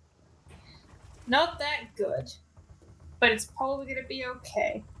not that good, but it's probably going to be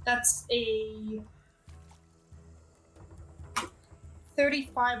okay. That's a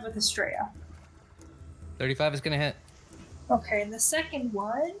 35 with Estrella. 35 is going to hit. Okay, and the second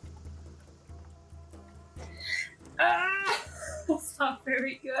one... that's not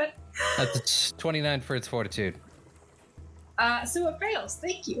very good. That's 29 for its fortitude. So it fails,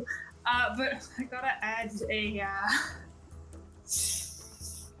 thank you. But I gotta add a,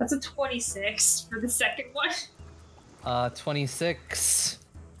 that's a 26 for the second one. 26.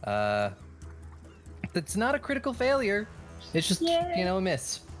 That's not a critical failure. It's just, a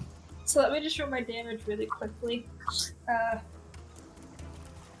miss. So let me just roll my damage really quickly.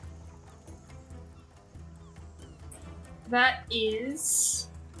 That is...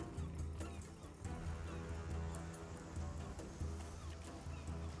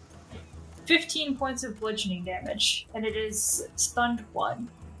 15 points of bludgeoning damage, and it is stunned 1.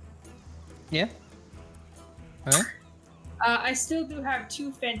 Yeah. Alright. I still do have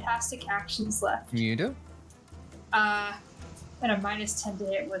 2 fantastic actions left. You do? And a minus 10 to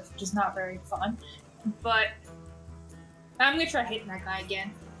hit, which is not very fun. But I'm gonna try hitting that guy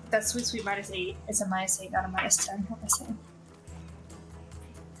again. That's sweet minus 8. It's a minus 8, not a minus 10. What am I saying?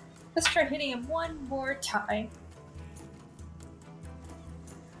 Let's try hitting him one more time.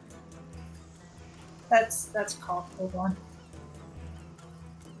 That's called. Hold on.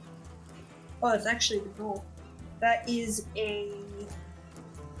 Oh, that's actually the goal. That is a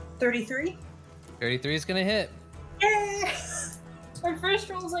 33. 33 is gonna hit. Yeah. My first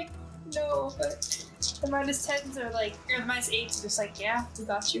roll was like, no, but the minus 10s are like, or the minus 8s are just like, yeah, we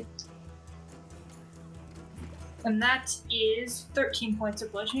got you. And that is 13 points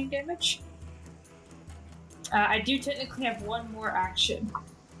of bludgeoning damage. I do technically have one more action.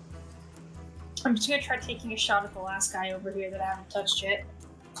 I'm just gonna try taking a shot at the last guy over here that I haven't touched yet.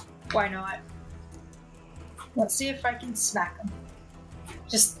 Why not? Let's see if I can smack him.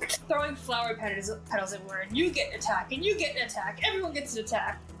 Just throwing flower petals everywhere, and you get an attack, and you get an attack. Everyone gets an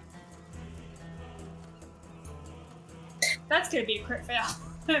attack. That's gonna be a crit fail.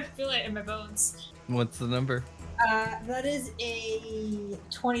 I feel it in my bones. What's the number? That is a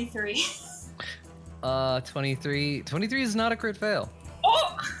 23. 23. 23 is not a crit fail.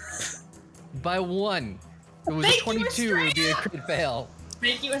 Oh! By 1. If it was a 22, it would be a crit fail.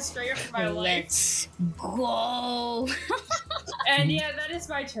 Thank you, Estrella, for my life. Let's go. And yeah, that is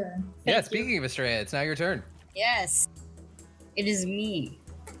my turn. Yeah, speaking of Estrella, it's now your turn. Yes. It is me.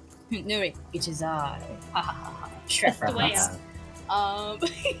 No, wait, it is I. Ha ha ha ha. Shrek The way up.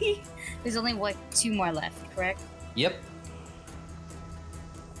 There's only, 2 more left, correct? Yep.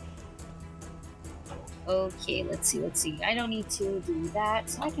 Okay, let's see. I don't need to do that,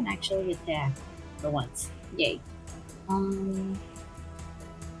 so I can actually attack for once. Yay.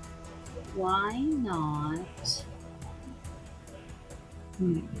 Why not?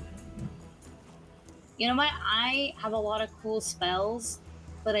 You know what? I have a lot of cool spells,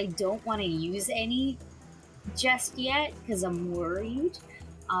 but I don't want to use any just yet because I'm worried.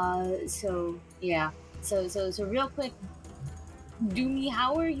 So yeah. So real quick, Doomy,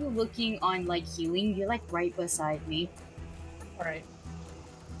 how are you looking on like healing? You're like right beside me. Alright.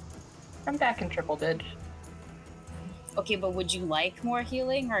 I'm back in triple dig. Okay, but would you like more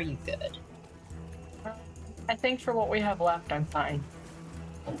healing or are you good? I think for what we have left, I'm fine.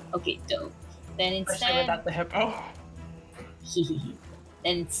 Okay, dope. Then Especially instead, without the hippo.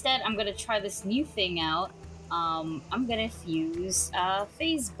 then instead, I'm gonna try this new thing out. I'm gonna fuse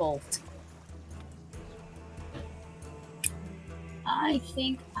Phase Bolt. I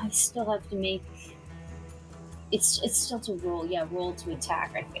think I still have to make. It's still to roll. Yeah, roll to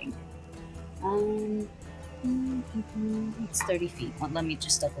attack. I think. It's 30 feet. Well, let me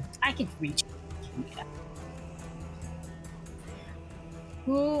just double. I can reach. Yeah.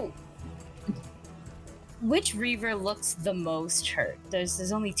 Which Reaver looks the most hurt?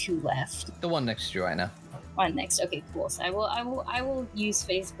 There's only 2 left. The one next to you right now. One next. Okay, cool. So I will use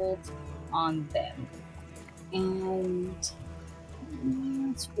Phase Bolt on them. And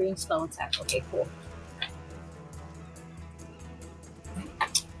spring spell attack. Okay, cool.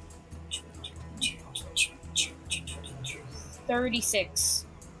 36.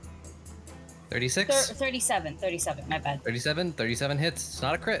 36? 37, my bad. 37 hits. It's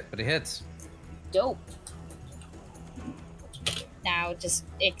not a crit, but it hits. Dope. Now, just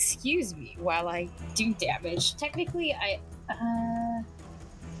excuse me while I do damage. Technically,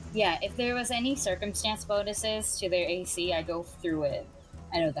 yeah, if there was any circumstance bonuses to their AC, I go through it.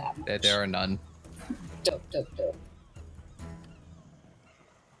 I know that much. There are none. Dope.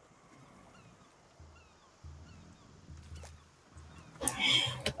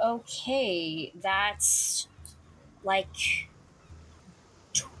 Okay, that's like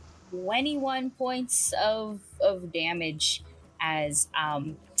 21 points of damage as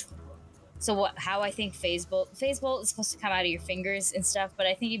so how I think Phase Bolt is supposed to come out of your fingers and stuff, but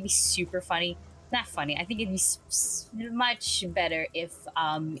I think it'd be super funny. Not funny. I think it'd be much better if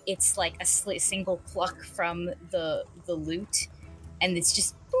it's like a single pluck from the loot, and it's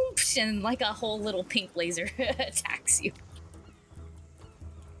just boom, and like a whole little pink laser attacks you.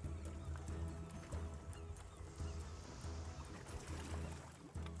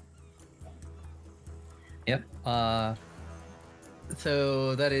 Yep.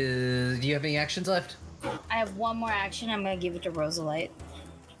 So that is. Do you have any actions left? I have one more action. I'm gonna give it to Rosalite.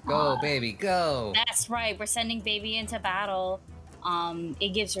 Go, baby, go! That's right. We're sending baby into battle.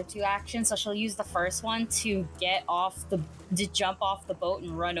 It gives her 2 actions, so she'll use the first one to jump off the boat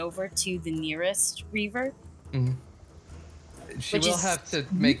and run over to the nearest Reaver. Mm-hmm. She will have to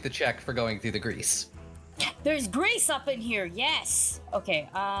make the check for going through the grease. There's grease up in here. Yes. Okay.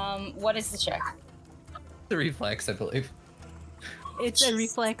 What is the check? The reflex, I believe. It's a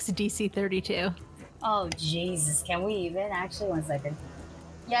reflex DC 32. Oh Jesus! Can we even? Actually, 1 second.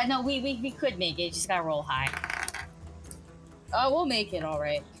 Yeah, no, we could make it. Just gotta roll high. Oh, we'll make it. All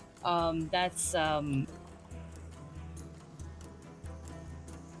right. That's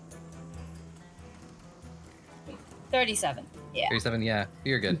 37. Yeah. 37. Yeah,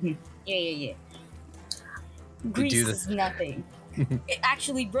 you're good. Yeah. Grease is nothing.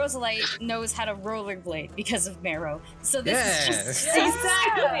 Actually, Rosalite knows how to rollerblade because of Marrow. So this is just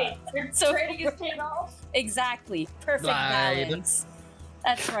exactly. So training is paid off. Exactly. Perfect balance.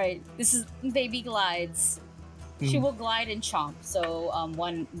 That's right. This is baby glides. She will glide and chomp. So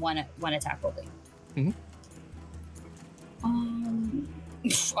one attack only.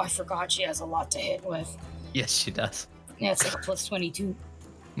 I forgot she has a lot to hit with. Yes, she does. Yeah, it's like plus 22.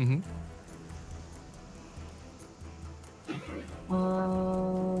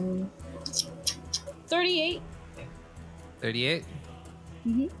 38. 38?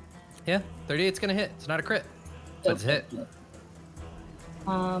 Yeah, 38's gonna hit. It's not a crit, but it's a hit.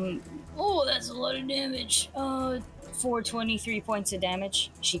 Oh, that's a lot of damage. 423 points of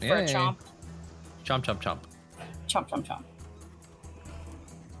damage. She for a Yay. chomp. Chomp, chomp, chomp. Chomp, chomp, chomp.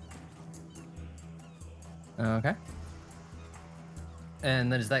 Okay.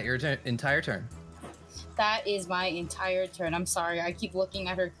 And then is that your entire turn? That is my entire turn. I'm sorry. I keep looking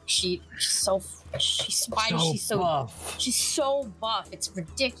at her sheet. She's so buff. She's so buff. It's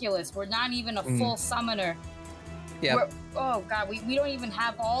ridiculous. We're not even a full summoner. Yeah. Oh god, we don't even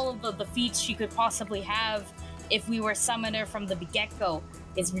have all of the feats she could possibly have if we were summoner from the get-go.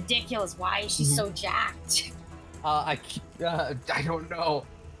 It's ridiculous. Why is she so jacked? I don't know.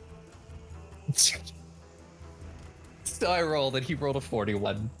 So I rolled, and he rolled a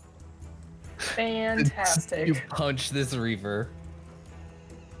 41. Fantastic. You punch this Reaver.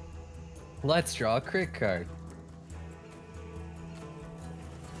 Let's draw a crit card.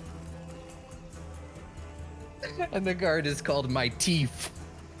 And the card is called My Teeth.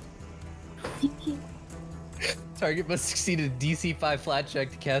 Target must succeed a DC 5 flat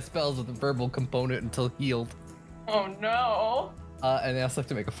check to cast spells with a verbal component until healed. Oh no. And they also have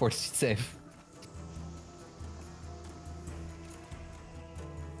to make a fortitude save.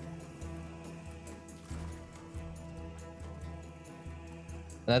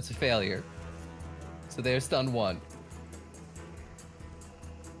 That's a failure. So they're stunned 1.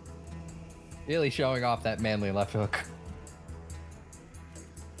 Really showing off that manly left hook.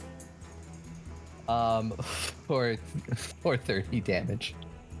 For 30 damage.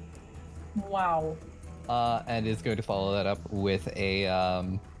 Wow. And is going to follow that up with a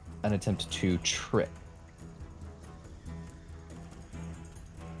an attempt to trip.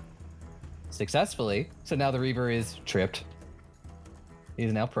 Successfully. So now the Reaver is tripped.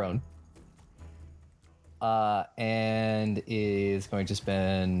 He's now prone. And is going to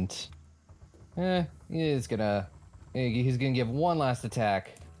spend. He's gonna give one last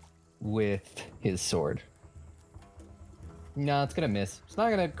attack with his sword. No, it's gonna miss. It's not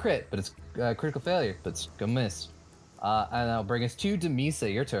gonna crit, but it's critical failure, but it's gonna miss. And that'll bring us to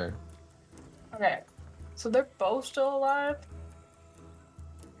Demisa. Your turn. Okay. So they're both still alive?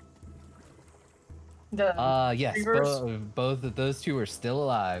 Yes, both of those two are still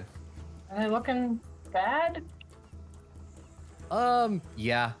alive. Are they looking bad?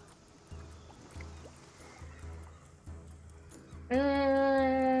 Yeah.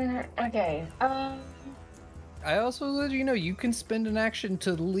 Okay. I also let you know you can spend an action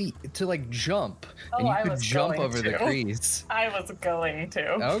to jump, and you I could was jump going over the to. crease. I was going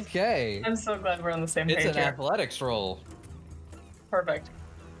to. Okay. I'm so glad we're on the same It's page an here. athletics roll. Perfect.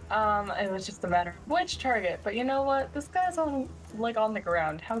 It was just a matter of which target, but you know what? This guy's on the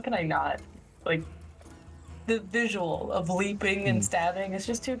ground. How can I not? Like, the visual of leaping and stabbing is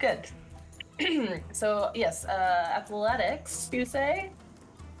just too good. So, yes, athletics, you say?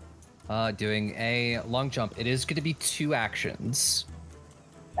 Doing a long jump. It is going to be 2 actions.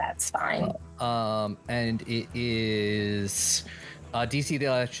 That's fine. And it is DC the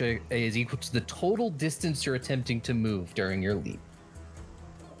electric is equal to the total distance you're attempting to move during your leap.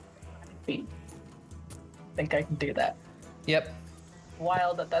 I think I can do that. Yep.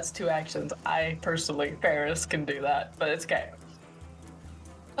 Wild that's 2 actions. I personally, Paris, can do that, but it's okay.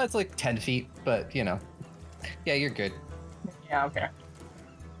 That's like 10 feet, but you know. Yeah, you're good. Yeah, okay.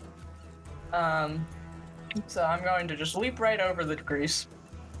 So I'm going to just leap right over the grease.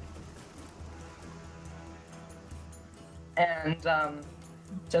 And,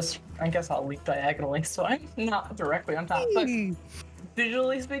 I guess I'll leap diagonally, so I'm not directly on top. But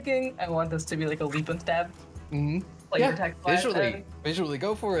visually speaking, I want this to be like a leap and stab. Mm-hmm. Like yeah, attack visually,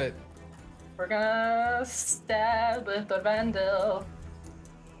 go for it. We're gonna stab with the Vandal.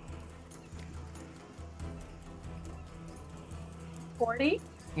 $40?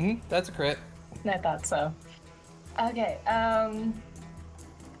 That's a crit. I thought so. Okay,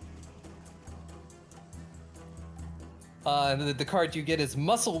 the card you get is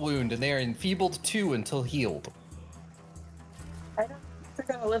Muscle Wound, and they are enfeebled 2 until healed. I don't think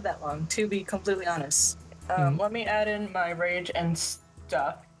they're gonna live that long, to be completely honest. Let me add in my rage and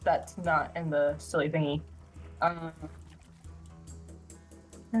stuff that's not in the silly thingy.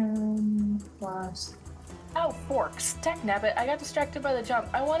 Plus... Oh, forks. Technabbit, I got distracted by the jump.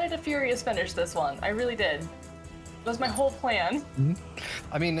 I wanted a Furious finish this one. I really did. That was my whole plan.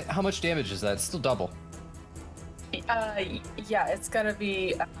 I mean, how much damage is that? It's still double. Yeah, it's gonna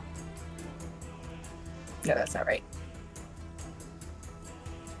be... No, that's not right.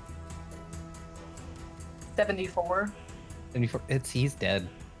 74? 74. He's dead.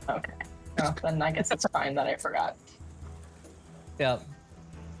 Okay. Oh, then I guess it's fine that I forgot. Yeah.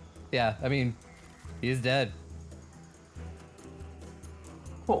 Yeah, I mean, he's dead.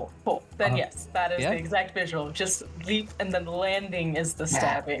 Cool. Then yes, that is yeah. the exact visual. Just leap and then landing is the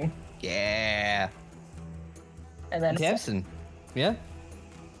stabbing. Yeah. And then Tamsin. Yeah.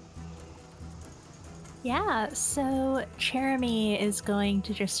 Yeah, so Jeremy is going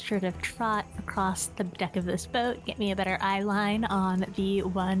to just sort of trot across the deck of this boat, get me a better eye line on the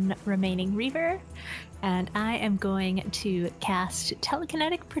one remaining Reaver, and I am going to cast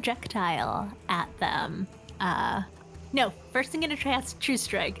Telekinetic Projectile at them. No, first I'm going to cast True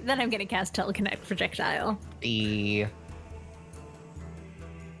Strike, then I'm going to cast Telekinetic Projectile. E.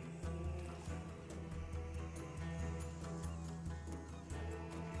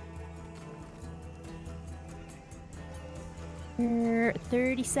 For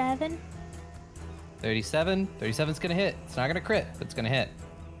 37. 37. 37's gonna hit. It's not gonna crit, but it's gonna hit.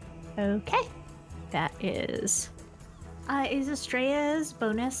 Okay. That is... is Estrella's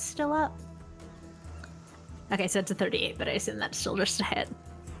bonus still up? Okay, so it's a 38, but I assume that's still just a hit.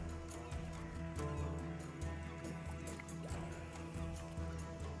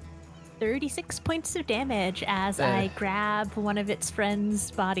 $36 points of damage as I grab one of its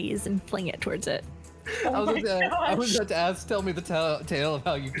friends' bodies and fling it towards it. I was about to ask, tell me the tale of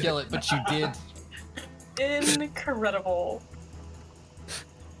how you kill it, but you did. Incredible.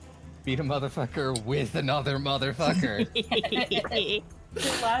 Beat a motherfucker with another motherfucker.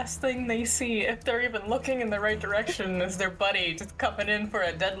 The last thing they see, if they're even looking in the right direction, is their buddy just coming in for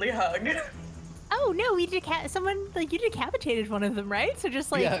a deadly hug. Oh no, you decapitated one of them, right? So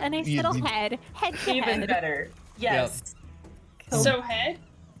just like a nice little head to Even head. better. Yes. Yep. So head.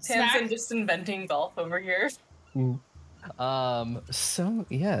 Tamsin just inventing golf over here. So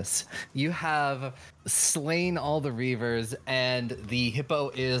yes, you have slain all the Reavers and the hippo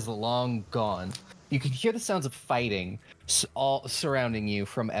is long gone. You can hear the sounds of fighting all surrounding you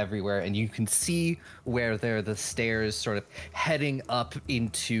from everywhere, and you can see where there are the stairs sort of heading up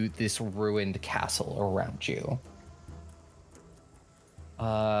into this ruined castle around you.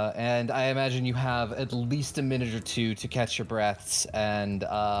 And I imagine you have at least a minute or two to catch your breaths and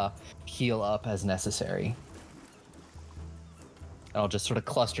heal up as necessary. And I'll just sort of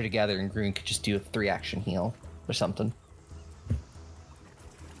cluster together, and Grun could just do a 3-action heal or something.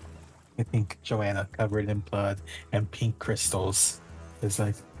 I think Joanna, covered in blood and pink crystals, is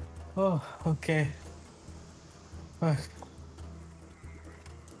like, oh, okay.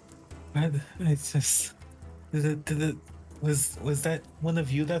 It's just, was that one of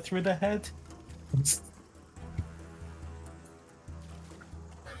you that threw the head?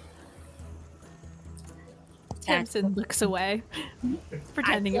 Tamsin looks away,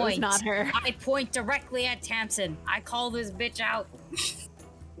 pretending it was not her. I point directly at Tamsin. I call this bitch out.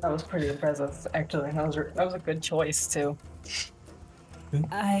 That was pretty impressive, actually. That was a good choice, too.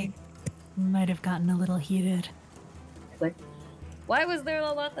 I might have gotten a little heated. Why was there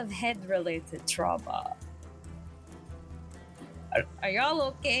a lot of head-related trauma? Are y'all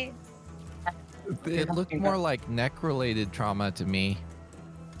okay? It looked more like neck-related trauma to me.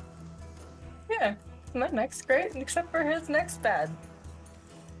 Yeah, my neck's great, except for his neck's bad.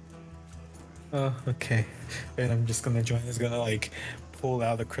 Oh, okay. And I'm just gonna join. Is gonna like pull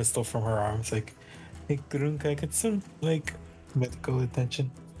out a crystal from her arms, like, hey, Grun, can I get some like medical attention?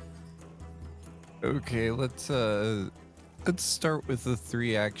 Okay, let's start with the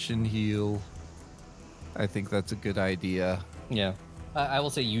 3-action heal. I think that's a good idea. Yeah. I will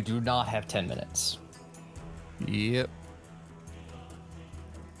say you do not have 10 minutes. Yep.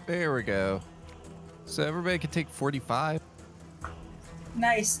 There we go. So everybody can take 45.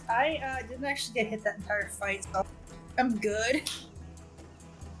 Nice. I didn't actually get hit that entire fight, so I'm good.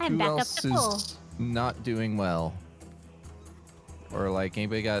 I'm Who back up else to full. is not doing well? Or like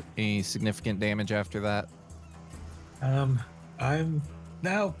anybody got any significant damage after that? I'm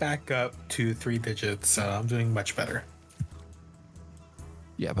now back up to 3 digits, so I'm doing much better.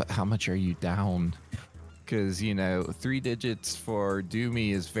 Yeah, but how much are you down? Because, 3 digits for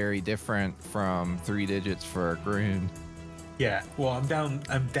Doomy is very different from 3 digits for Grun. Yeah, well,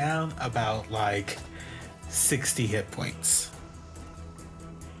 I'm down about like 60 hit points.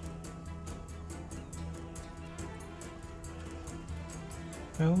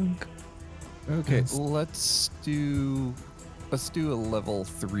 Okay, let's do a level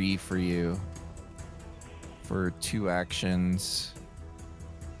 3 for you for 2 actions.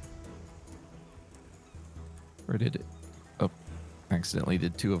 Or did it? Oh, accidentally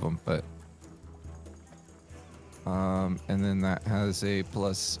did 2 of them, but and then that has a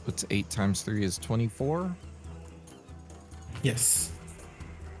plus. What's 8 times 3 is 24. Yes.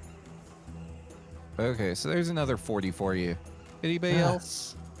 Okay, so there's another 40 for you. Anybody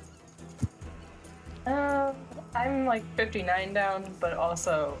else? I I'm like 59 down, but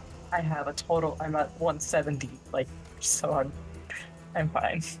also I have a total. I'm at 170. Like, so I'm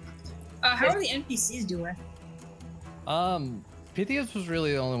fine. How are the NPCs doing? Pythias was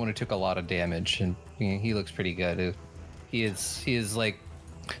really the only one who took a lot of damage, and he looks pretty good. He is like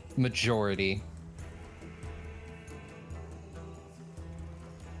majority.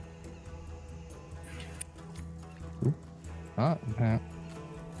 Oh, okay.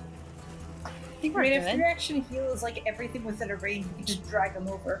 I think we're If good. your action heal is like everything within a range, you can just drag them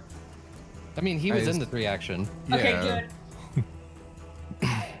over. I mean, he was in the 3 action. Okay, good.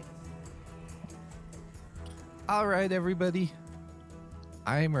 All right, everybody.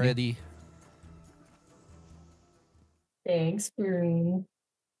 I'm ready. Thanks, Green.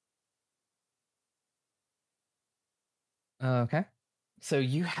 Okay. So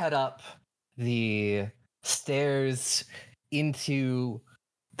you head up the stairs into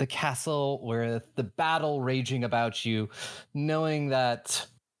the castle where the battle raging about you, knowing that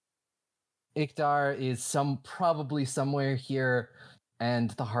Ikdar is probably somewhere here, and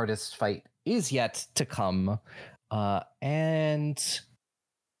the hardest fight is yet to come. And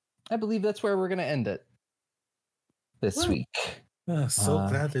I believe that's where we're going to end it this week.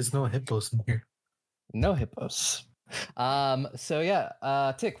 Glad there's no hippos in here. No hippos. So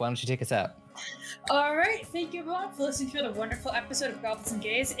yeah, Tick, why don't you take us out? All right, thank you everyone for listening to another wonderful episode of Goblins and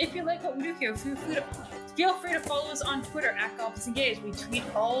Gays. If you like what we do here, feel free to follow us on Twitter at Goblins and Gays. We tweet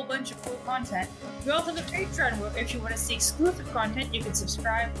a whole bunch of cool content. We also have a Patreon where if you want to see exclusive content, you can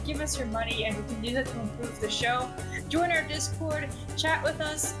subscribe, give us your money, and we can use it to improve the show. Join our Discord, chat with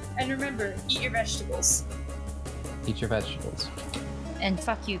us, and remember, eat your vegetables. Eat your vegetables. And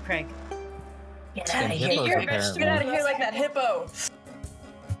fuck you, Craig. Get out of here. Get out of here like that hippo.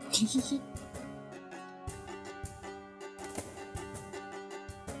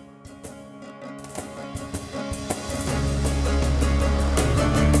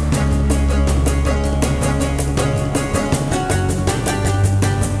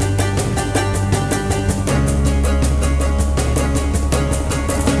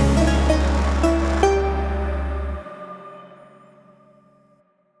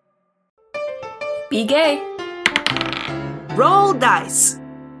 Be gay. Roll dice.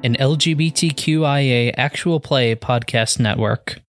 An LGBTQIA actual play podcast network.